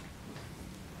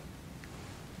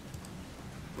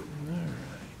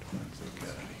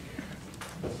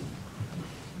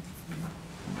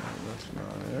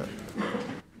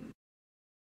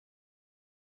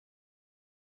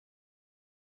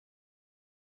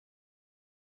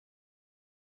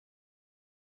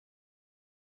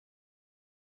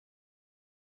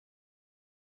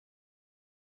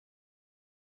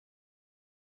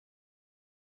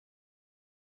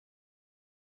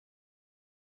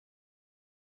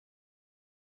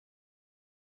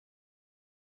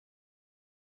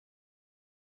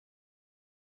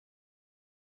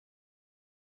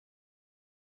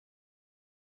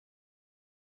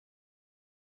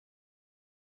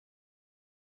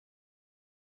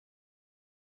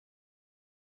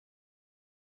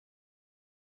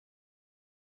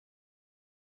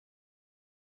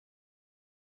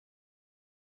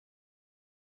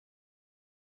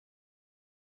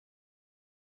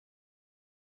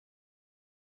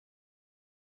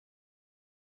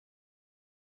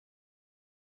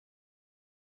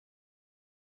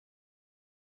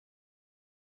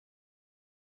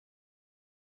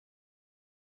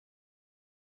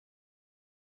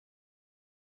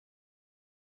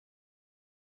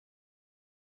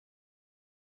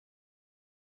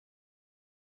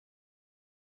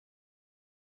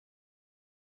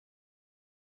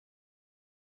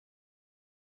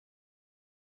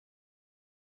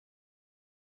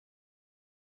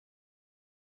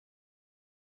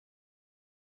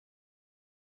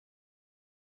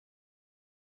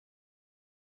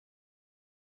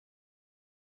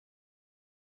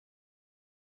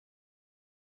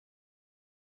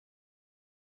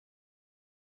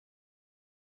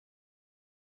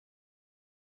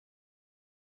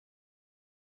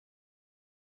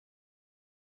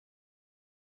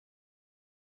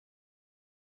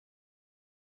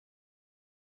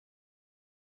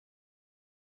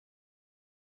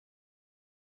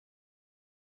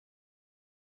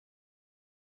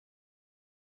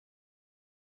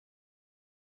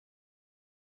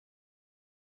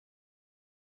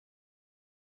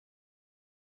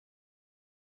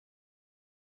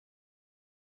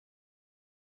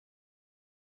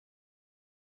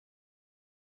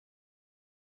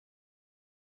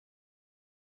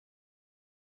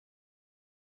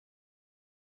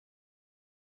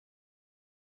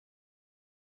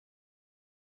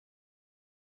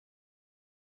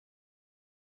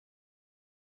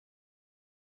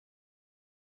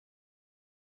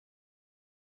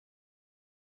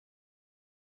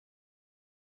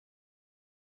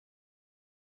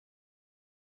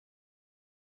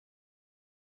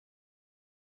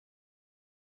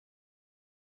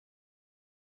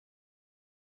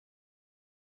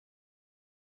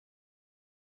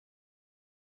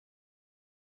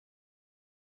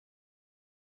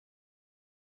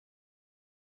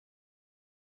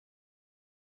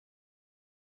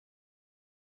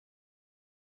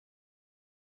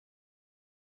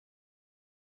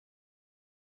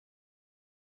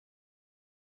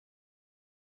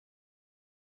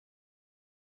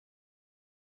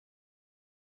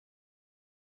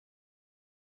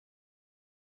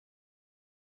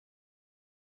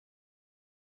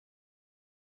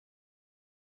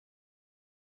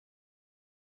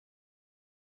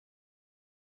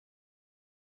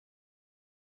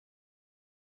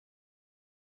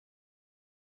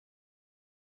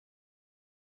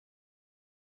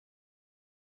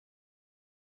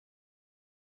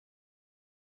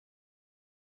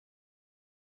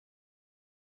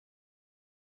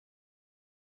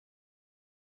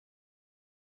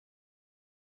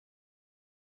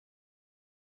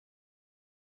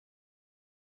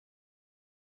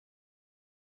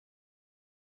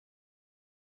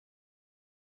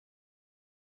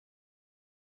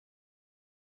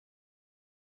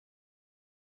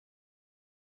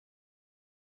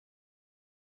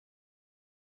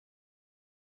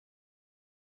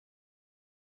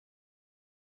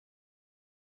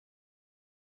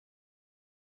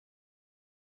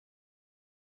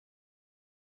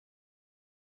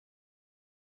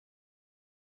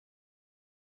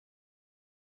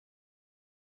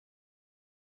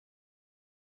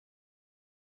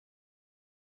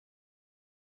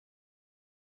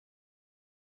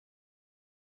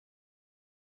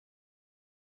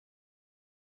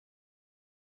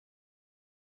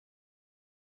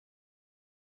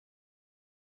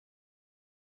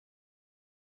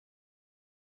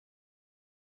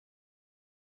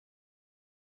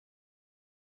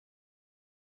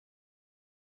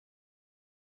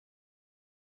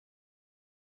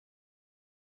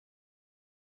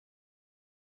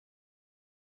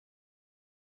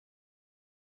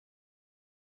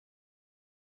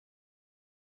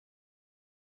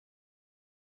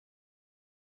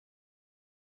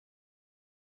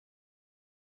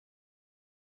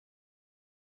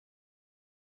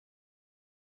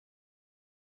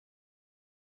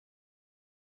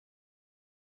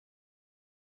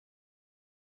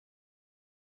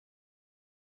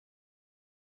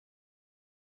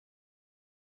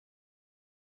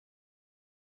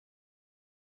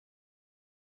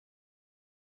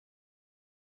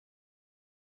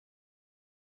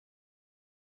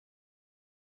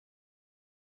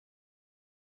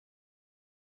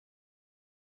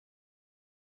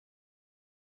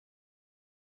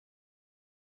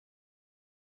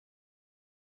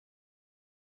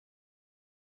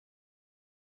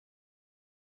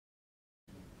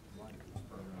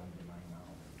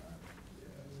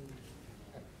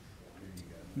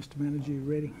Mr. Manager, you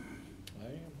ready?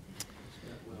 I am.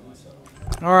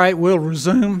 All right, we'll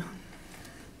resume.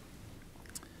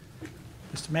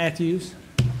 Mr. Matthews.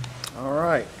 All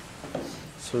right.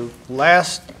 So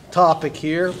last topic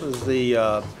here is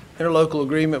the interlocal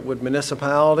agreement with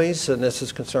municipalities, and this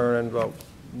is concerning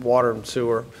water and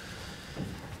sewer.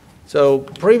 So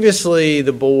previously,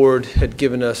 the board had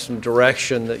given us some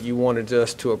direction that you wanted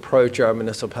us to approach our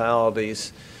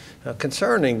municipalities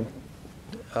concerning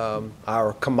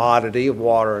our commodity of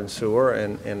water and sewer,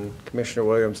 and Commissioner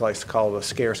Williams likes to call it a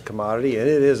scarce commodity, and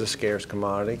it is a scarce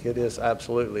commodity. It is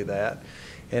absolutely that.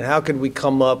 And how could we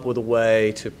come up with a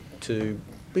way to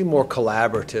be more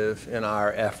collaborative in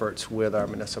our efforts with our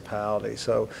municipalities?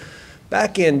 So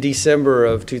back in December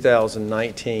of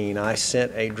 2019, I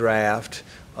sent a draft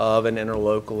of an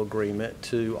interlocal agreement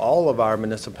to all of our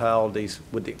municipalities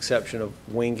with the exception of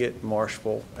Wingate,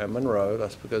 Marshville, and Monroe.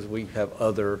 That's because we have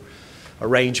other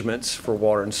arrangements for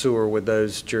water and sewer with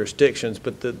those jurisdictions.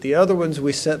 But the other ones,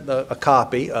 we sent a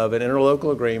copy of an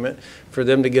interlocal agreement for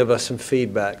them to give us some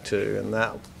feedback to. And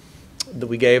that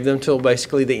we gave them till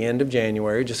basically the end of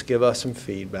January, just give us some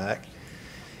feedback.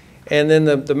 And then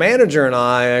the manager and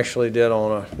I actually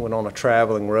went on a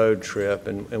traveling road trip,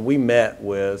 and we met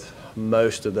with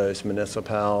most of those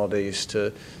municipalities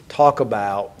to talk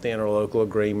about the interlocal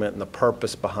agreement and the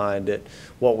purpose behind it,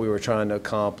 what we were trying to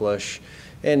accomplish,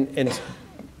 and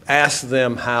ask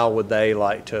them how would they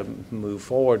like to move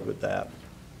forward with that.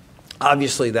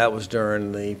 Obviously, that was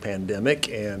during the pandemic,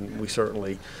 and we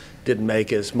certainly didn't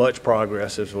make as much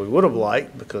progress as we would have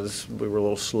liked because we were a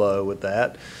little slow with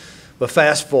that. But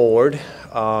fast forward,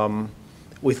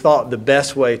 we thought the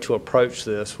best way to approach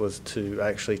this was to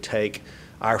actually take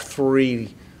our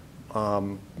three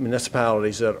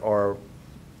municipalities that are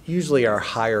usually our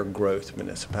higher growth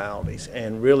municipalities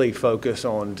and really focus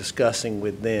on discussing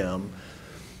with them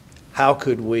how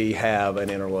could we have an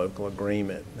interlocal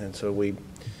agreement. And so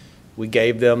we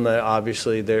gave them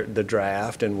obviously the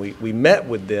draft, and we met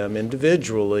with them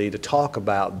individually to talk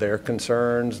about their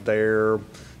concerns, their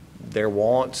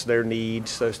wants, their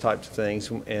needs, those types of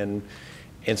things. And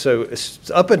so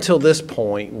up until this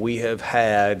point, we have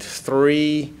had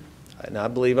three, and I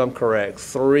believe I'm correct,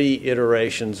 three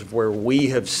iterations of where we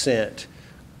have sent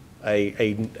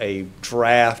a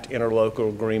draft interlocal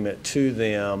agreement to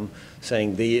them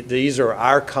saying these are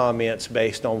our comments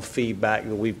based on feedback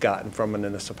that we've gotten from the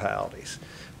municipalities.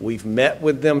 We've met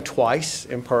with them twice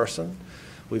in person.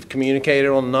 We've communicated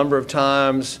on a number of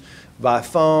times by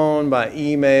phone, by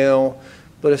email,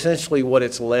 but essentially what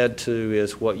it's led to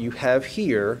is what you have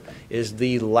here is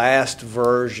the last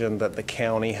version that the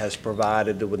county has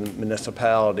provided to the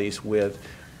municipalities with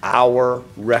our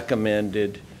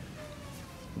recommended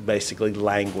basically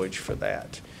language for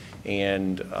that.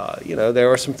 And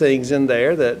there are some things in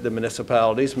there that the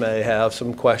municipalities may have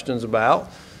some questions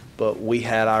about, but we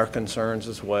had our concerns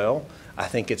as well. I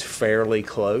think it's fairly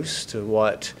close to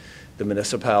what the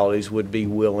municipalities would be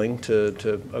willing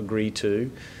to agree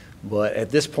to. But at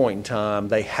this point in time,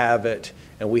 they have it,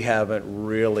 and we haven't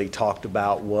really talked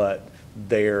about what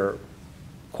their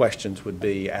questions would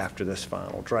be after this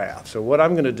final draft. So what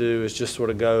I'm going to do is just sort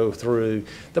of go through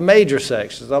the major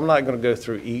sections. I'm not going to go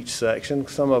through each section.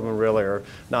 Some of them really are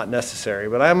not necessary,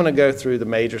 but I'm going to go through the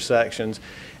major sections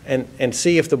and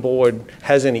see if the board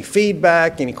has any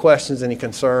feedback, any questions, any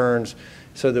concerns,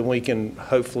 so that we can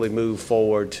hopefully move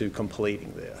forward to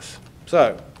completing this.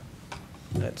 So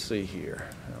let's see here.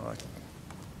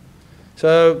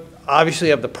 So obviously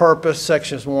you have the purpose,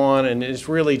 sections 1, and it's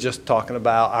really just talking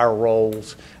about our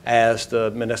roles as the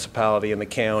municipality and the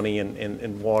county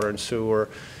in water and sewer.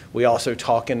 We also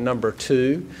talk in number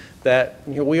 2 that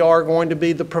we are going to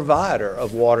be the provider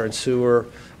of water and sewer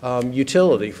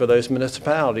utility for those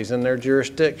municipalities in their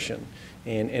jurisdiction.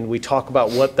 And we talk about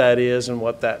what that is and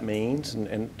what that means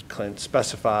and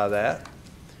specify that.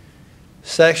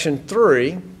 Section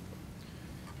 3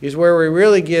 is where we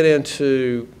really get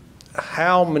into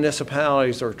how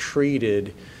municipalities are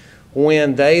treated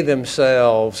when they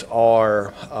themselves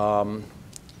are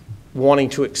wanting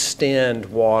to extend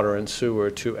water and sewer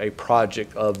to a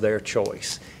project of their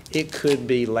choice. It could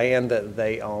be land that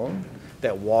they own,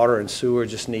 that water and sewer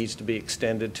just needs to be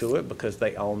extended to it because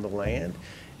they own the land.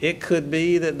 It could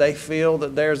be that they feel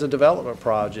that there's a development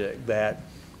project that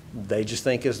they just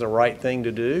think is the right thing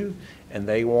to do, and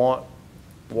they want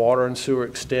water and sewer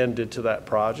extended to that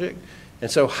project. And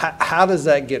so how does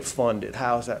that get funded?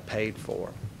 How is that paid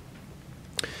for?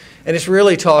 And it's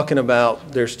really talking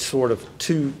about, there's sort of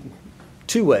two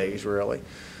ways really.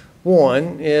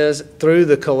 One is through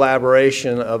the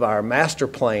collaboration of our master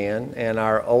plan and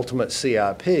our ultimate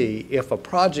CIP. If a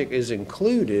project is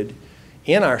included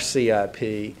in our CIP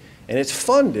and it's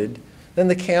funded, then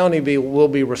the county will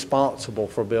be responsible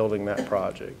for building that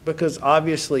project. Because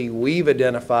obviously we've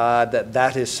identified that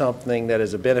that is something that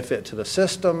is a benefit to the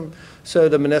system, so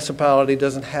the municipality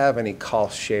doesn't have any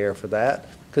cost share for that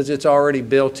because it's already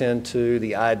built into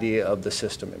the idea of the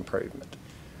system improvement.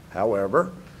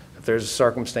 However, if there's a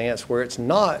circumstance where it's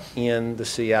not in the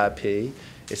CIP,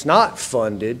 it's not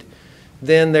funded,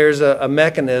 then there's a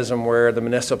mechanism where the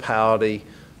municipality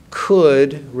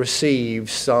could receive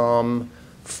some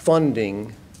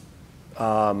funding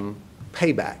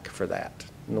payback for that.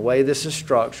 And the way this is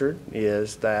structured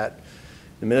is that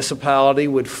the municipality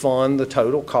would fund the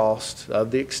total cost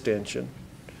of the extension,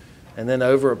 and then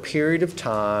over a period of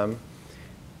time,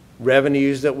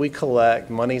 revenues that we collect,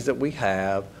 monies that we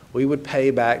have, we would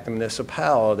pay back the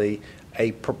municipality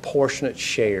a proportionate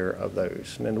share of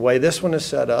those. And the way this one is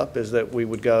set up is that we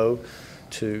would go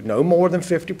to no more than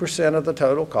 50% of the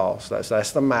total cost.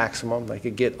 That's the maximum. They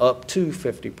could get up to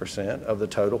 50% of the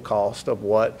total cost of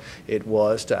what it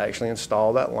was to actually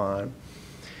install that line.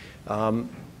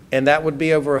 And that would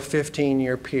be over a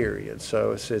 15-year period.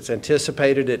 So it's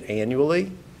anticipated that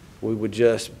annually we would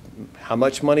just, how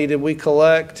much money did we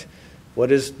collect?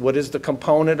 What is the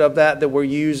component of that we're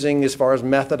using as far as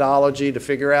methodology to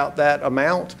figure out that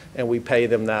amount? And we pay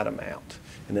them that amount.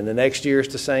 And then the next year is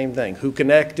the same thing. Who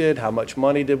connected? How much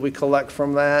money did we collect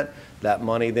from that? That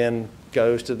money then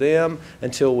goes to them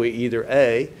until we either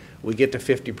A, we get to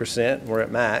 50%, we're at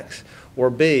max, or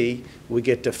B, we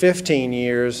get to 15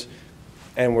 years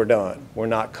and we're done. We're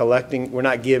not collecting, we're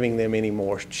not giving them any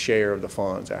more share of the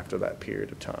funds after that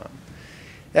period of time.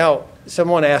 Now,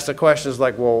 someone asked the questions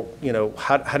like, well, you know,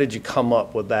 how did you come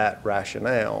up with that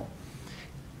rationale?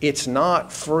 It's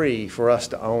not free for us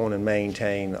to own and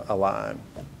maintain a line.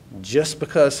 Just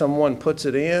because someone puts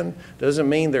it in doesn't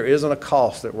mean there isn't a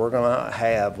cost that we're going to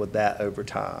have with that over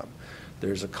time.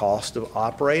 There's a cost to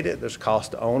operate it, there's a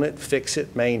cost to own it, fix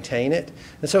it, maintain it.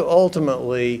 And so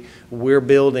ultimately, we're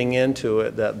building into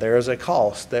it that there's a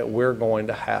cost that we're going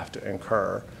to have to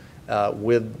incur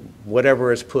with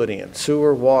whatever is put in,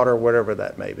 sewer, water, whatever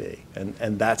that may be.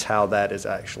 And that's how that is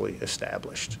actually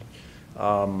established.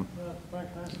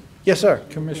 Yes, sir.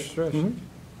 Commissioner Stress.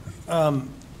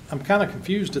 I'm kind of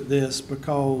confused at this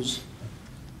because,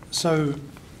 so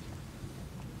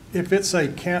if it's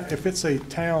a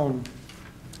town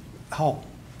hall,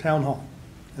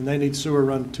 and they need sewer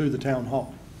run to the town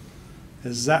hall,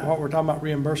 is that what we're talking about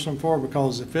reimbursing for?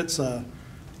 Because if it's a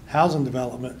housing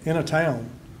development in a town,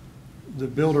 the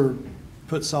builder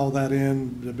puts all that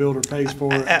in, the builder pays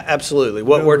for it. Absolutely.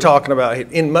 What we're talking about here,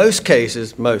 in most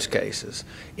cases,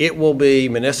 it will be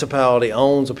municipality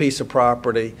owns a piece of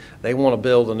property. They want to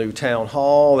build a new town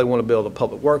hall. They want to build a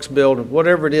public works building,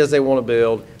 whatever it is they want to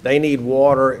build. They need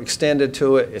water extended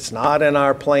to it. It's not in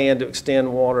our plan to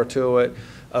extend water to it.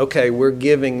 Okay, we're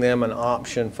giving them an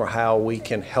option for how we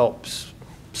can help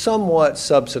somewhat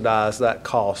subsidize that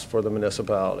cost for the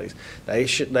municipalities.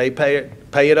 They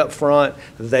pay it up front.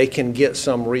 They can get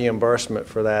some reimbursement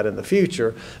for that in the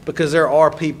future because there are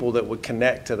people that would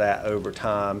connect to that over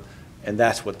time, and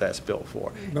that's what that's built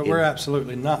for. But we're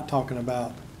absolutely not talking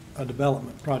about a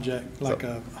development project like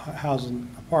a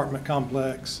housing apartment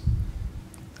complex.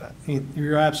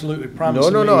 You're absolutely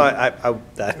promising me. No. I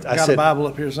got said, a Bible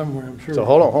up here somewhere, I'm sure. so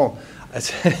hold on.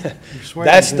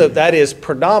 That is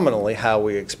predominantly how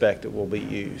we expect it will be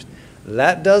used.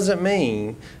 That doesn't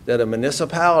mean that a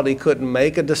municipality couldn't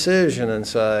make a decision and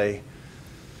say,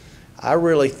 I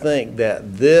really think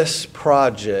that this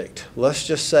project, let's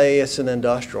just say it's an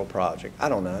industrial project. I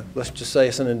don't know. Let's just say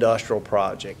it's an industrial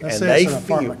project. Let's say it's an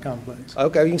apartment complex.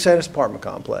 Okay, you can say it's an apartment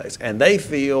complex. And they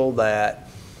feel that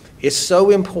it's so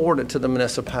important to the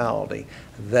municipality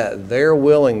that they're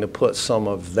willing to put some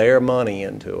of their money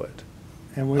into it.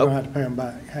 And we don't have to pay them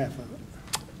back half of it.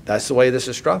 That's the way this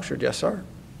is structured, yes, sir.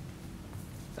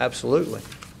 Absolutely.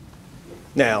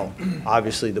 Now,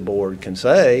 obviously, the board can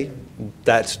say,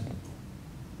 that's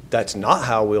not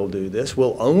how we'll do this.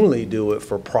 We'll only do it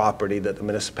for property that the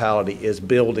municipality is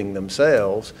building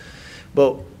themselves.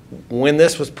 But when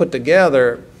this was put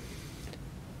together,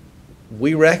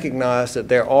 we recognize that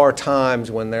there are times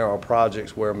when there are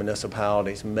projects where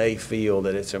municipalities may feel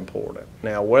that it's important.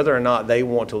 Now, whether or not they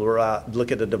want to look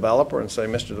at the developer and say,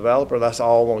 Mr. Developer, that's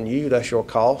all on you, that's your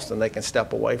cost, and they can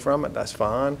step away from it, that's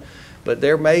fine. But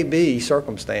there may be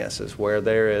circumstances where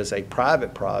there is a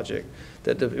private project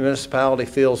that the municipality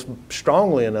feels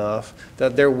strongly enough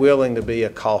that they're willing to be a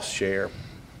cost share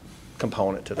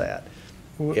component to that.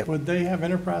 Would they have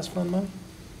enterprise fund money?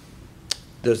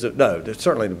 No,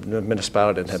 certainly the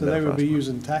municipality didn't have So they would be enterprise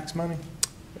using tax money?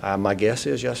 fund. My guess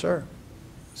is yes, sir.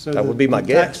 So That would be my the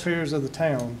guess. taxpayers of the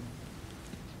town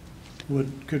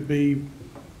could be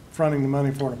fronting the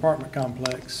money for an apartment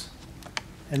complex.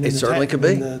 And then It certainly could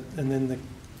be. And then the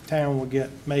town will get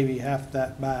maybe half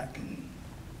that back.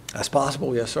 That's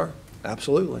possible, yes, sir.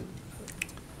 Absolutely.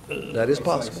 That is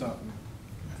possible.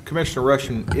 Commissioner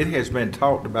Rushing, it has been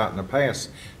talked about in the past.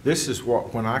 This is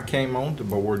what, when I came on the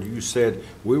board, you said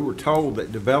we were told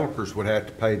that developers would have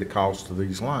to pay the cost of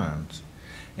these lines.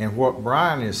 And what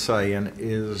Brian is saying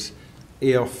is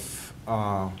if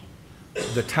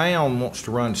the town wants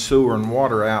to run sewer and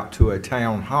water out to a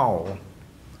town hall,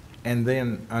 and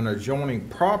then an adjoining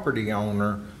property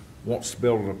owner wants to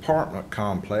build an apartment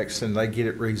complex and they get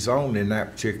it rezoned in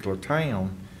that particular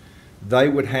town, they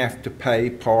would have to pay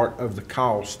part of the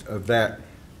cost of that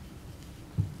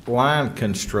line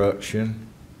construction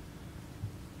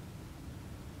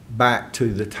back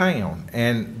to the town.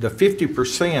 And the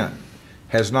 50%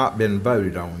 has not been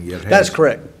voted on yet. That's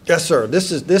correct. Yes, sir.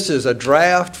 This is a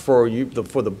draft for you,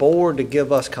 for the board to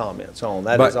give us comments on.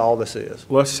 That is all this is.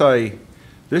 Let's say,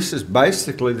 this is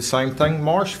basically the same thing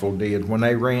Marshville did when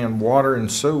they ran water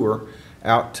and sewer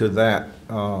out to that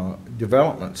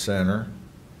development center.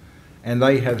 And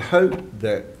they had hoped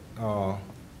that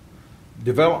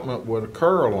development would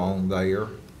occur along there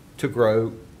to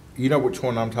grow. You know which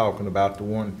one I'm talking about, the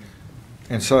one.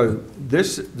 And so the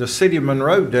city of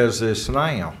Monroe does this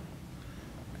now.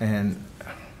 And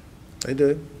They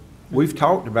do. we've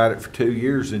talked about it for 2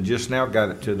 years and just now got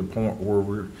it to the point where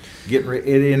we're getting it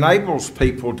enables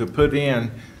people to put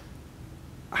in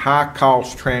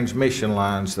high-cost transmission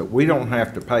lines that we don't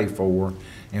have to pay for.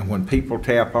 And when people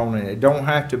tap on it don't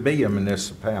have to be a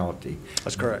municipality.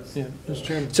 That's correct. Yeah, Mr.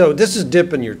 Chairman. So this is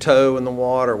dipping your toe in the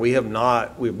water. We've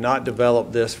not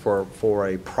developed this for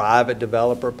a private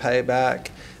developer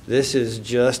payback. This is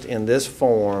just in this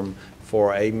form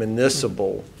for a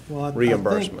municipal Well,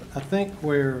 reimbursement. I think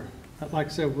where, like I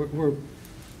said,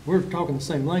 we're talking the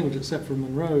same language except for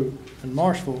Monroe and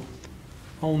Marshville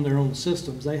own their own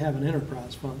systems. They have an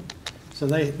enterprise fund. So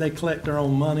they collect their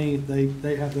own money.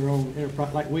 They have their own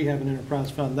enterprise, like we have an enterprise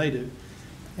fund, they do.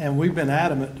 And we've been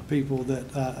adamant to people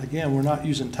that, again, we're not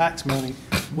using tax money.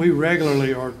 We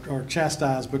regularly are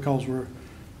chastised because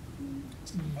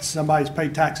somebody's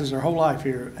paid taxes their whole life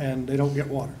here and they don't get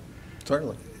water.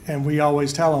 Certainly. And we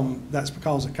always tell them that's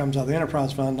because it comes out of the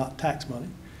enterprise fund, not tax money.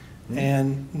 Mm-hmm.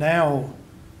 And now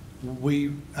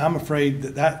I'm afraid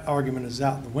that argument is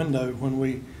out the window when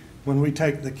we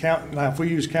take the county. Now, if we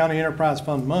use county enterprise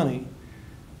fund money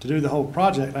to do the whole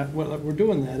project, we're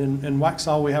doing that. In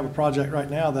Waxhaw, we have a project right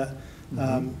now that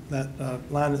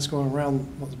line that's going around,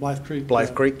 what's Blythe Creek?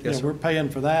 Blythe Creek, yes, sir. We're paying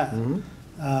for that.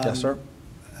 Yes, sir.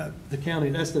 The county,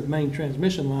 that's the main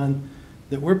transmission line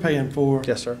that we're paying for.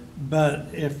 Yes, sir. But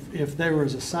if there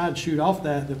was a side shoot off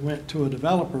that went to a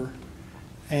developer,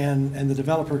 and the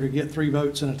developer could get 3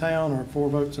 votes in a town, or 4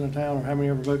 votes in a town, or how many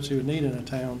ever votes he would need in a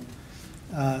town,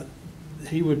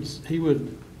 he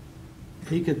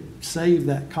could save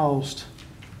that cost,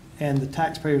 and the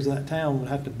taxpayers of that town would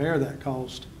have to bear that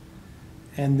cost,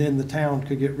 and then the town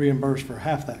could get reimbursed for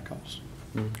half that cost.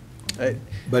 Hey,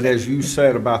 But as you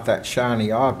said about that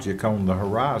shiny object on the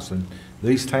horizon,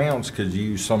 these towns could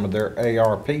use some of their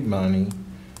ARP money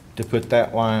to put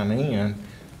that line in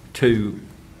to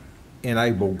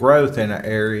enable growth in an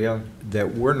area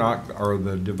that we're not, or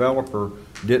the developer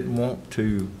didn't want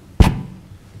to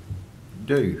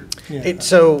do. Yeah.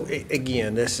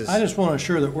 Again, this is. I just want to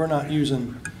assure that we're not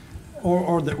using,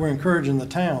 or that we're encouraging the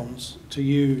towns to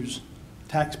use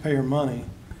taxpayer money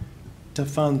to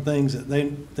fund things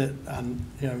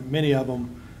that many of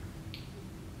them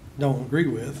don't agree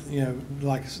with.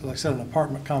 Like I said, an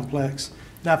apartment complex.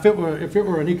 Now, if it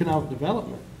were an economic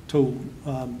development tool,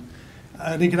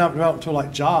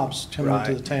 like jobs coming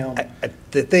into the town. I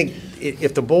think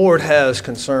if the board has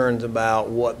concerns about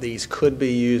what these could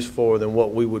be used for, then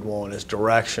what we would want is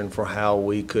direction for how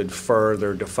we could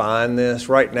further define this.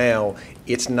 Right now,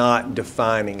 it's not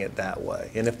defining it that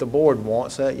way. And if the board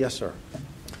wants that, yes, sir.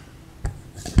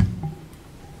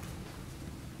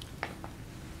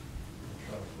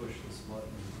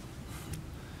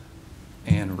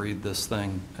 And read this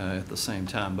thing at the same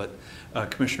time. But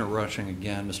Commissioner Rushing,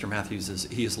 again, Mr. Matthews,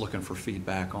 he is looking for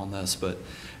feedback on this. But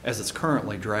as it's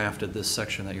currently drafted, this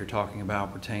section that you're talking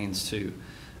about pertains to,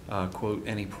 quote,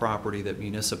 any property that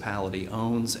municipality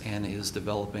owns and is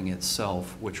developing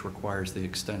itself, which requires the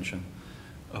extension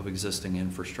of existing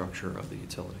infrastructure of the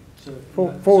utility. So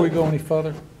before we go any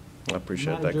further, I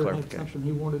appreciate that Manager had clarification. something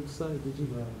he wanted to say. Did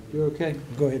you? You're okay?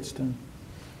 Go ahead, Stone.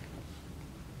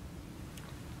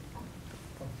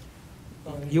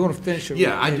 You want to finish it?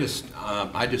 Yeah, I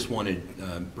just wanted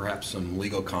perhaps some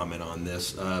legal comment on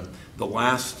this. The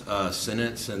last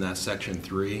sentence in that section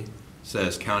 3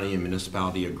 says county and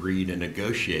municipality agree to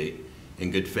negotiate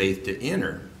in good faith to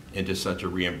enter into such a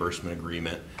reimbursement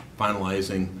agreement,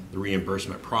 finalizing the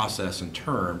reimbursement process and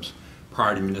terms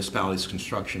prior to municipality's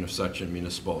construction of such a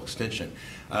municipal extension.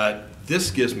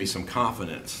 This gives me some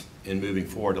confidence in moving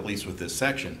forward, at least with this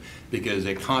section, because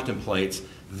it contemplates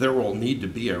there will need to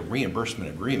be a reimbursement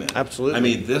agreement. Absolutely. I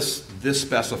mean, this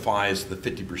specifies the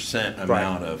 50%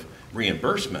 amount of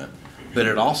reimbursement, but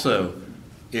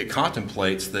it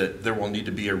contemplates that there will need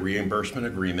to be a reimbursement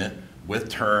agreement with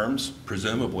terms.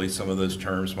 Presumably, some of those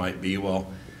terms might be, well,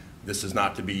 this is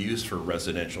not to be used for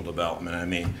residential development. I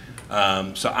mean,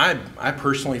 so I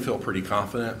personally feel pretty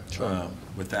confident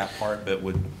with that part, but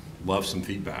would love some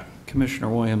feedback. Commissioner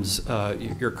Williams,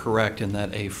 you're correct in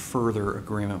that a further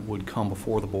agreement would come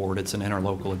before the board. It's an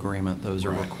interlocal agreement. Those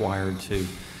are required to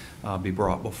be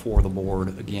brought before the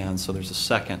board again. So there's a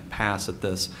second pass at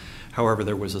this. However,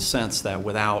 there was a sense that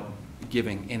without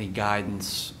giving any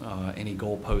guidance, any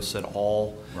goalposts at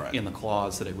all in the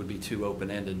clause, that it would be too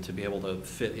open-ended to be able to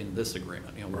fit in this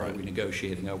agreement. You know, what are we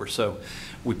negotiating over? So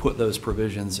we put those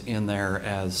provisions in there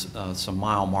as some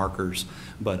mile markers,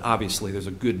 but obviously there's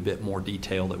a good bit more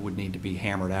detail that would need to be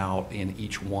hammered out in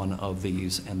each one of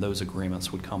these, and those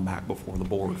agreements would come back before the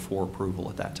board for approval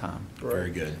at that time.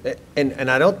 Very good.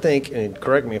 And I don't think, and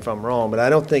correct me if I'm wrong, but I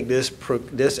don't think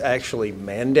this actually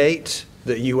mandates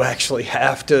that you actually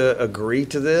have to agree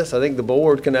to this. I think the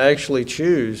board can actually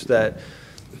choose that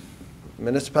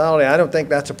municipality. I don't think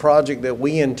that's a project that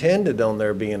we intended on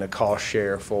there being a cost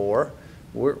share for.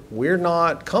 We're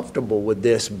not comfortable with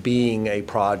this being a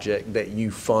project that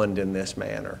you fund in this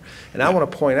manner. And I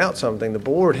want to point out something. The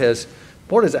board has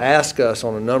asked us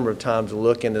on a number of times to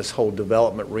look in this whole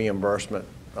development reimbursement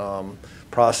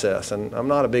process. And I'm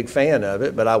not a big fan of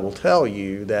it, but I will tell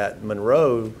you that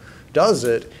Monroe does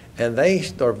it, and they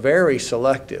are very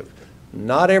selective.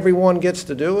 Not everyone gets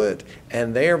to do it,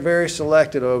 and they are very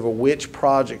selective over which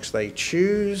projects they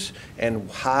choose and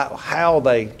how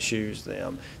they choose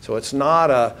them. So it's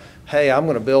not a, hey, I'm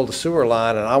going to build a sewer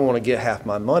line and I want to get half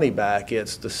my money back.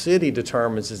 It's the city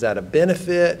determines, is that a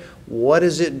benefit? What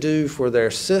does it do for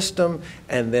their system?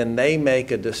 And then they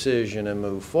make a decision and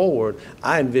move forward.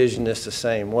 I envision this the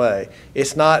same way.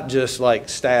 It's not just like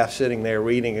staff sitting there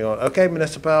reading and going, okay,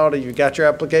 municipality, you got your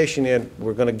application in,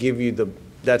 we're going to give you the.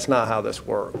 That's not how this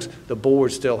works. The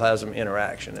board still has some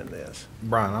interaction in this.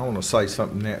 Brian, I want to say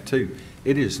something to that too.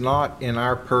 It is not in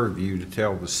our purview to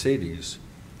tell the cities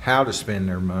how to spend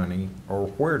their money or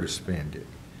where to spend it.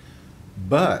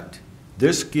 But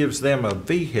this gives them a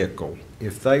vehicle.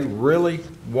 If they really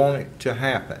want it to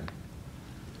happen,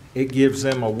 it gives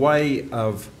them a way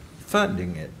of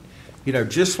funding it. You know,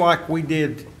 just like we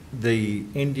did the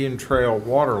Indian Trail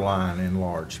water line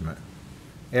enlargement.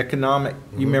 Economic,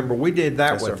 you remember we did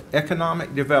that Yes, with sir.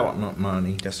 economic development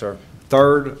money. Yes, sir.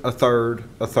 A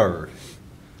third.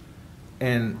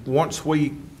 And once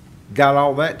we got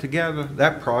all that together,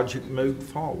 that project moved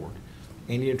forward.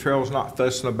 Indian Trail's not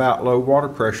fussing about low water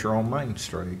pressure on Main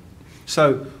Street.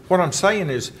 So what I'm saying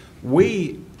is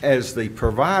we, as the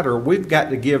provider, we've got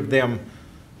to give them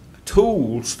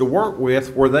tools to work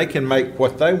with where they can make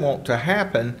what they want to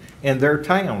happen in their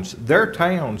towns. Their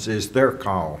towns is their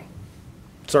call.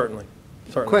 Certainly,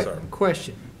 sir.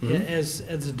 Question, as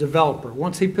a developer,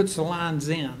 once he puts the lines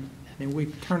in, and then we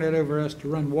turn it over to us to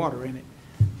run water in it,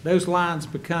 those lines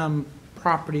become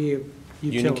property of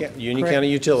utility. Union correct?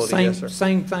 County Utility, yes, sir.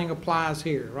 Same thing applies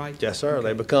here, right? Yes, sir. Okay.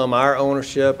 They become our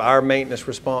ownership, our maintenance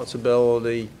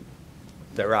responsibility.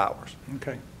 They're ours.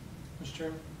 Okay. Mr.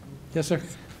 Chairman? Yes, sir.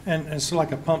 And so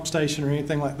like a pump station or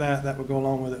anything like that, that would go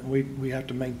along with it, and we have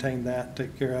to maintain that,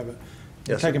 take care of it.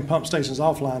 We're Yes, sir. taking pump stations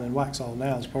offline in Waxhaw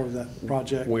now as part of that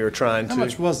project. We are trying How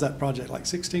much to, was that project, like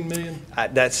 16 million?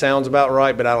 that sounds about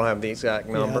right, but I don't have the exact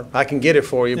number. Yeah. I can get it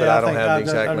for you, but Yeah, I don't think have the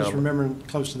exact I'm just number. remembering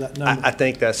close to that number. I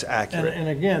think that's accurate. And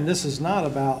again, this is not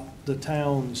about the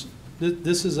towns,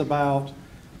 this is about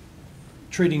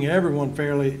treating everyone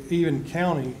fairly, even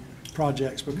county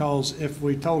projects, because if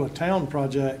we told a town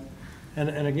project, and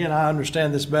again, I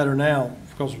understand this better now,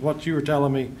 because what you were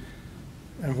telling me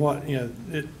and what, you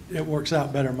know, it works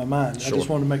out better in my mind. I Sure. just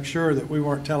wanted to make sure that we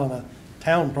weren't telling a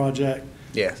town project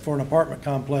Yes. for an apartment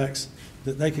complex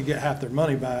that they could get half their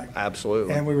money back.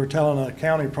 Absolutely. And we were telling a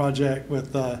county project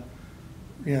with,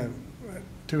 you know,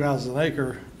 2 houses an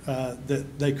acre,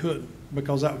 that they couldn't,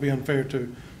 because that would be unfair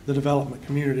to the development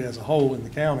community as a whole in the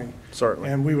county. Certainly.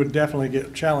 And we would definitely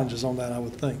get challenges on that, I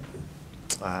would think.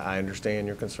 I understand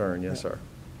your concern, yes, sir.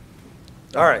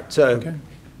 All right, so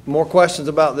more questions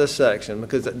about this section?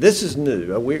 Because this is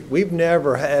new. We've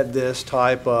never had this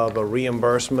type of a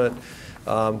reimbursement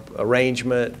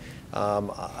arrangement.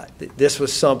 This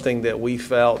was something that we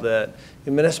felt that the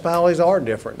municipalities are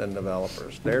different than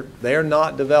developers. They're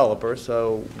not developers,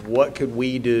 so what could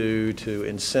we do to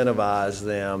incentivize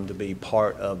them to be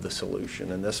part of the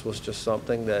solution? And this was just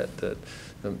something that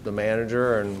the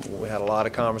manager, and we had a lot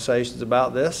of conversations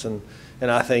about this, and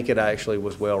I think it actually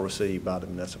was well received by the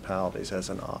municipalities as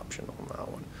an option on that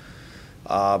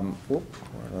one.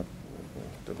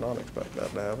 Did not expect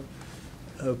that to happen.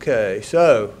 Okay,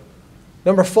 so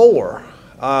number 4,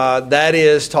 that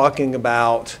is talking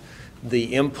about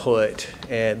the input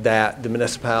that the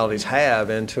municipalities have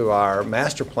into our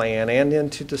master plan and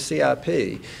into the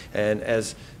CIP. And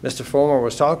as Mr. Fulmer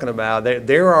was talking about,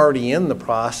 they're already in the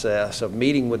process of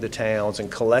meeting with the towns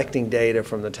and collecting data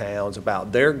from the towns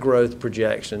about their growth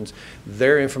projections,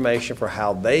 their information for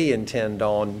how they intend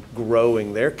on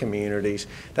growing their communities.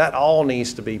 That all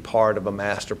needs to be part of a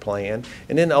master plan.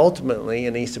 And then ultimately,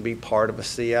 it needs to be part of a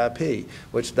CIP,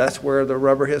 which that's where the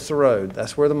rubber hits the road.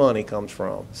 That's where the money comes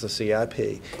from. It's the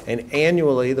CIP. And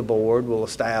annually, the board will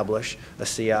establish a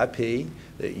CIP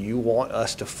that you want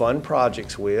us to fund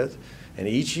projects with. And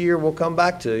each year we'll come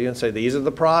back to you and say, these are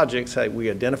the projects. Hey,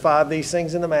 we identified these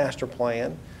things in the master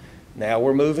plan. Now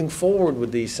we're moving forward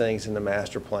with these things in the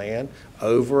master plan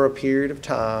over a period of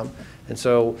time. And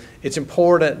so it's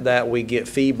important that we get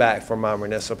feedback from our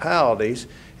municipalities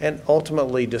and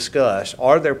ultimately discuss,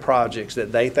 are there projects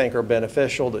that they think are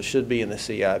beneficial that should be in the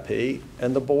CIP?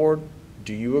 And the board,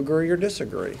 do you agree or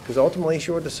disagree? Because ultimately it's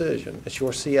your decision. It's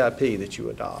your CIP that you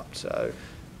adopt. So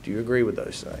do you agree with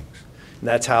those things? And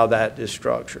that's how that is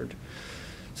structured.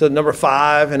 So number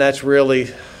 5, and that's really,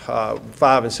 5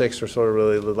 and 6 are sort of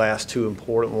really the last 2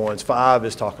 important ones. 5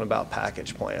 is talking about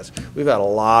package plants. We've had a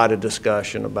lot of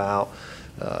discussion about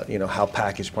how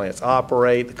package plants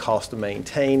operate, the cost of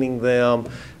maintaining them,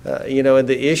 and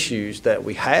the issues that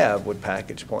we have with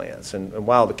package plants. And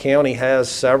while the county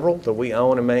has several that we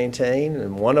own and maintain,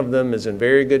 and one of them is in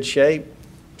very good shape,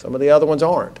 some of the other ones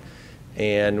aren't.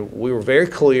 And we were very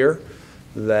clear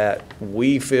that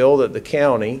we feel that the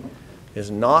county is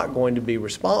not going to be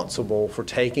responsible for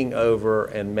taking over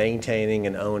and maintaining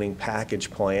and owning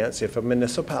package plants if a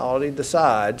municipality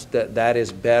decides that that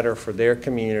is better for their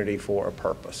community for a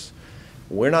purpose.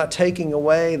 We're not taking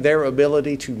away their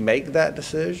ability to make that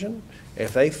decision.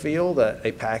 If they feel that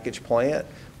a package plant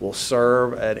will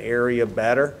serve an area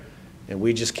better and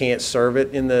we just can't serve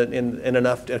it in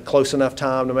a close enough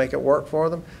time to make it work for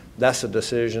them, that's a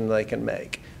decision they can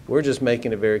make. We're just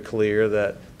making it very clear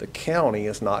that the county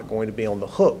is not going to be on the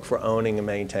hook for owning and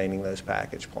maintaining those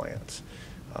package plants.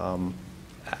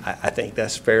 I think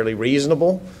that's fairly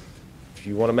reasonable. If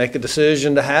you want to make a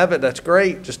decision to have it, that's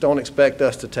great. Just don't expect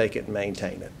us to take it and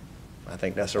maintain it. I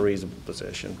think that's a reasonable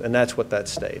position, and that's what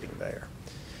that's stating there.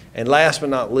 And last but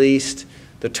not least,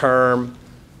 the term.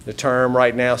 The term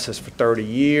right now says for 30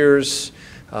 years.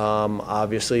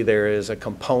 Obviously, there is a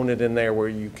component in there where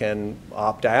you can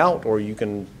opt out or you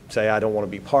can say, I don't want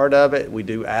to be part of it. We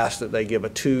do ask that they give a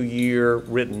 2-year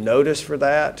written notice for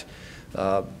that.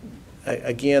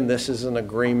 Again, this is an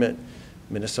agreement.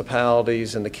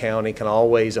 Municipalities and the county can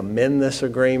always amend this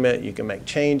agreement. You can make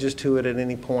changes to it at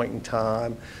any point in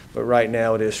time. But right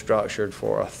now, it is structured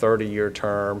for a 30-year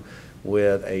term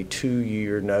with a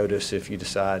 2-year notice if you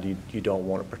decide you don't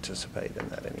want to participate in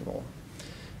that anymore.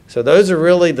 So those are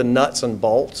really the nuts and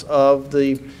bolts of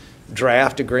the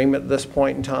draft agreement at this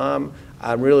point in time.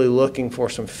 I'm really looking for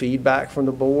some feedback from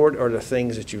the board. Are there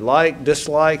things that you like,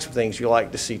 dislikes, things you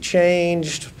like to see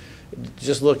changed?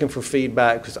 Just looking for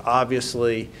feedback because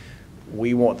obviously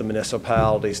we want the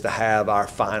municipalities to have our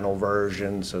final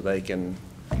version so they can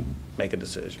make a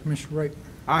decision. Commissioner Rape.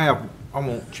 I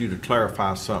want you to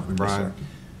clarify something, Brian. Yes, sir.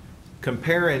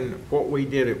 Comparing what we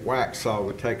did at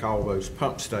Waxhaw to take all those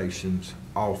pump stations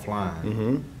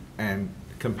offline and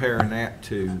comparing that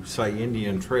to, say,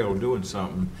 Indian Trail doing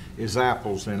something is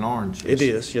apples and oranges. It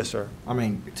is, yes, sir. I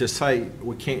mean, to say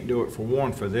we can't do it for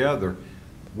one for the other,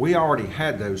 we already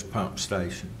had those pump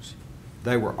stations.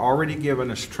 They were already giving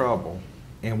us trouble,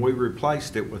 and we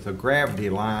replaced it with a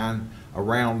gravity line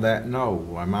around that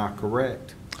knoll. Am I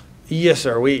correct? Yes,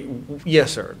 sir.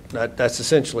 Yes, sir. That's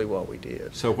essentially what we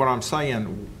did. So what I'm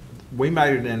saying, we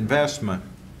made an investment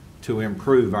to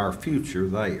improve our future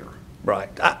there. Right.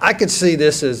 I could see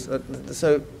this as,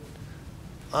 so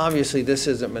obviously this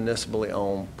isn't municipally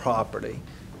owned property,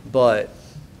 but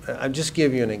I'll just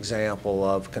give you an example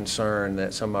of concern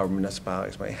that some of our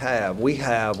municipalities may have. We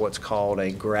have what's called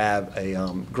a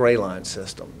gray line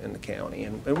system in the county,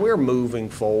 and we're moving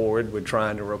forward with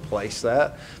trying to replace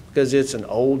that because it's an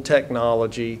old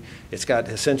technology. It's got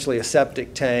essentially a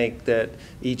septic tank that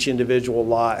each individual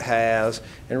lot has,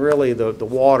 and really the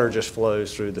water just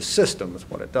flows through the system is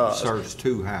what it does. Serves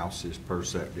 2 houses per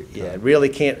septic tank. Yeah,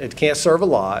 it can't serve a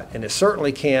lot, and it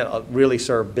certainly can't really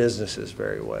serve businesses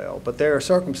very well. But there are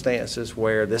circumstances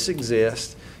where this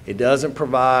exists. It doesn't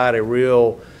provide a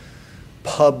real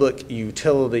public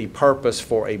utility purpose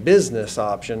for a business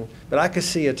option, but I could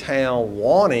see a town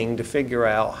wanting to figure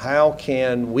out how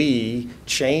can we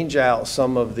change out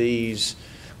some of these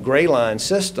gray line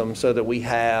systems so that we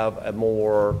have a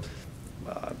more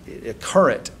a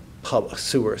current public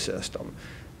sewer system.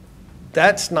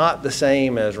 That's not the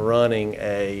same as running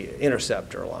a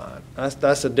interceptor line.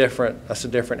 That's a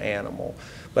different animal.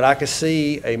 But I could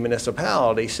see a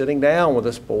municipality sitting down with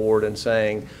this board and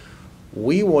saying,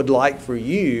 we would like for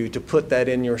you to put that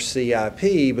in your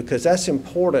CIP because that's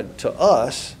important to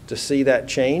us to see that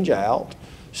change out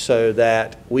so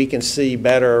that we can see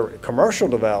better commercial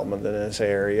development in this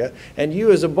area. And you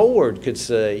as a board could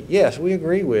say, yes, we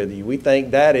agree with you. We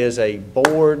think that is a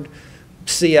board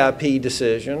CIP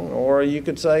decision. Or you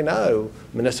could say, no,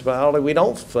 municipality, we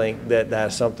don't think that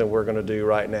that's something we're going to do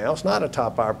right now. It's not a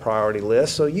top of our priority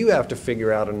list, so you have to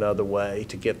figure out another way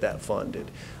to get that funded.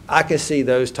 I can see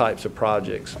those types of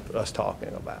projects us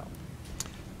talking about.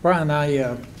 Brian,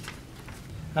 I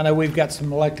know we've got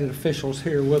some elected officials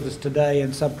here with us today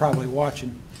and some probably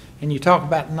watching, and you talk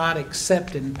about not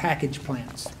accepting package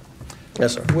plants.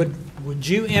 Yes, sir. Would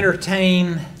you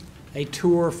entertain a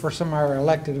tour for some of our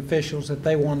elected officials if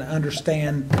they want to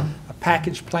understand a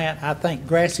package plant? I think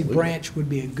Grassy Branch would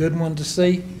be a good one to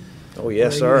see. Oh,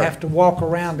 yes, sir. You sir. have to walk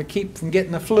around to keep from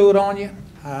getting the fluid on you.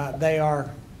 They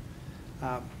are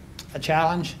a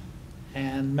challenge,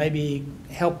 and maybe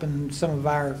helping some of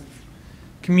our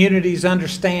communities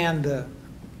understand the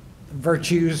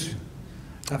virtues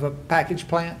of a package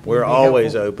plant. We're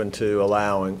always open to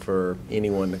allowing for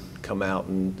anyone to come out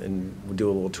and do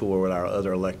a little tour with our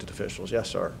other elected officials. Yes,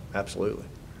 sir. Absolutely.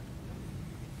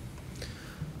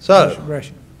 So,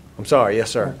 I'm sorry.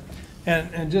 Yes, sir.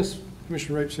 And just,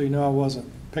 Commissioner Rape, so you know I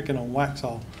wasn't picking on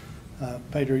Waxhaw.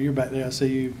 Pedro, you're back there. I see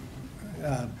you.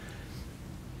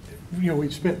 You know, we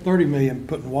spent $30 million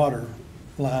putting water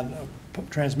line,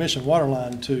 transmission water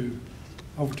line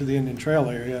over to the Indian Trail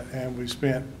area, and we're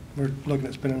looking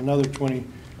at spending another $20,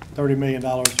 $30 million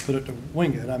to put it to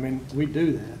Wingate. I mean, we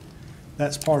do that.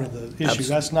 That's part of the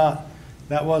issue. Absolutely.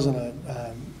 That wasn't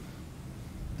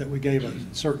that we gave a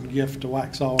certain gift to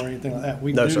Waxhaw or anything like that.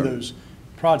 We No, do sir. those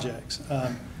projects,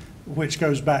 which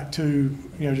goes back to,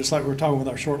 you know, just like we were talking with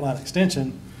our short line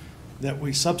extension, that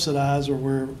we subsidize or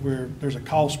where there's a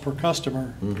cost per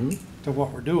customer to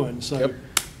what we're doing. So, Yep.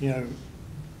 you know,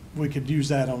 we could use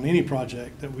that on any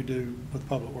project that we do with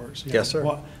Public Works. You Yes, sir.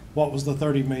 What was the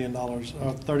 $30 million,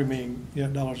 $30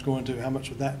 million dollars going to? How much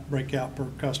would that break out per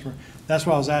customer? That's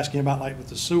what I was asking about, like with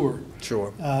the sewer.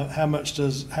 Sure. How much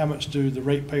do the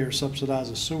ratepayers subsidize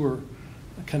a sewer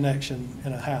connection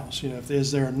in a house? You know,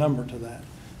 is there a number to that?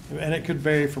 And it could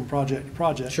vary from project to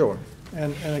project. Sure.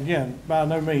 And again, by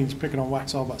no means picking on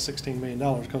Waxhaw about $16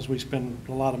 million, because we spend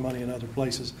a lot of money in other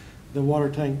places. The water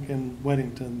tank in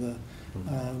Weddington,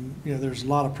 you know, there's a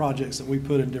lot of projects that we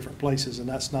put in different places, and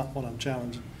that's not what I'm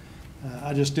challenging.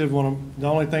 I just did want to, the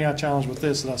only thing I challenged with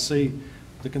this that I see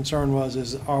the concern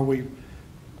is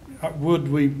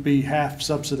would we be half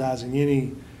subsidizing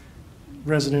any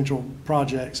residential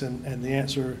projects? And the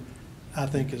answer, I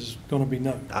think, is going to be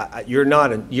no. You're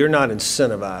not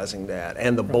incentivizing that,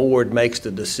 and the board makes the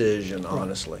decision,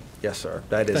 honestly. Yes, sir.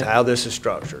 That is how this is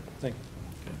structured. Thank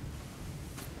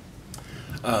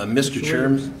you.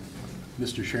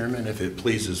 Mr. Chairman, if it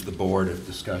pleases the board, if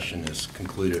discussion is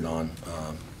concluded on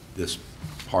this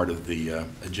part of the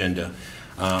agenda,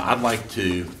 I'd like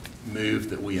to move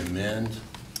that we amend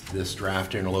this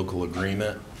draft interlocal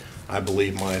agreement. I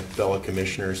believe my fellow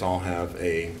commissioners all have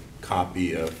a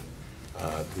copy of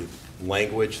the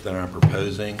language that I'm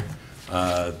proposing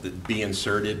that be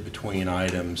inserted between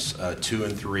items 2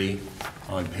 and 3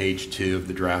 on page 2 of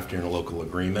the draft interlocal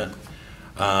agreement.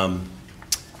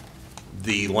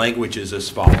 The language is as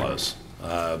follows.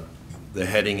 The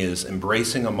heading is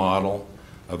Embracing a Model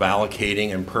of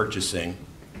Allocating and Purchasing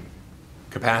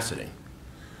Capacity.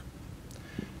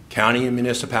 County and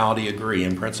municipality agree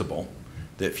in principle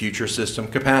that future system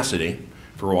capacity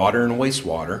for water and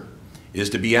wastewater is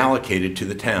to be allocated to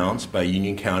the towns by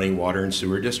Union County Water and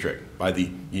Sewer District, by the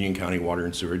Union County Water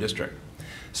and Sewer District.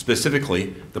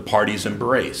 Specifically, the parties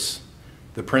embrace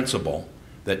the principle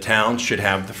that towns should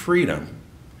have the freedom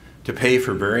to pay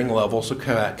for varying levels of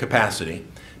capacity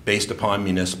based upon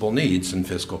municipal needs and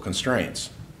fiscal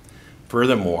constraints.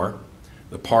 Furthermore,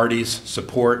 The parties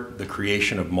support the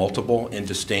creation of multiple and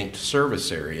distinct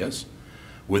service areas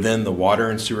within the water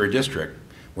and sewer district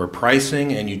where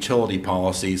pricing and utility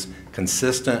policies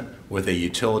consistent with a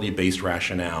utility-based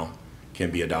rationale can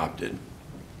be adopted.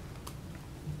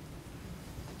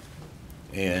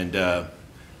 And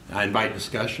I invite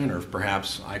discussion, or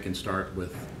perhaps I can start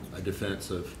with a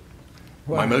defense of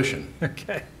my motion.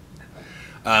 Okay.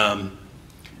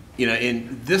 You know,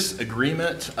 in this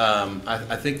agreement,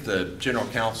 I think the General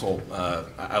Counsel,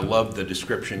 I love the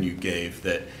description you gave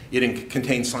that it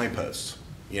contains signposts.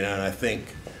 You know, and I think,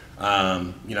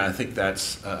 I think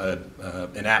that's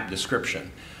an apt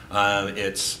description.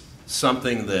 It's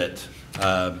something that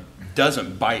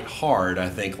doesn't bite hard, I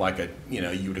think, like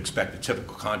you would expect a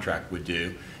typical contract would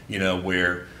do. You know,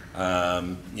 where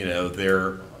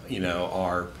there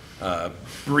are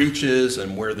breaches,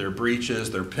 and where there are breaches,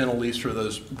 there are penalties for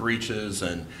those breaches,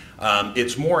 and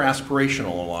it's more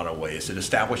aspirational in a lot of ways. It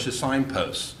establishes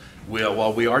signposts.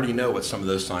 Well, we already know what some of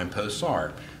those signposts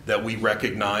are, that we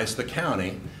recognize the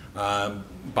county,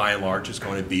 by and large, is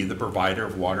going to be the provider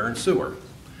of water and sewer.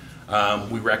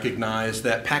 We recognize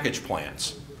that package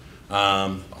plants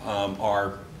aren't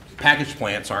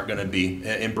going to be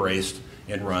embraced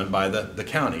and run by the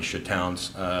county, should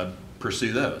towns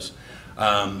pursue those.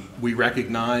 We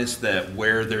recognize that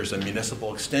where there's a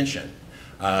municipal extension,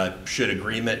 should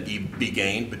agreement be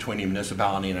gained between a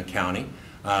municipality and a county,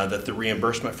 that the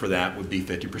reimbursement for that would be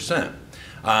 50%.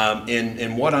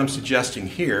 And what I'm suggesting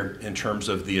here in terms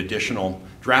of the additional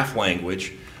draft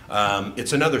language,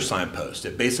 it's another signpost.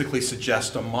 It basically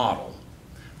suggests a model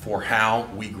for how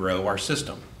we grow our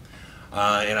system.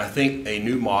 And I think a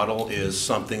new model is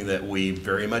something that we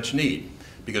very much need,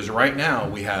 because right now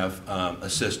we have a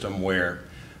system where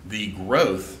the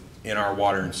growth in our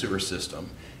water and sewer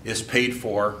system is paid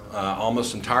for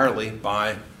almost entirely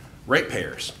by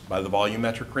ratepayers, by the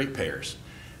volumetric ratepayers.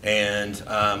 And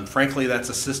frankly, that's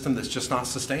a system that's just not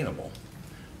sustainable.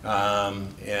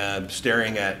 And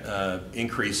staring at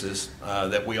increases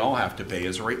that we all have to pay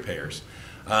as ratepayers.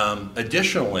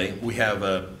 Additionally, we have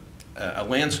a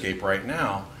landscape right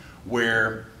now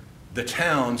where the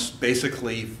towns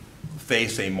basically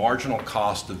face a marginal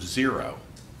cost of zero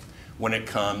when it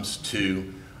comes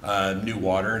to new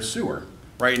water and sewer.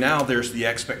 Right now, there's the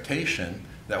expectation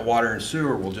that water and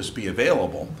sewer will just be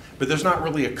available, but there's not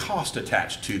really a cost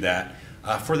attached to that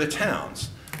for the towns.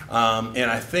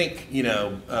 And I think,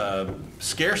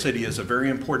 scarcity is a very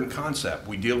important concept.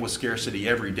 We deal with scarcity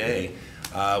every day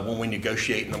when we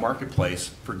negotiate in the marketplace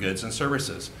for goods and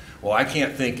services. Well, I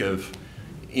can't think of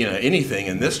anything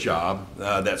in this job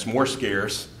that's more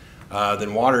scarce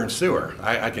than water and sewer.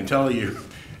 I can tell you,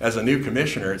 as a new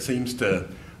commissioner, it seems to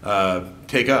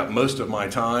take up most of my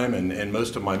time and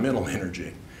most of my mental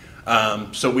energy.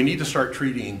 So we need to start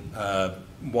treating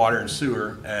water and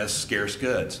sewer as scarce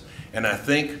goods. And I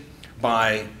think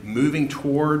by moving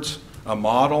towards a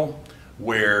model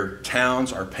where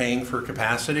towns are paying for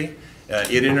capacity,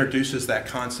 it introduces that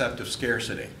concept of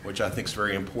scarcity, which I think is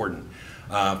very important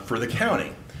for the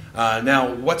county.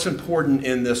 Now, what's important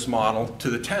in this model to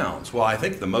the towns? Well, I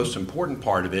think the most important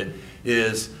part of it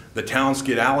is the towns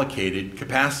get allocated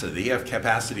capacity. They have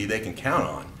capacity they can count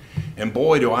on. And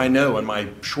boy, do I know in my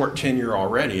short tenure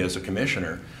already as a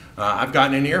commissioner, I've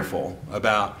gotten an earful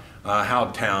about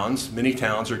how many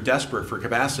towns are desperate for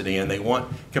capacity, and they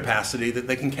want capacity that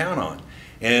they can count on.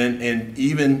 And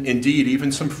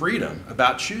even some freedom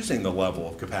about choosing the level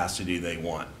of capacity they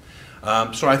want.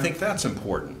 So I think that's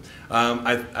important.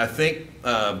 I think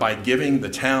by giving the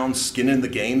towns skin in the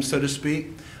game, so to speak,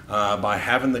 by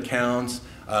having the towns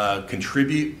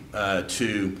contribute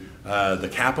to the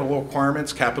capital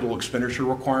requirements, capital expenditure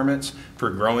requirements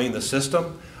for growing the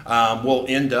system, we'll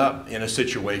end up in a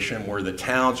situation where the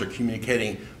towns are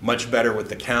communicating much better with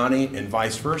the county and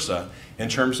vice versa in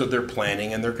terms of their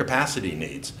planning and their capacity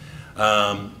needs.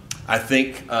 I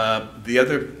think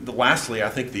lastly, I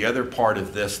think the other part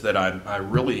of this that I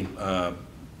really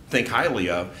think highly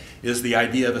of is the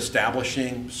idea of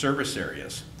establishing service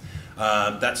areas.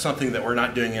 That's something that we're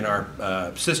not doing in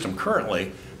our system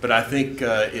currently, but I think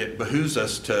it behooves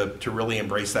us to really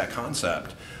embrace that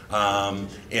concept.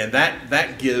 And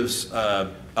that gives a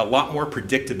lot more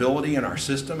predictability in our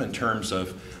system in terms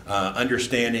of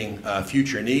understanding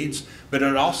future needs, but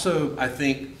it also, I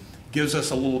think, gives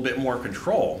us a little bit more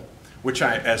control, which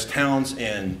as towns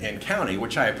and county,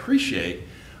 which I appreciate,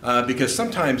 because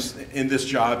sometimes in this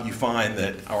job you find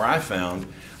that, or I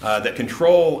found, that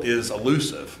control is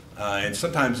elusive, and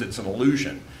sometimes it's an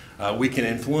illusion. We can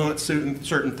influence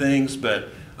certain things, but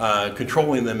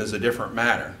controlling them is a different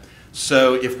matter.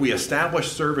 So if we establish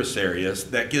service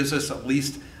areas, that gives us at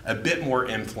least a bit more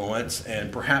influence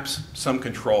and perhaps some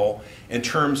control in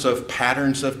terms of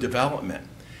patterns of development.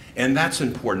 And that's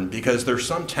important because there's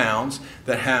some towns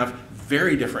that have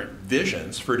very different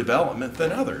visions for development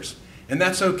than others. And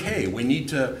that's okay. We need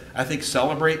to, I think,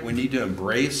 celebrate, we need to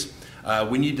embrace,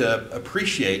 we need to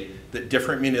appreciate that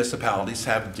different municipalities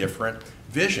have different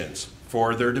visions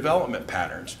for their development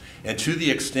patterns. And to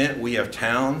the extent we have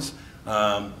towns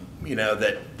that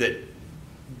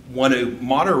want to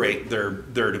moderate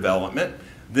their development,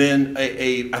 then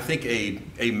I think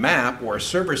a map or a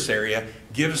service area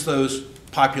gives those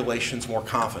populations more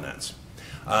confidence.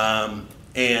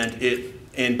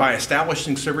 And by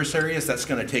establishing service areas, that's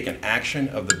going to take an action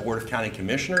of the Board of County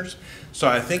Commissioners. So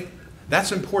I think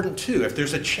that's important too. If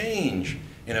there's a change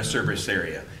in a service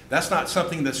area, that's not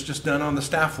something that's just done on the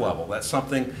staff level. That's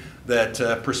something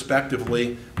that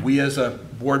prospectively we as a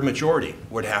board majority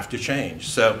would have to change.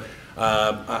 So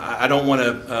I don't want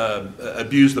to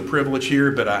abuse the privilege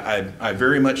here, but I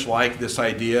very much like this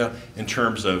idea in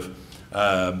terms of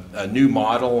a new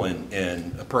model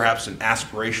and perhaps an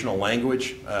aspirational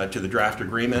language to the draft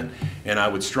agreement, and I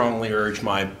would strongly urge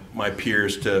my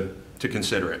peers to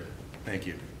consider it. Thank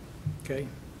you. Okay.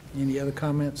 Any other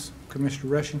comments? Commissioner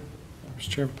Rushing?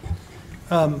 Mr.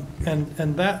 Chairman.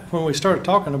 And that, when we started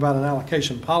talking about an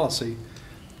allocation policy,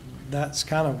 that's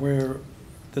kind of where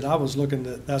that I was looking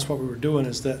at, that's what we were doing,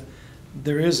 is that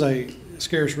there is a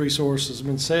scarce resource, as has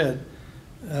been said.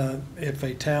 If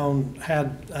a town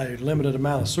had a limited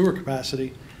amount of sewer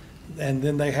capacity and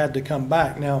then they had to come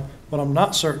back. Now, what I'm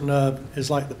not certain of is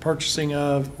like the purchasing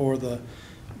of, or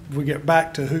we get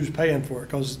back to who's paying for it,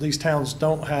 because these towns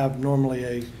don't have normally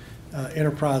a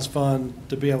enterprise fund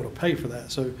to be able to pay for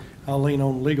that. So I'll lean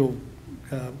on legal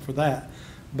for that.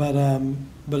 But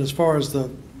as far as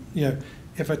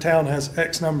if a town has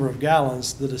X number of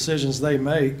gallons, the decisions they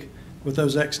make with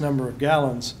those X number of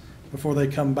gallons before they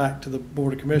come back to the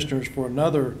Board of Commissioners for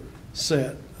another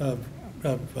set of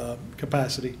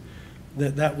capacity,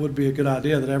 that would be a good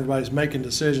idea, that everybody's making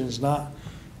decisions not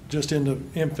just into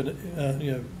infinite,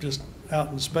 just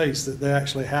out in space, that they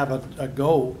actually have a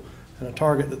goal and a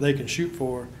target that they can shoot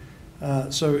for.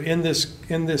 So in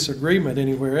this agreement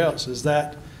anywhere else, is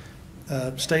that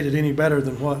stated any better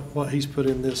than what he's put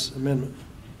in this amendment?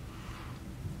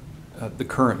 The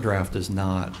current draft does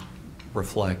not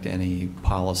reflect any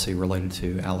policy related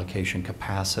to allocation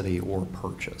capacity or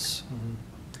purchase.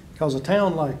 Because a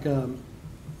town like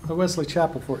Wesley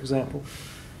Chapel, for example,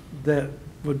 that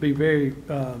would be very,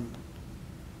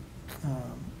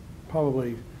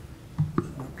 probably,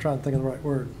 I'm trying to think of the right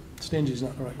word, stingy is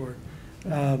not the right word,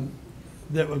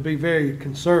 that would be very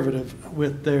conservative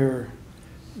with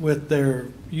their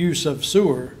use of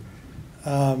sewer,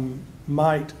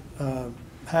 might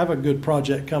have a good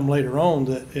project come later on,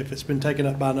 that if it's been taken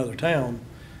up by another town,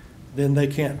 then they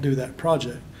can't do that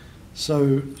project.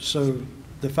 So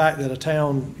the fact that a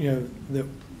town, that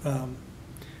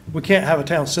we can't have a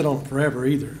town sit on it forever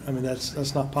either. I mean,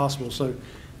 that's not possible. So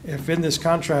if in this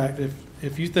contract,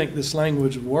 if you think this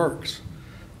language works,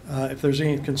 if there's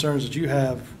any concerns that you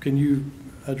have, can you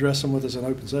address them with us in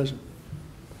open session?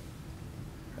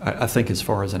 I think as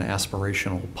far as an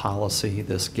aspirational policy,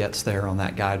 this gets there on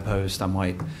that guidepost. I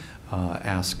might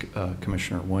ask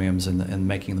Commissioner Williams in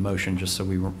making the motion, just so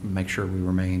we make sure we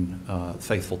remain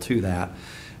faithful to that.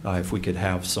 If we could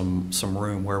have some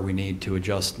room where we need to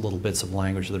adjust little bits of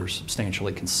language that are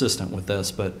substantially consistent with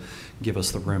this, but give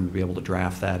us the room to be able to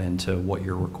draft that into what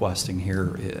you're requesting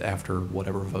here after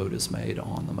whatever vote is made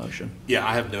on the motion. Yeah,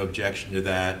 I have no objection to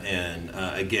that. And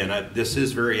again, this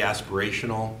is very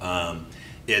aspirational.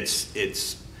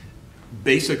 It's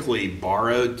basically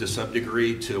borrowed to some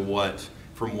degree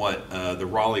from what the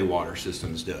Raleigh water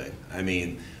system is doing. I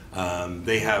mean,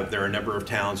 there are a number of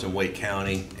towns in Wake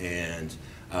County, and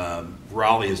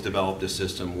Raleigh has developed a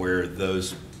system where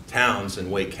those towns in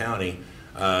Wake County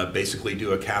basically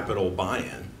do a capital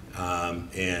buy-in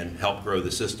and help grow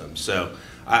the system. So,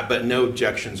 but no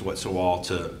objections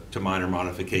whatsoever to minor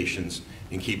modifications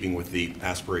in keeping with the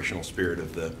aspirational spirit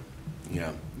of the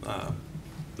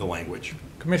language.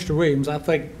 Commissioner Williams, I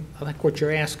think what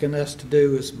you're asking us to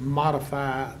do is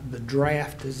modify the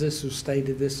draft. As this was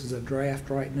stated, this is a draft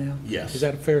right now? Yes. Is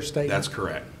that a fair statement? That's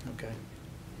correct. Okay.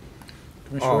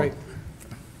 Commissioner Ray?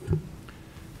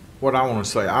 What I want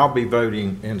to say, I'll be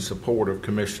voting in support of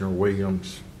Commissioner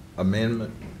Williams'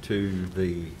 amendment to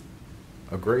the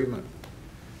agreement.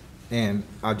 And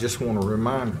I just want to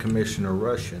remind Commissioner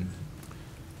Rushing,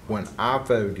 when I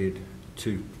voted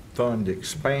to fund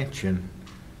expansion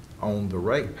on the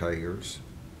ratepayers,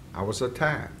 I was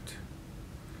attacked.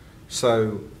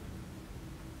 So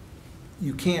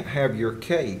you can't have your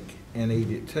cake and eat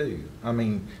it too. I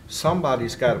mean,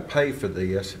 somebody's got to pay for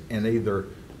this, and either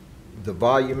the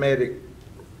volumetric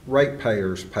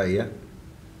ratepayers pay it,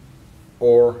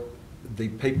 or the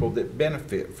people that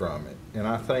benefit from it. And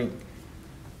I think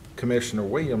Commissioner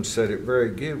Williams said it very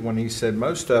good when he said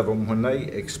most of them, when they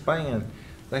expand,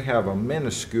 they have a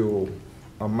minuscule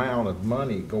amount of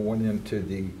money going into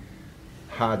the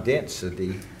high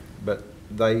density, but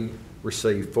they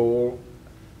receive full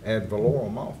ad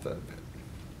valorem off of it.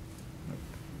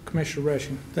 Commissioner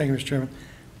Rushing. Thank you, Mr. Chairman.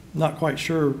 Not quite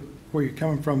sure where you're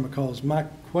coming from, because my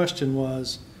question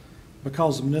was,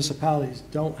 because the municipalities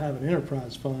don't have an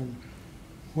enterprise fund,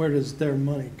 where does their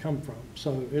money come from?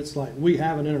 So it's like, we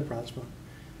have an enterprise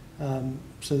fund.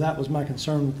 So that was my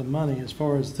concern with the money. As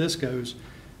far as this goes,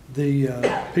 the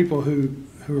people who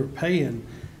are paying,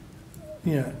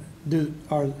 you know,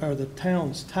 are the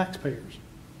town's taxpayers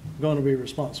going to be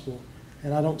responsible?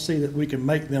 And I don't see that we can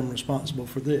make them responsible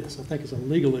for this. I think it's a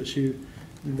legal issue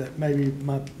that maybe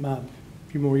my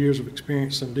few more years of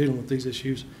experience in dealing with these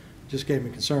issues just gave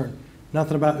me concern.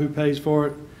 Nothing about who pays for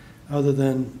it, other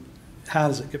than how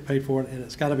does it get paid for, and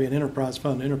it's got to be an enterprise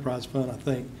fund. Enterprise fund,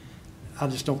 I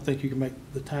just don't think you can make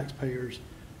the taxpayers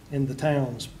in the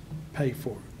towns pay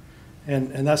for it.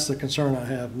 And that's the concern I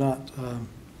have, not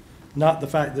the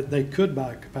fact that they could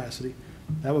buy capacity.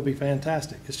 That would be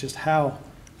fantastic. It's just how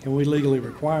can we legally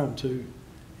require them to,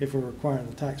 if we're requiring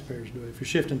the taxpayers to do it. If you're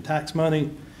shifting tax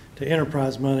money to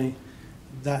enterprise money,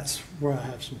 that's where I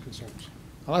have some concerns.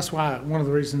 Well, that's why, one of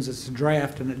the reasons it's a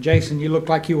draft. And Jason, you look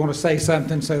like you want to say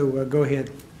something, so go ahead.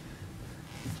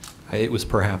 It was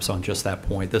perhaps on just that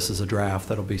point. This is a draft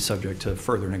that'll be subject to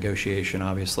further negotiation.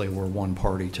 Obviously, we're one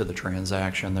party to the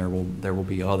transaction. There will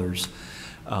be others.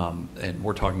 And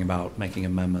we're talking about making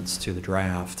amendments to the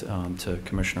draft. To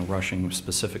Commissioner Rushing,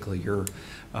 specifically your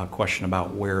question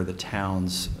about where the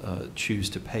towns choose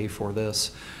to pay for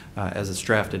this. As it's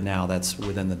drafted now, that's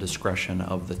within the discretion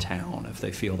of the town. If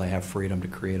they feel they have freedom to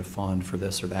create a fund for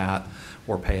this or that,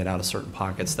 or pay it out of certain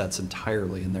pockets, that's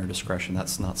entirely in their discretion.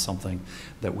 That's not something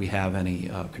that we have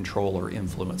any control or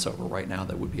influence over right now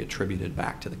that would be attributed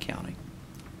back to the county.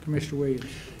 Commissioner Williams.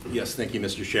 Yes, thank you,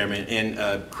 Mr. Chairman.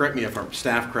 And correct me if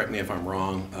staff correct me if I'm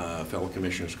wrong, fellow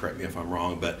commissioners correct me if I'm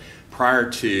wrong, but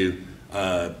prior to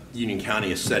Union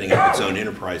County is setting up its own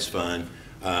enterprise fund,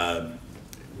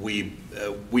 we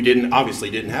obviously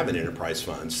didn't have an enterprise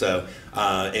fund. So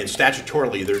and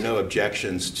statutorily there are no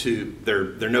objections to,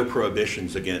 there are no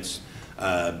prohibitions against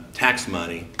tax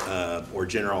money or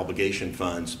general obligation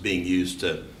funds being used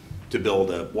to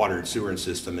build a water and sewer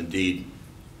system. Indeed,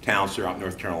 towns throughout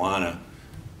North Carolina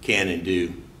can and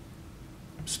do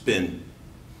spend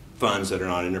funds that are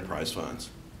not enterprise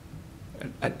funds.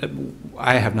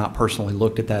 I have not personally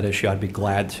looked at that issue. I'd be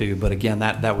glad to, but again,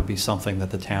 that would be something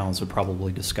that the towns would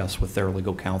probably discuss with their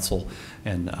legal counsel,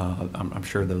 and I'm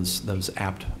sure those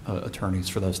apt attorneys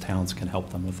for those towns can help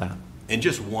them with that. And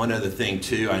just one other thing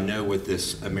too, I know with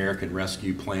this American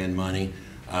Rescue Plan money,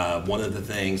 one of the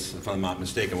things, if I'm not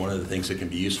mistaken, one of the things it can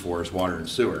be used for is water and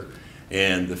sewer.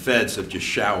 And the feds have just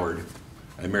showered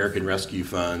American Rescue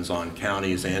funds on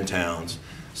counties and towns.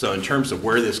 So in terms of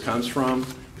where this comes from,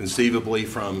 conceivably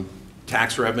from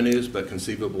tax revenues, but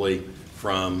conceivably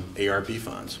from ARP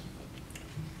funds.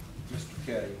 Mr.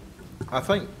 Kay, I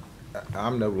think,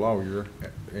 I'm no lawyer,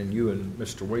 and you and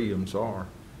Mr. Williams are,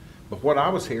 but what I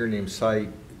was hearing him say,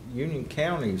 Union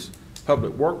County's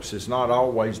Public Works has not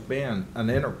always been an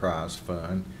enterprise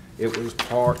fund. It was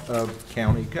part of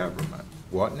county government,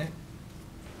 wasn't it?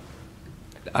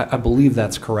 I believe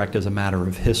that's correct as a matter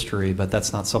of history, but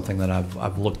that's not something that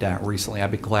I've looked at recently. I'd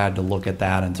be glad to look at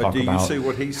that and talk about see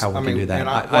what he's, how we can do that.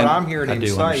 What I'm hearing him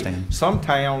say, understand. Some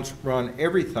towns run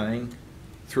everything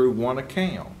through one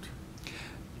account.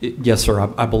 Yes,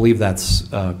 sir. I believe that's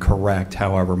correct.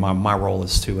 However, my role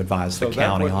is to advise the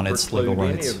county on its legal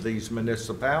rights. Any of these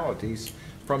municipalities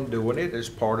from doing it as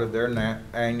part of their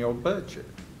annual budget,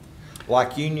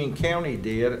 like Union County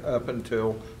did up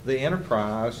until the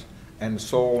enterprise and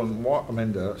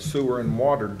the sewer and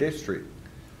water district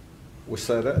was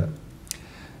set up.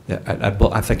 Yeah,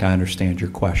 I think I understand your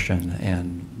question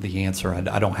and the answer.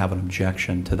 I don't have an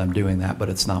objection to them doing that, but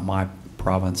it's not my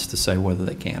province to say whether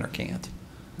they can or can't.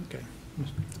 Okay.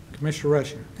 Commissioner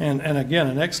Rushing. And again,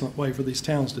 an excellent way for these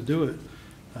towns to do it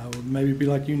would maybe be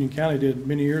like Union County did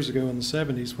many years ago in the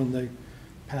 70s when they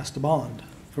passed a bond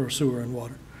for sewer and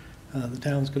water. The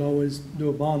towns could always do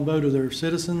a bond vote of their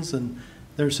citizens, and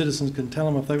their citizens can tell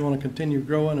them if they want to continue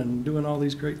growing and doing all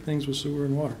these great things with sewer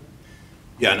and water.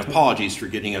 Yeah, and apologies for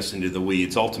getting us into the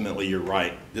weeds. Ultimately, you're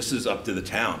right. This is up to the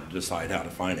town to decide how to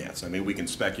finance. I mean, we can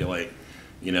speculate,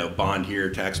 bond here,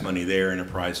 tax money there,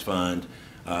 enterprise fund,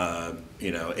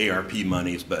 ARP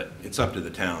monies, but it's up to the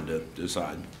town to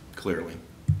decide clearly.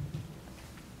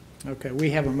 Okay, we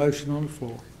have a motion on the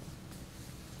floor.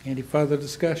 Any further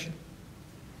discussion?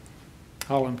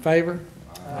 All in favor?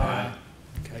 Aye.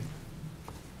 Okay.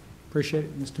 Appreciate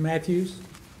it. Mr. Matthews?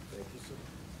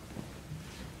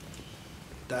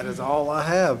 That is all I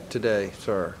have today,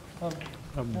 sir,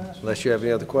 unless you have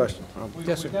any other questions.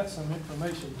 Yes, sir. We got some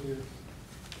information here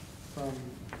from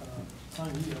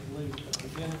Tony, I believe, at the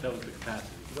beginning.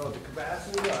 The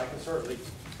capacity, I can certainly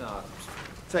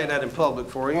say that in public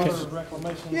for you. Water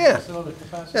reclamation Yeah. facility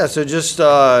capacity. Yeah, so just, Can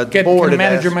the the board had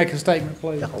manager asked- make a statement,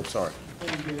 please? Oh, sorry.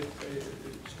 Before we get,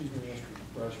 excuse me,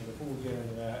 Mr. Rushing, before we get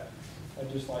into that,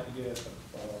 I'd just like to get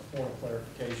a point of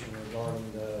clarification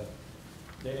regarding the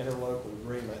interlocal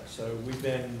agreement. So we've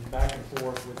been back and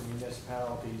forth with the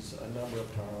municipalities a number of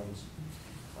times,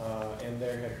 and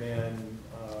there have been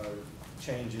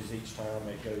changes each time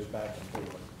it goes back and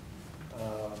forth.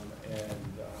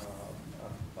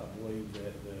 I believe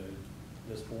that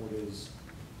this board has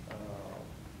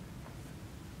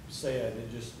said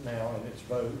it just now in its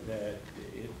vote that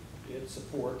it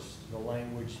supports the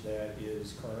language that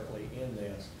is currently in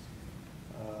this.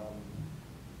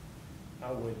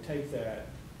 I would take that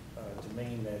to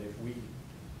mean that if we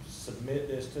submit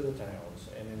this to the towns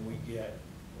and then we get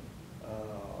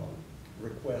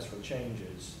requests for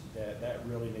changes, that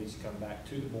really needs to come back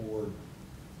to the board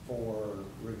for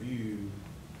review,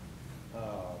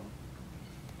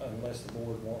 unless the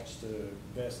board wants to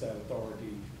vest that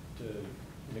authority to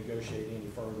negotiate any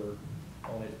further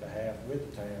on its behalf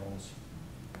with the towns.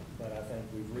 But I think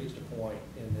we've reached a point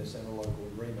in this interlocal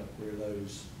agreement where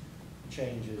those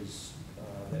changes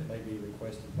that may be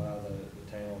requested by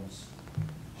the towns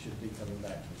should be coming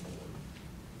back to the board.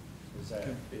 Is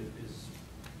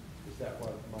that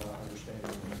what my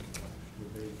understanding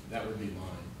would be? That would be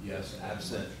mine, yes,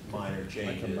 absent minor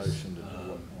changes. Make a motion to do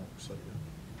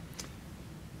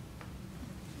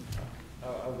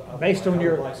what? Based on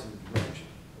your- I would like some direction.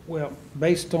 Well,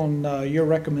 based on your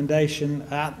recommendation,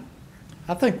 I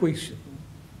think we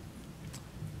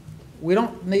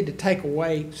don't need to take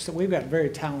away, so we've got very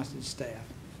talented staff.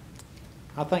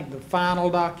 I think the final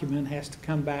document has to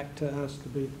come back to us to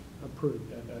be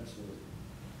approved. Absolutely.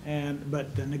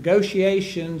 But the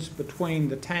negotiations between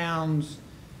the towns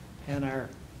and our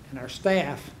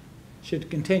staff should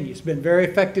continue. It's been very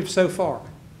effective so far,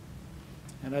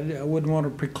 and I wouldn't want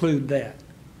to preclude that.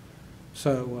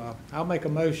 So I'll make a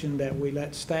motion that we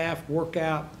let staff work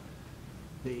out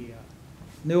the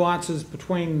nuances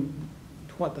between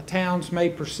what the towns may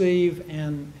perceive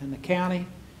and the county,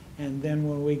 and then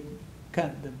when we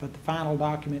but the final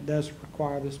document does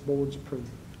require this board's approval.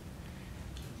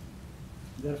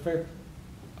 Is that fair?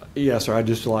 Yes, sir. I'd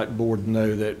just like the board to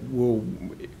know that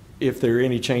if there are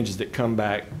any changes that come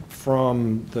back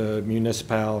from the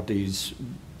municipalities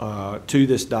to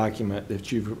this document that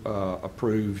you've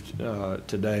approved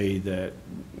today, that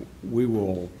we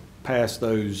will pass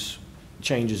those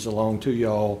changes along to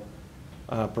y'all,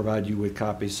 provide you with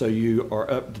copies, so you are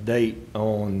up to date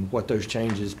on what those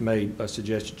changes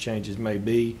suggested changes may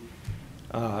be,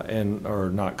 and are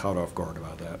not caught off guard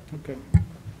about that. Okay.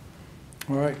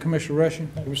 All right, Commissioner Rushing.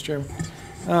 Thank you, Mr. Chairman.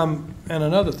 And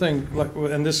another thing,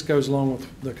 and this goes along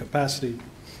with the capacity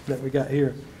that we got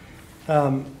here.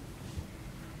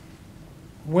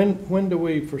 When do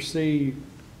we foresee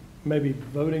maybe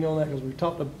voting on that? Because we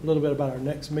talked a little bit about our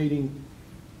next meeting,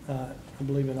 I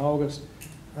believe in August.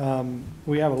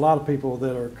 We have a lot of people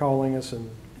that are calling us and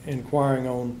inquiring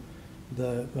on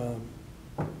the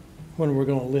when we're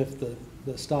going to lift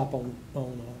the stop on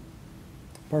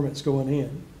permits going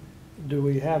in. Do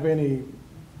we have any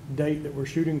date that we're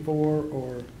shooting for,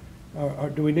 or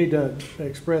do we need to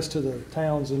express to the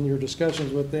towns in your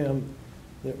discussions with them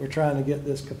that we're trying to get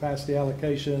this capacity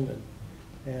allocation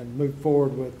and move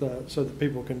forward with so that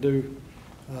people can do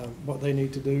what they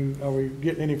need to do? Are we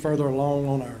getting any further along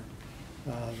on our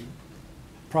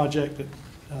project that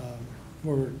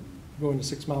we're going to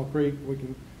 6 Mile Creek?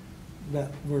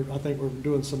 I think we're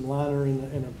doing some liner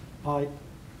in a pipe.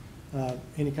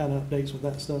 Any kind of updates with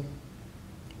that stuff?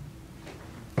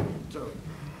 So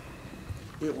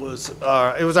it was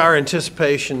our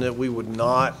anticipation that we would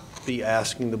not be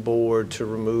asking the board to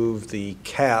remove the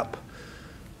cap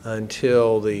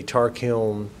until the tar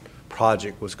kiln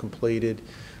project was completed.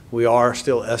 We are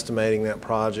still estimating that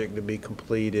project to be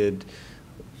completed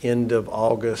end of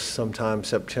August, sometime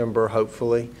September,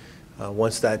 hopefully.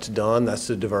 Once that's done, that's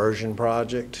the diversion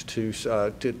project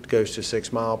goes to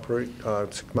 6 Mile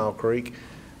Creek.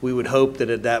 We would hope that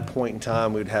at that point in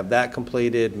time, we'd have that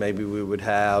completed. Maybe we would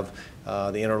have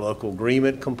the interlocal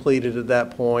agreement completed at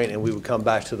that point, and we would come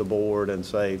back to the board and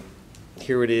say,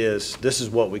 here it is, this is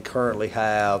what we currently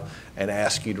have, and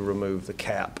ask you to remove the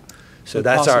cap. So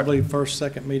that's our, Possibly first,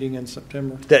 second meeting in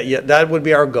September? that would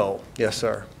be our goal. Yes,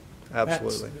 sir.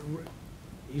 Absolutely.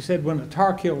 You said when the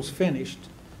tar kill's finished,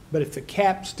 but if the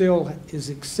cap still is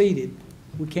exceeded,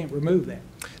 we can't remove that.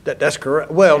 That's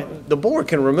correct. Well, the board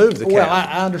can remove the cap. Well,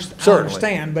 I Certainly.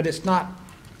 understand, but it's not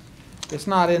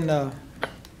in the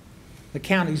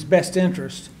county's best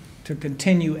interest to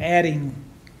continue adding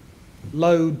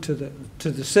load to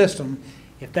the system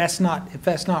if that's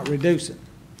not reducing.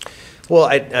 Well,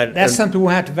 That's something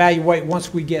we'll have to evaluate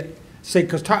once we get, see,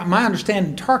 because my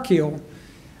understanding, Tarkill,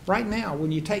 right now,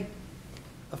 when you take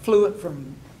affluent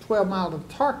from 12 Mile to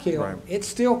Tarkill, Right. it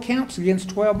still counts against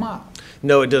 12 Mile.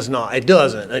 No, it does not. It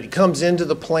doesn't. It comes into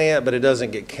the plant, but it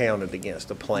doesn't get counted against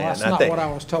the plant. Well, that's I not think- what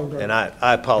I was told earlier. And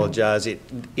I apologize.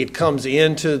 It comes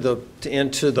into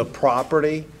the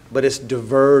property, but it's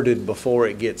diverted before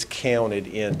it gets counted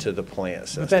into the plant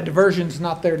system. But that diversion's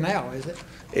not there now, is it?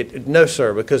 No,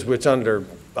 sir, because it's under,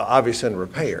 obviously in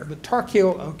repair. But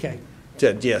Tarkill, okay.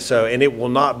 Yeah, so, and it will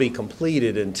not be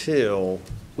completed until,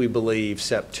 we believe,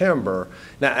 September.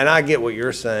 Now, and I get what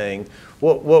you're saying.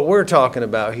 What we're talking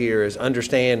about here is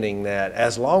understanding that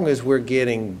as long as we're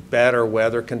getting better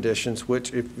weather conditions,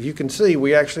 which if you can see,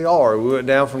 we actually are. We went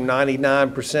down from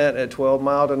 99% at 12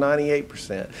 Mile to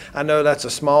 98%. I know that's a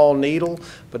small needle,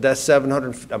 but that's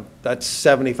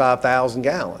 75,000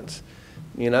 gallons.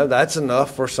 You know, that's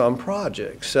enough for some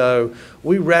projects. So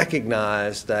we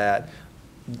recognize that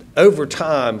over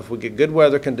time, if we get good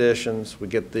weather conditions, we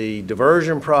get the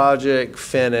diversion project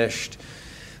finished,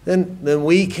 then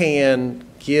we can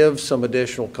give some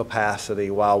additional capacity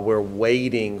while we're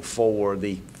waiting for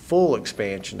the full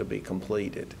expansion to be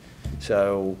completed.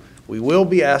 So we will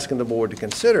be asking the board to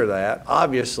consider that.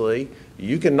 Obviously,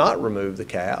 you cannot remove the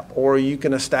cap, or you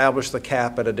can establish the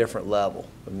cap at a different level.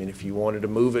 I mean, if you wanted to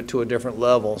move it to a different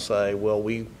level, say, well,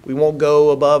 we won't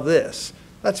go above this,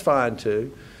 that's fine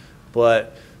too.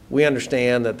 But we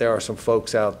understand that there are some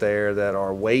folks out there that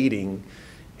are waiting,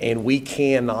 and we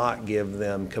cannot give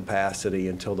them capacity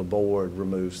until the board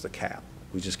removes the cap.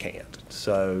 We just can't.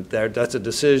 So that's a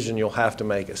decision you'll have to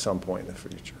make at some point in the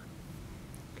future.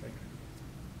 Okay.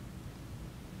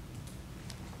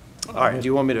 All right, do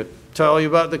you want me to tell you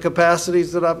about the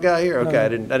capacities that I've got here? Okay, I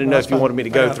didn't know if you wanted me to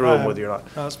go through them with you or not.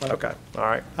 No, that's fine. Okay, all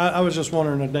right. I was just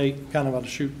wondering a date, kind of on the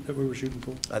shoot that we were shooting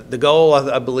for. The goal,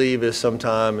 I believe, is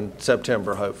sometime in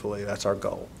September, hopefully. That's our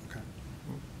goal.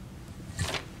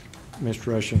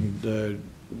 Mr. Rushing,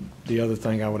 the other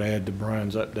thing I would add to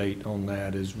Brian's update on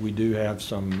that is we do have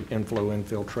some inflow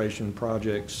infiltration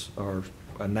projects, or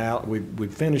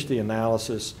we've finished the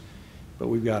analysis, but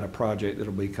we've got a project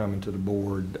that'll be coming to the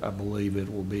board. I believe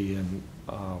it will be in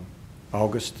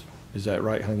August. Is that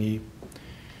right, Hung Yee?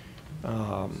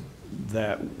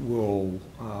 That will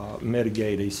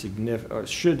mitigate a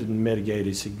should mitigate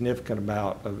a significant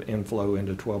amount of inflow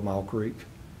into 12 Mile Creek.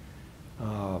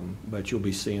 But you'll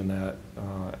be seeing that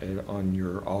on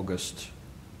your August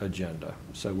agenda.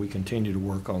 So we continue to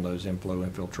work on those inflow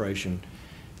infiltration.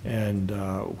 And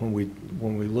when we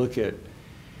look at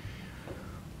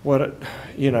what,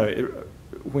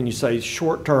 when you say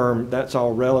short term, that's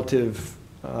all relative,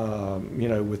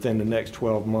 within the next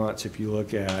 12 months. If you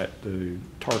look at the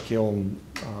tar kiln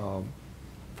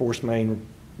force main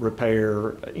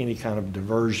repair, any kind of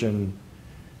diversion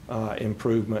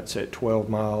improvements at 12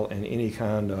 Mile, and any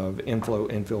kind of inflow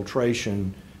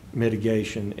infiltration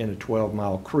mitigation in a 12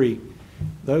 Mile creek,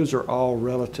 those are all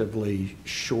relatively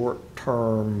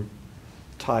short-term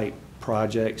type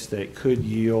projects that could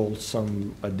yield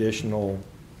some additional,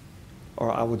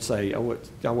 or I would say, I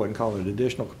wouldn't call it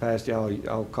additional capacity,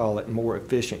 I'll call it more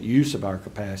efficient use of our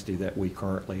capacity that we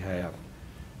currently have.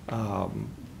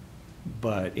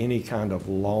 But any kind of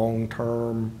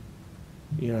long-term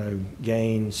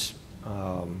gains,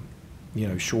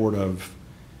 short of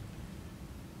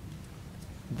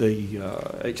the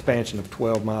expansion of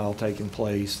 12 Mile taking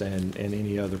place and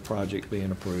any other project being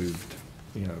approved,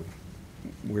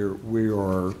 we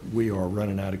are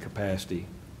running out of capacity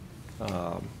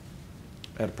at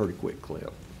a pretty quick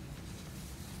clip.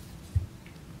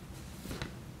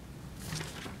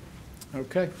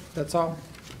 Okay, that's all.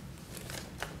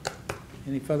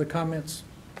 Any further comments?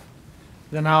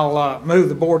 Then I'll move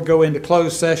the board go into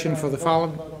closed session for the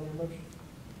following.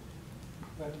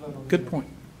 Good point.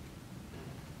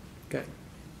 Okay.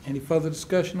 Any further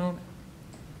discussion on it?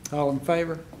 All in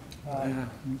favor? Aye.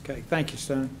 Okay, thank you,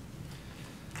 Stone.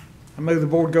 I move the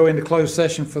board go into closed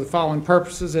session for the following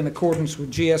purposes in accordance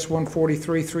with GS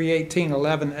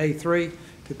 143-318-11A3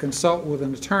 to consult with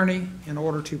an attorney in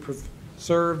order to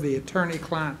preserve the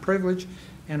attorney-client privilege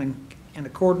and in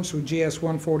accordance with GS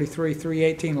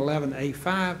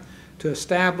 143-318-11A5 to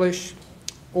establish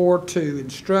or to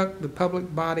instruct the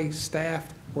public body,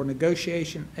 staff, or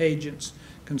negotiation agents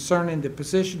concerning the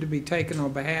position to be taken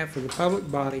on behalf of the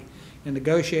public body in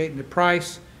negotiating the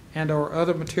price and/or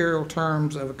other material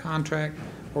terms of a contract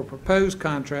or proposed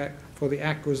contract for the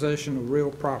acquisition of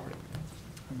real property.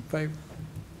 In favor?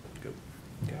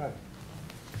 Got it.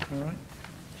 All right.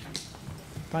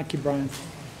 Thank you, Brian.